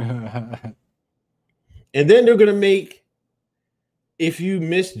 man. And then they're gonna make, if you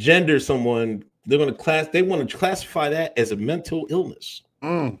misgender someone, they want to classify that as a mental illness.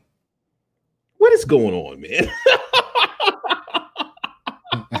 What is going on, man?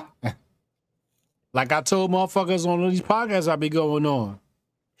 Like I told motherfuckers on these podcasts I be going on,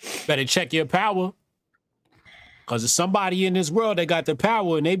 better check your power. Because there's somebody in this world that got the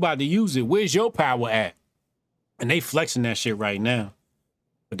power and they about to use it. Where's your power at? And they flexing that shit right now.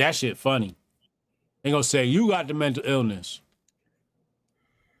 But that shit funny. They gonna say, you got the mental illness.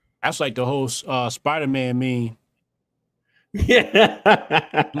 That's like the whole Spider-Man meme. Yeah.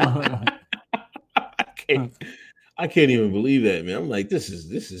 I can't even believe that, man. I'm like, this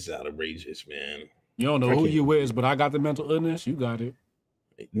is outrageous, man. You don't know who you is, but I got the mental illness. You got it.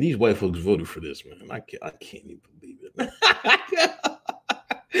 These white folks voted for this, man. I can't even believe it.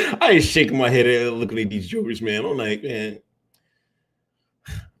 I ain't shaking my head looking at these jokers, man. I'm like, man,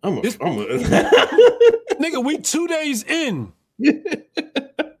 nigga, we 2 days in.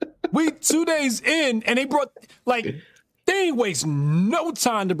 We 2 days in, and they brought, they ain't waste no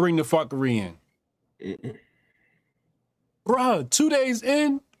time to bring the fuckery in. Bruh, 2 days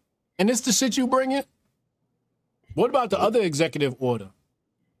in, and it's the shit you bring in? What about the other executive order?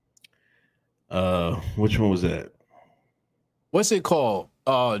 Which one was that? What's it called?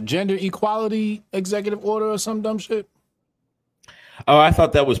 Gender equality executive order or some dumb shit? Oh, I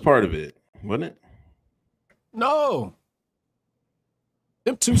thought that was part of it, wasn't it? No.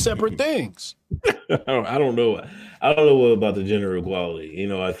 Them two separate things. I don't know. I don't know about the gender equality. You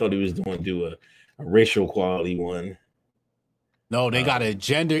know, I thought he was going to do a racial equality one. No, they got a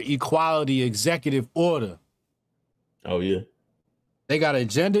gender equality executive order. Oh yeah, they got a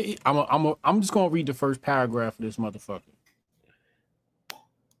gender. I'm just gonna read the first paragraph of this motherfucker.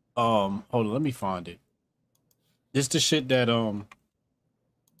 Hold on, let me find it. This the shit that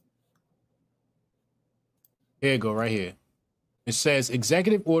Here you go, right here. It says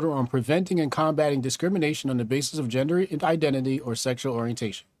executive order on preventing and combating discrimination on the basis of gender identity or sexual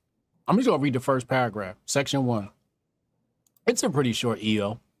orientation. I'm just gonna read the first paragraph, section 1. It's a pretty short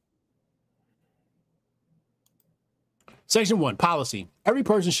EO. Section 1, policy. Every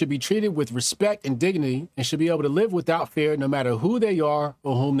person should be treated with respect and dignity and should be able to live without fear no matter who they are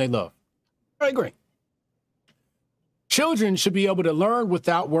or whom they love. I agree. Children should be able to learn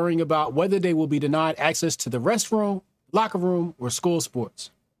without worrying about whether they will be denied access to the restroom, locker room, or school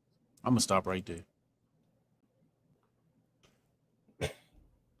sports. I'm going to stop right there.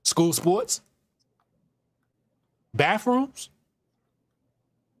 School sports? Bathrooms?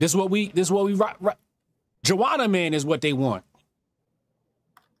 This is what we Joanna Man is what they want.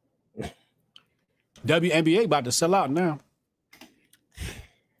 WNBA about to sell out now.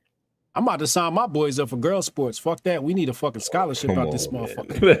 I'm about to sign my boys up for girl sports. Fuck that. We need a fucking scholarship out this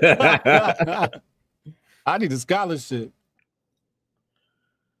motherfucker. I need a scholarship.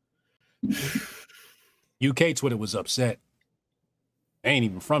 UK Twitter was upset. They ain't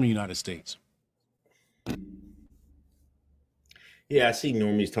even from the United States. Yeah, I see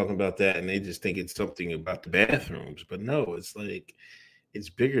normies talking about that, and they just think it's something about the bathrooms. But no, it's like it's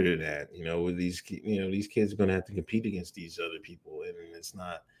bigger than that. You know, with these kids are going to have to compete against these other people, and it's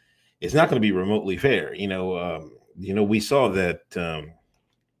not going to be remotely fair. We saw that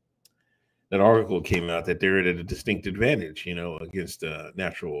that article came out that they're at a distinct advantage, against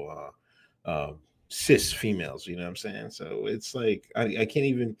natural cis females. You know what I'm saying? So it's like I can't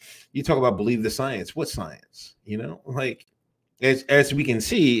even. You talk about believe the science. What science? Like. As we can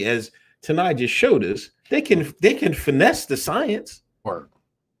see, as Tanai just showed us, they can finesse the science. Word.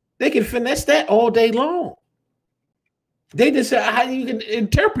 They can finesse that all day long. They just say how you can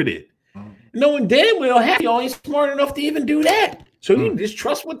interpret it. Knowing damn well half y'all ain't smart enough to even do that. So you just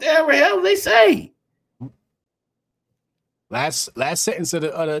trust whatever hell they say. Last sentence of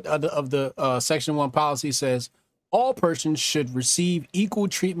the Section 1 policy says, all persons should receive equal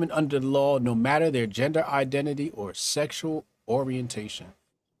treatment under the law, no matter their gender identity or sexual orientation.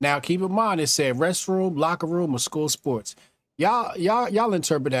 Now, keep in mind, it said restroom, locker room, or school sports. Y'all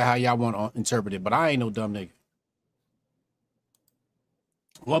interpret that how y'all want to interpret it, but I ain't no dumb nigga.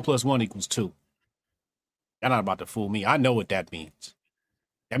 1 + 1 = 2. Y'all not about to fool me. I know what that means.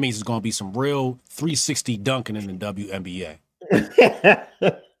 That means it's going to be some real 360 dunking in the WNBA.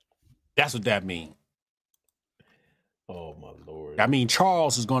 That's what that means. Oh, my Lord. I mean,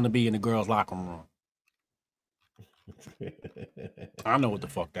 Charles is going to be in the girls' locker room. I know what the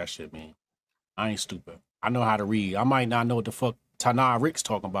fuck that shit mean. I ain't stupid. I know how to read. I might not know what the fuck Tanai Rick's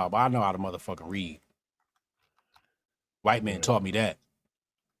talking about, but I know how to motherfucking read. White man taught me that.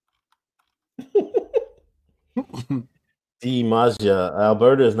 D. Mazja,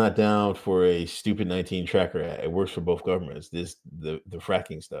 Alberta is not down for a stupid 19 tracker. It works for both governments. The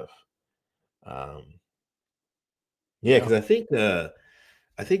fracking stuff. Yeah, because I think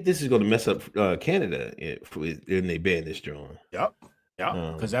this is going to mess up Canada if they ban this drone. Yep.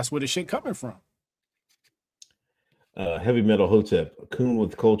 Because that's where the shit coming from. Heavy Metal Hotep, a coon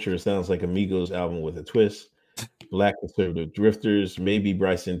with culture sounds like Amigos album with a twist. Black conservative drifters, maybe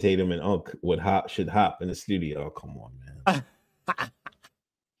Bryson Tatum and Unk should hop in the studio. Oh, come on, man.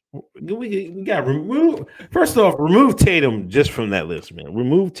 We got to remove. First off, remove Tatum just from that list, man.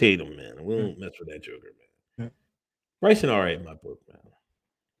 Remove Tatum, man. We don't mess with that joker, man. Bryson, all right in my book, man.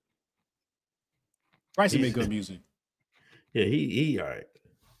 Bryson make good music. Yeah, he all right.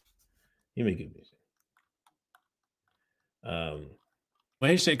 He make good music. When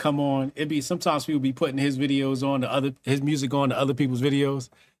his shit come on, it be sometimes people be putting his videos on his music on to other people's videos.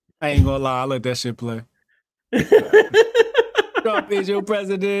 I ain't gonna lie, I let that shit play. Trump is your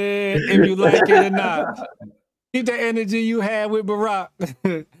president, if you like it or not. Keep the energy you had with Barack.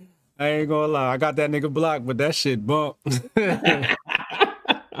 I ain't gonna lie, I got that nigga blocked, but that shit bumped.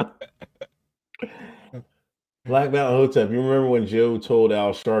 Black Mountain Hotep, you remember when Joe told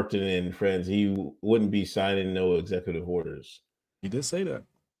Al Sharpton and friends he wouldn't be signing no executive orders? He did say that.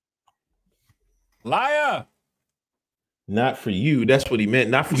 Liar! Not for you. That's what he meant.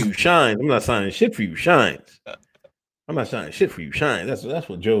 Not for you, Shines. I'm not signing shit for you, Shines. I'm not signing shit for you, Shines. That's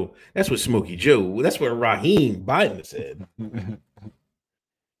what Joe. That's what Smokey Joe. That's what Raheem Biden said.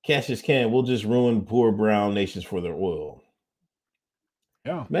 Cassius Can, we'll just ruin poor brown nations for their oil.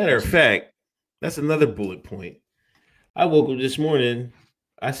 Yeah. Matter of fact, that's another bullet point. I woke up this morning.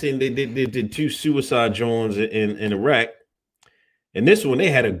 I seen they did 2 suicide drones in Iraq. And this one, they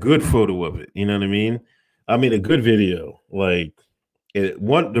had a good photo of it. You know what I mean? I mean, a good video. Like,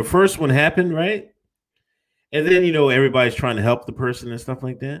 the first one happened, right? And then, everybody's trying to help the person and stuff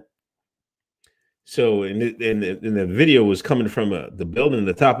like that. So, and the video was coming from the building,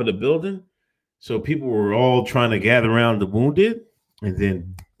 the top of the building. So people were all trying to gather around the wounded. And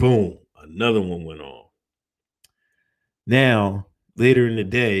then, boom, another one went on. Now, later in the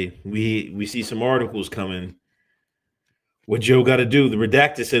day, we see some articles coming. What Joe got to do? The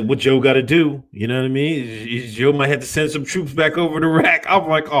redacted said, "What Joe got to do?" You know what I mean? Joe might have to send some troops back over to Iraq. I'm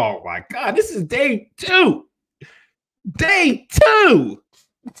like, oh my God, this is day 2. Day 2.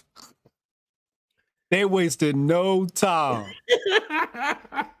 They wasted no time.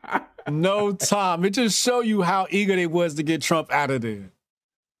 No time. It just show you how eager they was to get Trump out of there.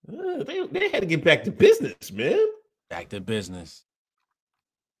 They had to get back to business, man. Back to business.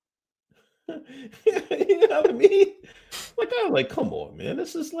 You know what I mean? Like, I'm like, come on, man.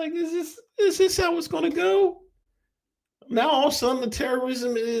 This is this how it's gonna go? Now all of a sudden the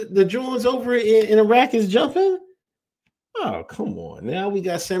terrorism, the drones over in Iraq is jumping. Oh, come on. Now we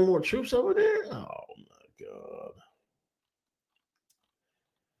got to send more troops over there. Oh my God.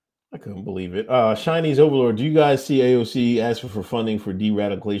 I couldn't believe it. Chinese Overlord, do you guys see AOC asking for funding for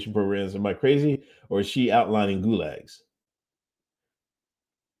de-radicalization programs? Am I crazy, or is she outlining gulags?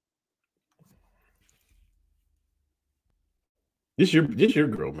 This your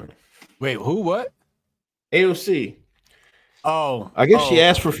girl, man. Wait, who? What? AOC. Oh, I guess she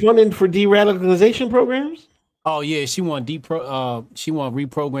asked for funding for de-radicalization programs. Oh yeah, she want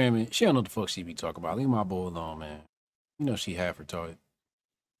reprogramming. She don't know what the fuck she be talking about. Leave my boy alone, man. You know she half retarded.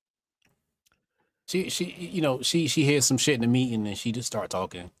 She hears some shit in the meeting and she just start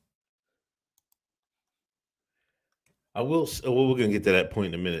talking. I will. Well, we're gonna get to that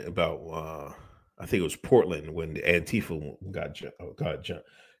point in a minute about. I think it was Portland when the Antifa got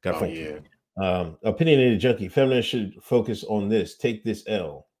funky. Yeah. Opinionated junkie. Feminists should focus on this. Take this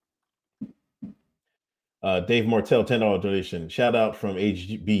L. Dave Martell, $10 donation. Shout out from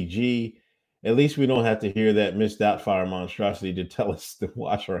HBG. At least we don't have to hear that Miss Doubtfire monstrosity to tell us to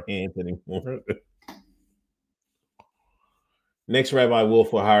wash our hands anymore. Next, Rabbi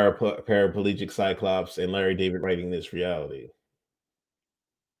Wolf will hire a paraplegic Cyclops and Larry David writing this reality.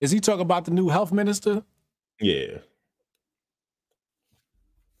 Is he talking about the new health minister? Yeah.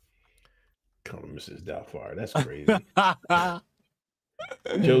 Call him Mrs. Doubtfire. That's crazy.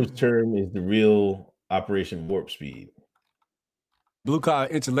 Joe's term is the real Operation Warp Speed. Blue collar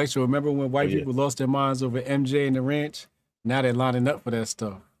intellectual. Remember when white people lost their minds over MJ and the ranch? Now they're lining up for that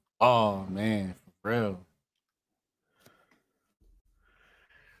stuff. Oh, man. For real.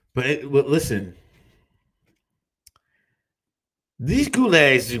 But listen. These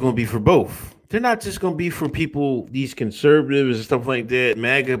gulags are going to be for both. They're not just going to be for people, these conservatives and stuff like that,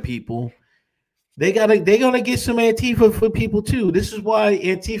 MAGA people. They're going to get some Antifa for people too. This is why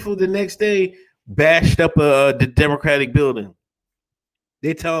Antifa the next day bashed up the Democratic building.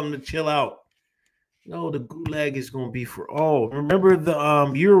 They tell them to chill out. No, the gulag is going to be for all. Remember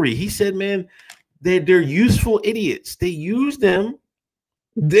the Yuri? He said, man, they're useful idiots. They use them.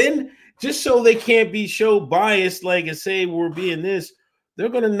 Then just so they can't be show biased, like, and say we're being this, they're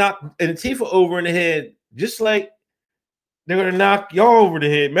going to knock Antifa over in the head, just like they're going to knock y'all over the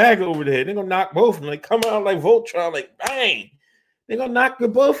head, MAGA over the head. They're going to knock both of them, like come out like Voltron, like bang. They're going to knock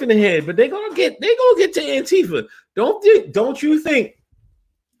them both in the head, but they're going to get to Antifa. Don't think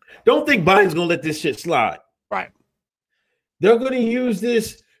Biden's going to let this shit slide. Right. They're going to use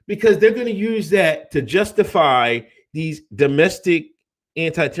this because they're going to use that to justify these domestic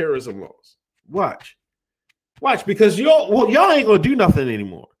anti-terrorism laws. Watch, because y'all ain't gonna do nothing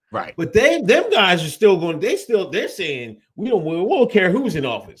anymore, right? But them guys are still going. They're saying we don't care who's in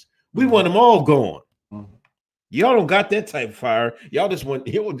office. We want them all gone. Mm-hmm. Y'all don't got that type of fire. Y'all just want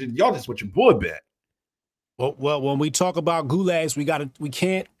your boy back. Well, when we talk about gulags, we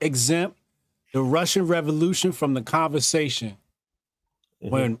can't exempt the Russian Revolution from the conversation.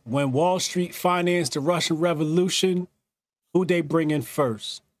 Mm-hmm. When Wall Street financed the Russian Revolution, who they bring in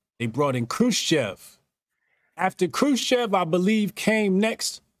first? They brought in Khrushchev. After Khrushchev, I believe, came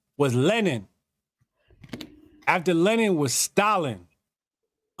next was Lenin. After Lenin was Stalin.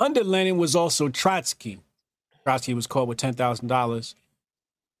 Under Lenin was also Trotsky. Trotsky was caught with $10,000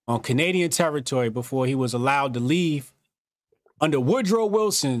 on Canadian territory before he was allowed to leave under Woodrow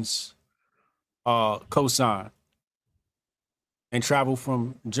Wilson's cosign. and traveled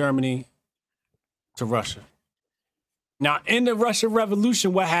from Germany to Russia. Now, in the Russian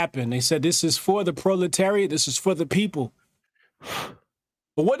Revolution, what happened? They said, this is for the proletariat. This is for the people.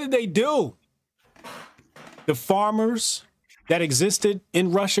 But what did they do? The farmers that existed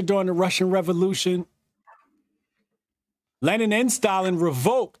in Russia during the Russian Revolution, Lenin and Stalin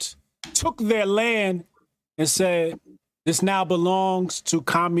revoked, took their land and said, this now belongs to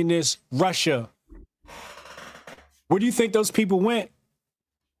communist Russia. Where do you think those people went?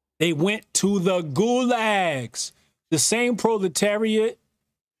 They went to the gulags. The same proletariat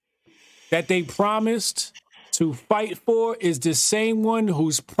that they promised to fight for is the same one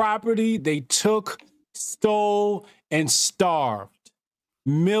whose property they took, stole, and starved.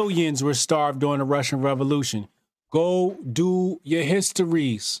 Millions were starved during the Russian Revolution. Go do your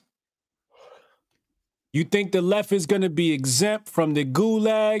histories. You think the left is going to be exempt from the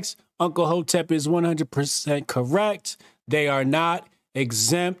gulags? Uncle Hotep is 100% correct. They are not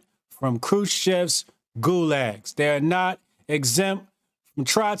exempt from Khrushchev's gulags. They are not exempt from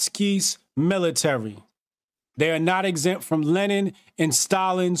Trotsky's military. They are not exempt from Lenin and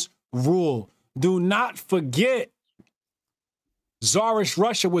Stalin's rule. Do not forget, Tsarist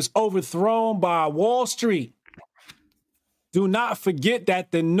Russia was overthrown by Wall Street. Do not forget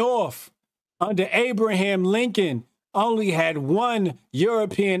that the North, under Abraham Lincoln, only had one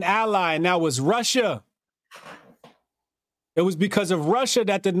European ally, and that was Russia. It was because of Russia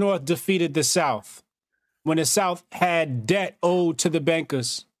that the North defeated the South, when the South had debt owed to the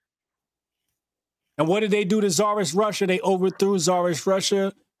bankers. And what did they do to Tsarist Russia? They overthrew Tsarist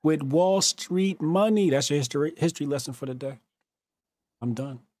Russia with Wall Street money. That's your history lesson for the day. I'm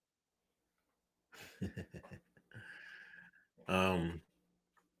done. Hold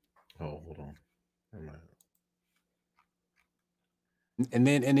on. And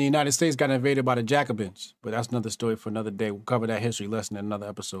then in the United States got invaded by the Jacobins. But that's another story for another day. We'll cover that history lesson in another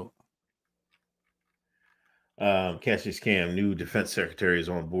episode. Cassius Cam, new defense secretary, is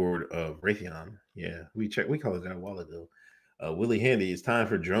on board of Raytheon. Yeah, we called it that a while ago. Willie Handy, it's time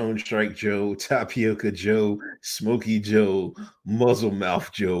for Drone Strike Joe, Tapioca Joe, Smoky Joe, Muzzle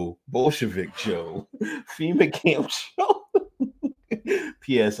Mouth Joe, Bolshevik Joe, FEMA Camp Joe.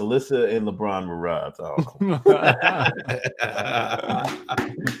 P.S. Alyssa and LeBron were robbed. Oh,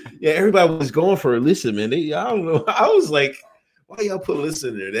 yeah, everybody was going for Alyssa, man. I don't know. I was like, why y'all put Alyssa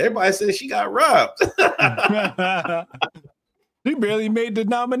in there? Everybody said she got robbed. She barely made the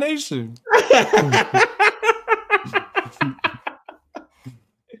nomination.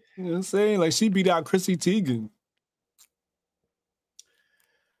 You know what I'm saying? Like, she beat out Chrissy Teigen.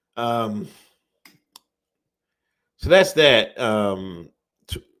 So that's that.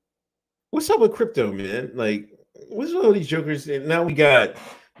 What's up with crypto, man? Like, what's all these jokers? Now we got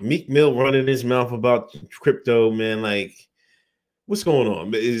Meek Mill running his mouth about crypto, man. Like, what's going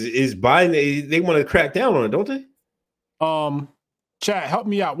on? Is Biden? They want to crack down on it, don't they? Chat, help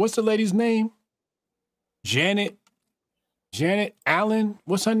me out. What's the lady's name? Janet Allen.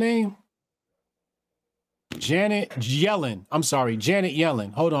 What's her name? Janet Yellen. I'm sorry, Janet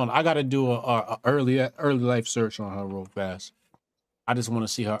Yellen. Hold on, I got to do a early life search on her real fast. I just want to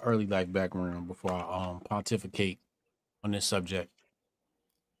see her early life background before I pontificate on this subject.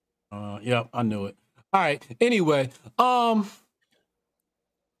 Yep, I knew it. All right. Anyway, I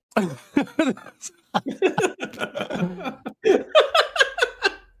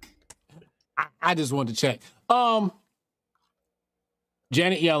just wanted to check.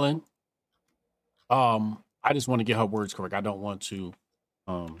 Janet Yellen. I just want to get her words correct. I don't want to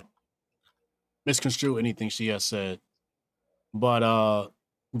misconstrue anything she has said. But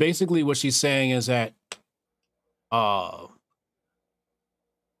basically what she's saying is that I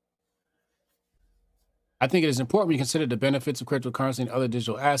think it is important we consider the benefits of cryptocurrency and other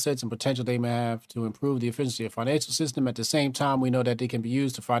digital assets and potential they may have to improve the efficiency of the financial system. At the same time, we know that they can be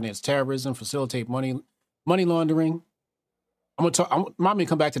used to finance terrorism, facilitate money laundering. I'm gonna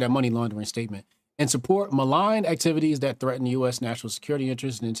come back to that money laundering statement, and support malign activities that threaten U.S. national security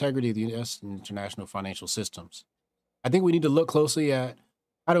interests and integrity of the U.S. and international financial systems. I think we need to look closely at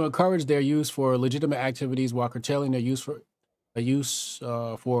how to encourage their use for legitimate activities while curtailing their use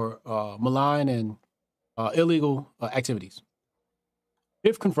for malign and illegal activities.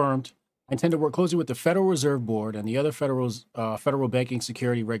 If confirmed, I intend to work closely with the Federal Reserve Board and the other federal banking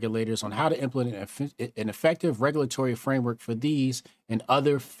security regulators on how to implement an effective regulatory framework for these and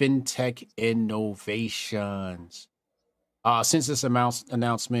other fintech innovations. Since this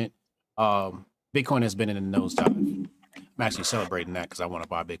announcement, Bitcoin has been in the nosedive. I'm actually celebrating that because I want to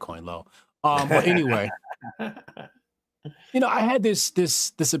buy Bitcoin low. But anyway, I had this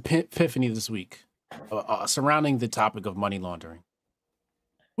epiphany this week. surrounding the topic of money laundering.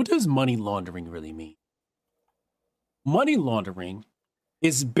 What does money laundering really mean? Money laundering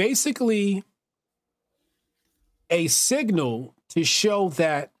is basically a signal to show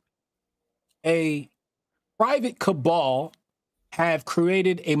that a private cabal have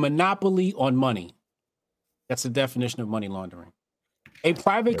created a monopoly on money. That's the definition of money laundering. A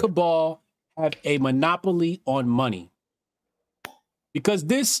private cabal have a monopoly on money. Because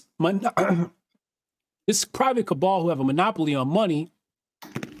this private cabal who have a monopoly on money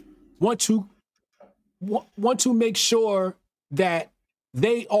want to make sure that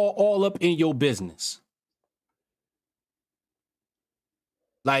they are all up in your business.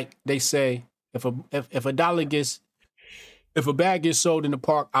 Like they say, if a bag gets sold in the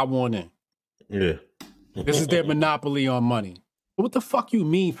park, I want in. Yeah. This is their monopoly on money. But what the fuck you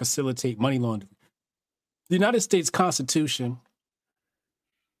mean facilitate money laundering? The United States Constitution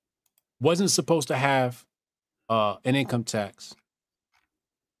wasn't supposed to have an income tax,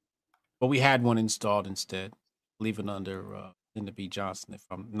 but we had one installed instead, leaving under Lyndon B. Johnson. It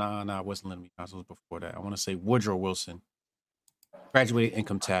wasn't Lyndon B. Johnson. It was before that. I want to say Woodrow Wilson. Graduated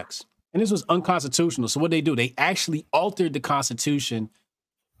income tax. And this was unconstitutional. So what they do, they actually altered the Constitution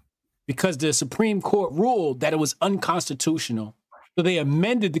because the Supreme Court ruled that it was unconstitutional. So they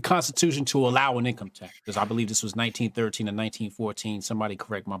amended the Constitution to allow an income tax. Because I believe this was 1913 and 1914. Somebody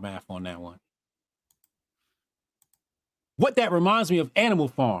correct my math on that one. What that reminds me of Animal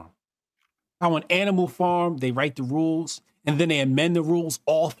Farm. How on Animal Farm, they write the rules and then they amend the rules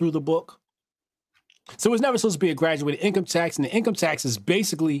all through the book. So it's never supposed to be a graduated income tax. And the income tax is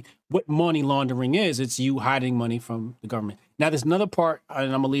basically what money laundering is. It's you hiding money from the government. Now, there's another part, and I'm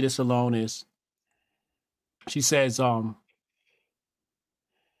going to leave this alone, is she says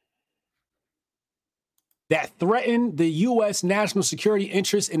that threaten the U.S. national security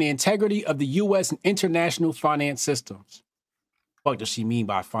interests and the integrity of the U.S. and international finance systems. What does she mean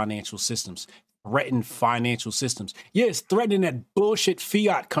by financial systems? Threaten financial systems. Yeah, it's threatening that bullshit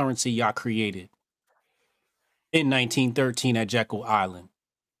fiat currency y'all created in 1913 at Jekyll Island.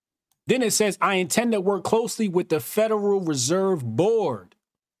 Then it says, I intend to work closely with the Federal Reserve Board.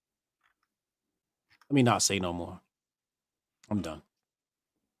 Let me not say no more. I'm done.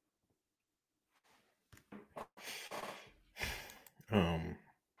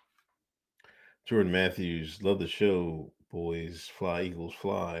 Jordan Matthews, love the show, boys. Fly, Eagles,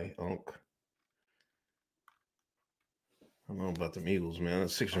 fly, Unc. I don't know about them Eagles, man. I'm a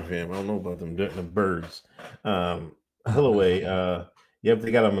Sixer fan. I don't know about them birds. Holloway, yep,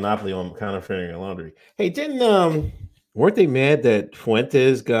 they got a monopoly on counterfeiting and laundry. Hey, weren't they mad that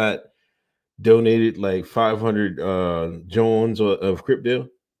Fuentes got donated like 500 Jones of crypto?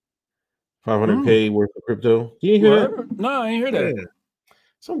 500K worth of crypto. You didn't hear that? No, I didn't hear that. Yeah.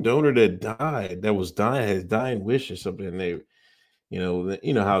 Some donor that has dying wish or something. And they, you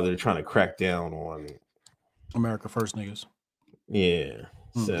know how they're trying to crack down on America First niggas. Yeah.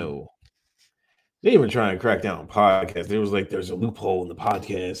 Mm-hmm. So they even trying to crack down on podcasts. There was like there's a loophole in the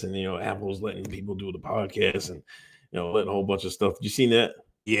podcast, and Apple's letting people do the podcast and letting a whole bunch of stuff. You seen that?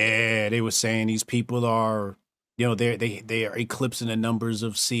 Yeah, they were saying these people are they are eclipsing the numbers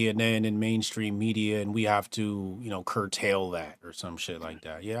of CNN and mainstream media, and we have to curtail that or some shit like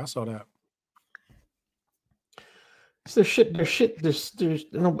that. Yeah, I saw that. It's their shit. There's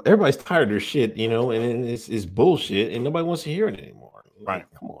everybody's tired of their shit, and it's bullshit, and nobody wants to hear it anymore. Right?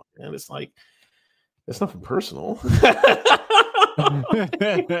 Come on, man. It's like it's nothing personal.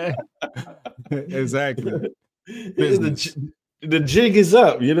 Exactly. The jig is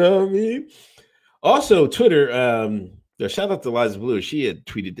up. You know what I mean? Also, Twitter. Shout out to Liza Blue. She had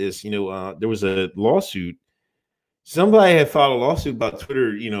tweeted this. There was a lawsuit. Somebody had filed a lawsuit about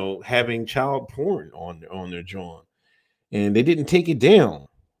Twitter. Having child porn on their joint. And they didn't take it down.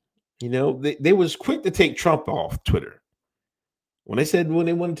 They was quick to take Trump off Twitter. When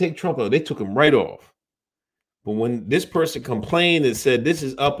they want to take Trump off, they took him right off. But when this person complained and said, this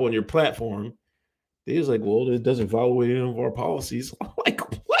is up on your platform, they was like, well, it doesn't violate any of our policies. I'm like,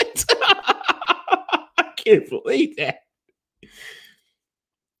 what? I can't believe that.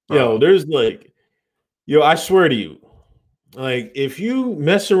 There's I swear to you, like, if you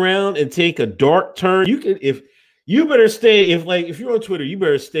mess around and take a dark turn, you better stay. If you're on Twitter, you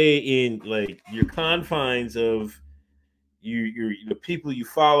better stay in your confines of the people you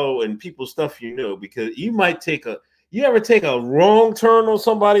follow and people's stuff, because you might you ever take a wrong turn on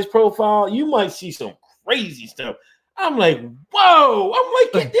somebody's profile, you might see some crazy stuff. I'm like, whoa! I'm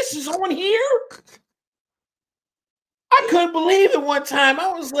like, this is on here. I couldn't believe it one time. I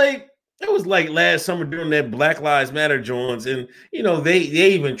was like, it was like last summer during that Black Lives Matter joints, and they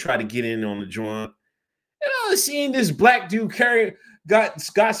even try to get in on the joint. And I was seeing this black dude got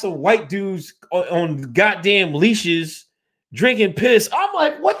some white dudes on goddamn leashes drinking piss. I'm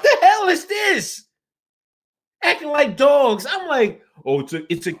like, what the hell is this? Acting like dogs. I'm like, oh,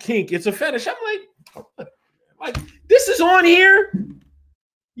 it's a kink, it's a fetish. I'm like, this is on here.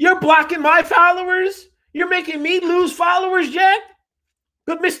 You're blocking my followers. You're making me lose followers, Jack.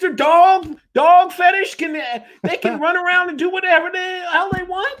 But Mr. Dog fetish they can run around and do whatever the hell they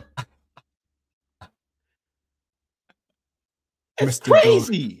want. It's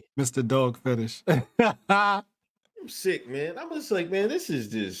crazy. Mr. Dog fetish. I'm sick, man. I'm just like, man, this is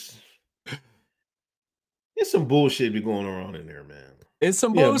just. It's some bullshit be going around in there, man. It's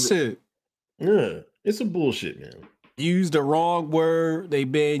some bullshit. Yeah, it's some bullshit, man. You use the wrong word, they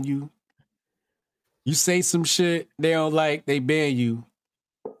ban you. You say some shit they don't like, they ban you.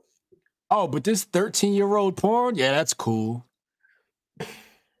 Oh, but this 13-year-old porn? Yeah, that's cool.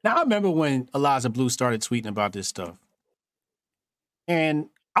 Now, I remember when Eliza Blue started tweeting about this stuff. And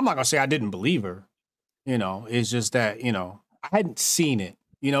I'm not going to say I didn't believe her. You know, it's just that, you know, I hadn't seen it.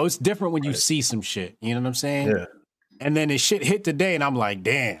 You know, it's different when you see some shit. You know what I'm saying? Yeah. And then this shit hit today, and I'm like,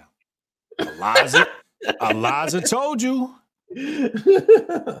 damn. Eliza told you.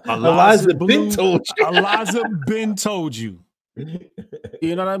 Eliza been told you. Eliza been told you.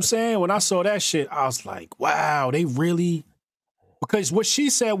 You know what I'm saying? When I saw that shit, I was like, wow, they really... Because what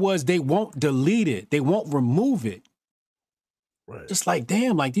she said was they won't delete it. They won't remove it. Right. Just like,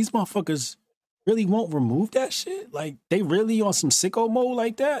 damn, like these motherfuckers really won't remove that shit? Like, they really on some sicko mode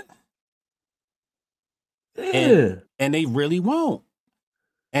like that? Yeah. And they really won't.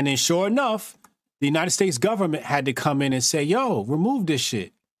 And then sure enough, the United States government had to come in and say, yo, remove this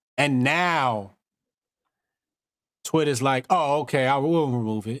shit. And now Twitter's like, oh, okay, I will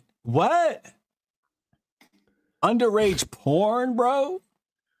remove it. What? Underage porn, bro?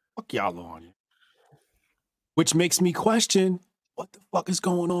 Fuck y'all on it. Which makes me question, what the fuck is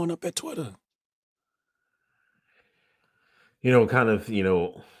going on up at Twitter? You know, kind of,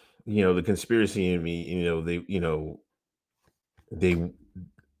 the conspiracy in me,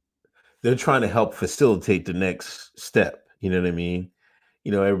 they're trying to help facilitate the next step. You know what I mean?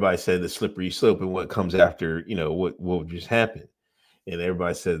 You know, everybody said the slippery slope and what comes after, what just happened. And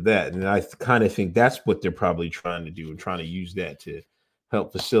everybody said that. And I kind of think that's what they're probably trying to do and trying to use that to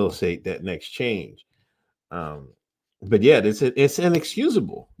help facilitate that next change. But yeah, it's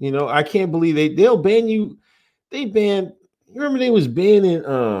inexcusable. You know, I can't believe they'll ban you. They banned, remember they was banning,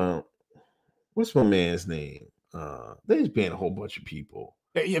 what's my man's name? They just banned a whole bunch of people.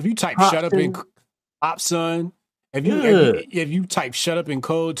 If you type shut up in Opson, if you type shut up in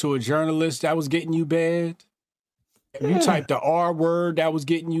code to a journalist, that was getting you banned. If you typed the R word, that was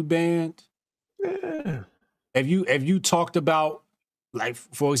getting you banned. Yeah. If you talked about, like,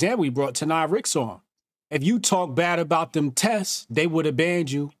 for example, we brought Tanai Ricks on. If you talk bad about them tests, they would have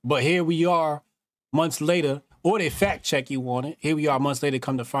banned you. But here we are months later, or they fact check you on it. Here we are months later,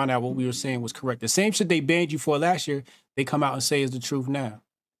 come to find out what we were saying was correct. The same shit they banned you for last year, they come out and say is the truth now.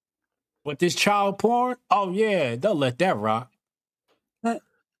 But this child porn, oh yeah, they'll let that rock.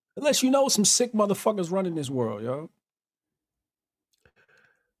 Unless you know some sick motherfuckers running this world, yo.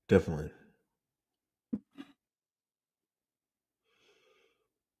 Definitely.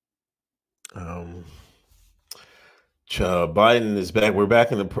 Biden is back. We're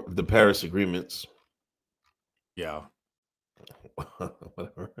back in the Paris agreements. Yeah.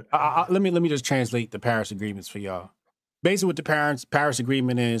 Whatever. Let me just translate the Paris agreements for y'all. Basically, what the Paris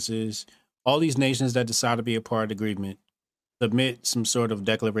agreement is all these nations that decide to be a part of the agreement submit some sort of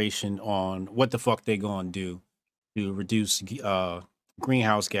declaration on what the fuck they gonna do to reduce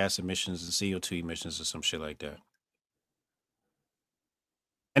greenhouse gas emissions and CO2 emissions or some shit like that.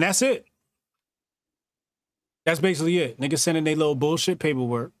 And that's it. That's basically it. Niggas sending their little bullshit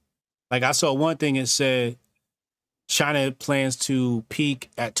paperwork. Like, I saw one thing that said China plans to peak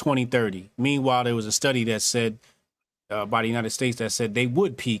at 2030. Meanwhile, there was a study that said by the United States that said they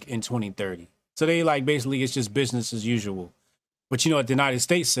would peak in 2030. So they like, basically, it's just business as usual. But you know what the United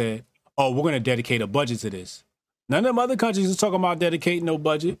States said? Oh, we're going to dedicate a budget to this. None of them other countries is talking about dedicating no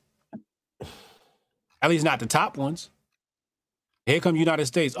budget. At least not the top ones. Here come United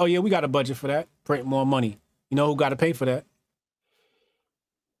States. Oh, yeah, we got a budget for that. Print more money. You know who got to pay for that?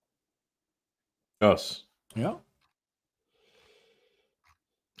 Us. Yeah.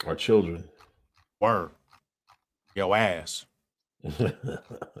 Our children. Word. Yo ass.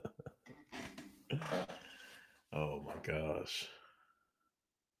 Oh my gosh.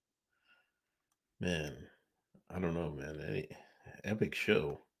 Man, I don't know, man. Epic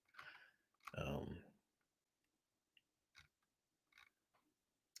show.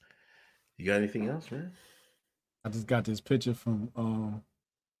 You got anything else, man? I just got this picture from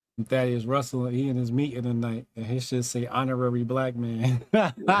Thaddeus Russell. He in his meeting tonight, and his shit say honorary black man.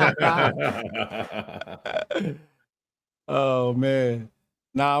 Oh man.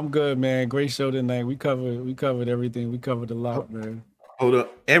 Nah, I'm good, man. Great show tonight. We covered everything. We covered a lot, man. Hold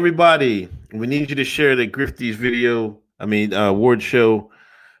up. Everybody, we need you to share the Grifty's video. Award show.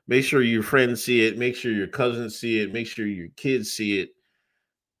 Make sure your friends see it. Make sure your cousins see it. Make sure your kids see it.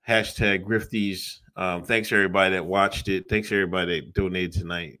 Hashtag Grifty's. Thanks to everybody that watched it. Thanks to everybody that donated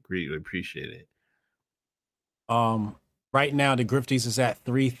tonight. Greatly appreciate it. Right now, the Grifty's is at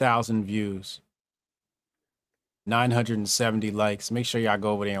 3,000 views. 970 likes. Make sure y'all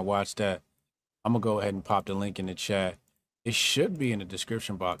go over there and watch that. I'm gonna go ahead and pop the link in the chat. It should be in the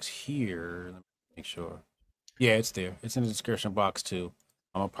description box here. Let me make sure. Yeah, it's there. It's in the description box too.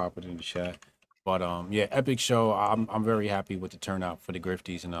 I'm gonna pop it in the chat. But yeah, epic show. I'm very happy with the turnout for the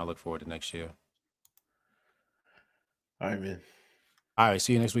Grifty's, and I look forward to next year. All right, man. All right,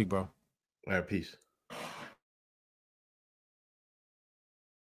 see you next week, bro. All right, peace.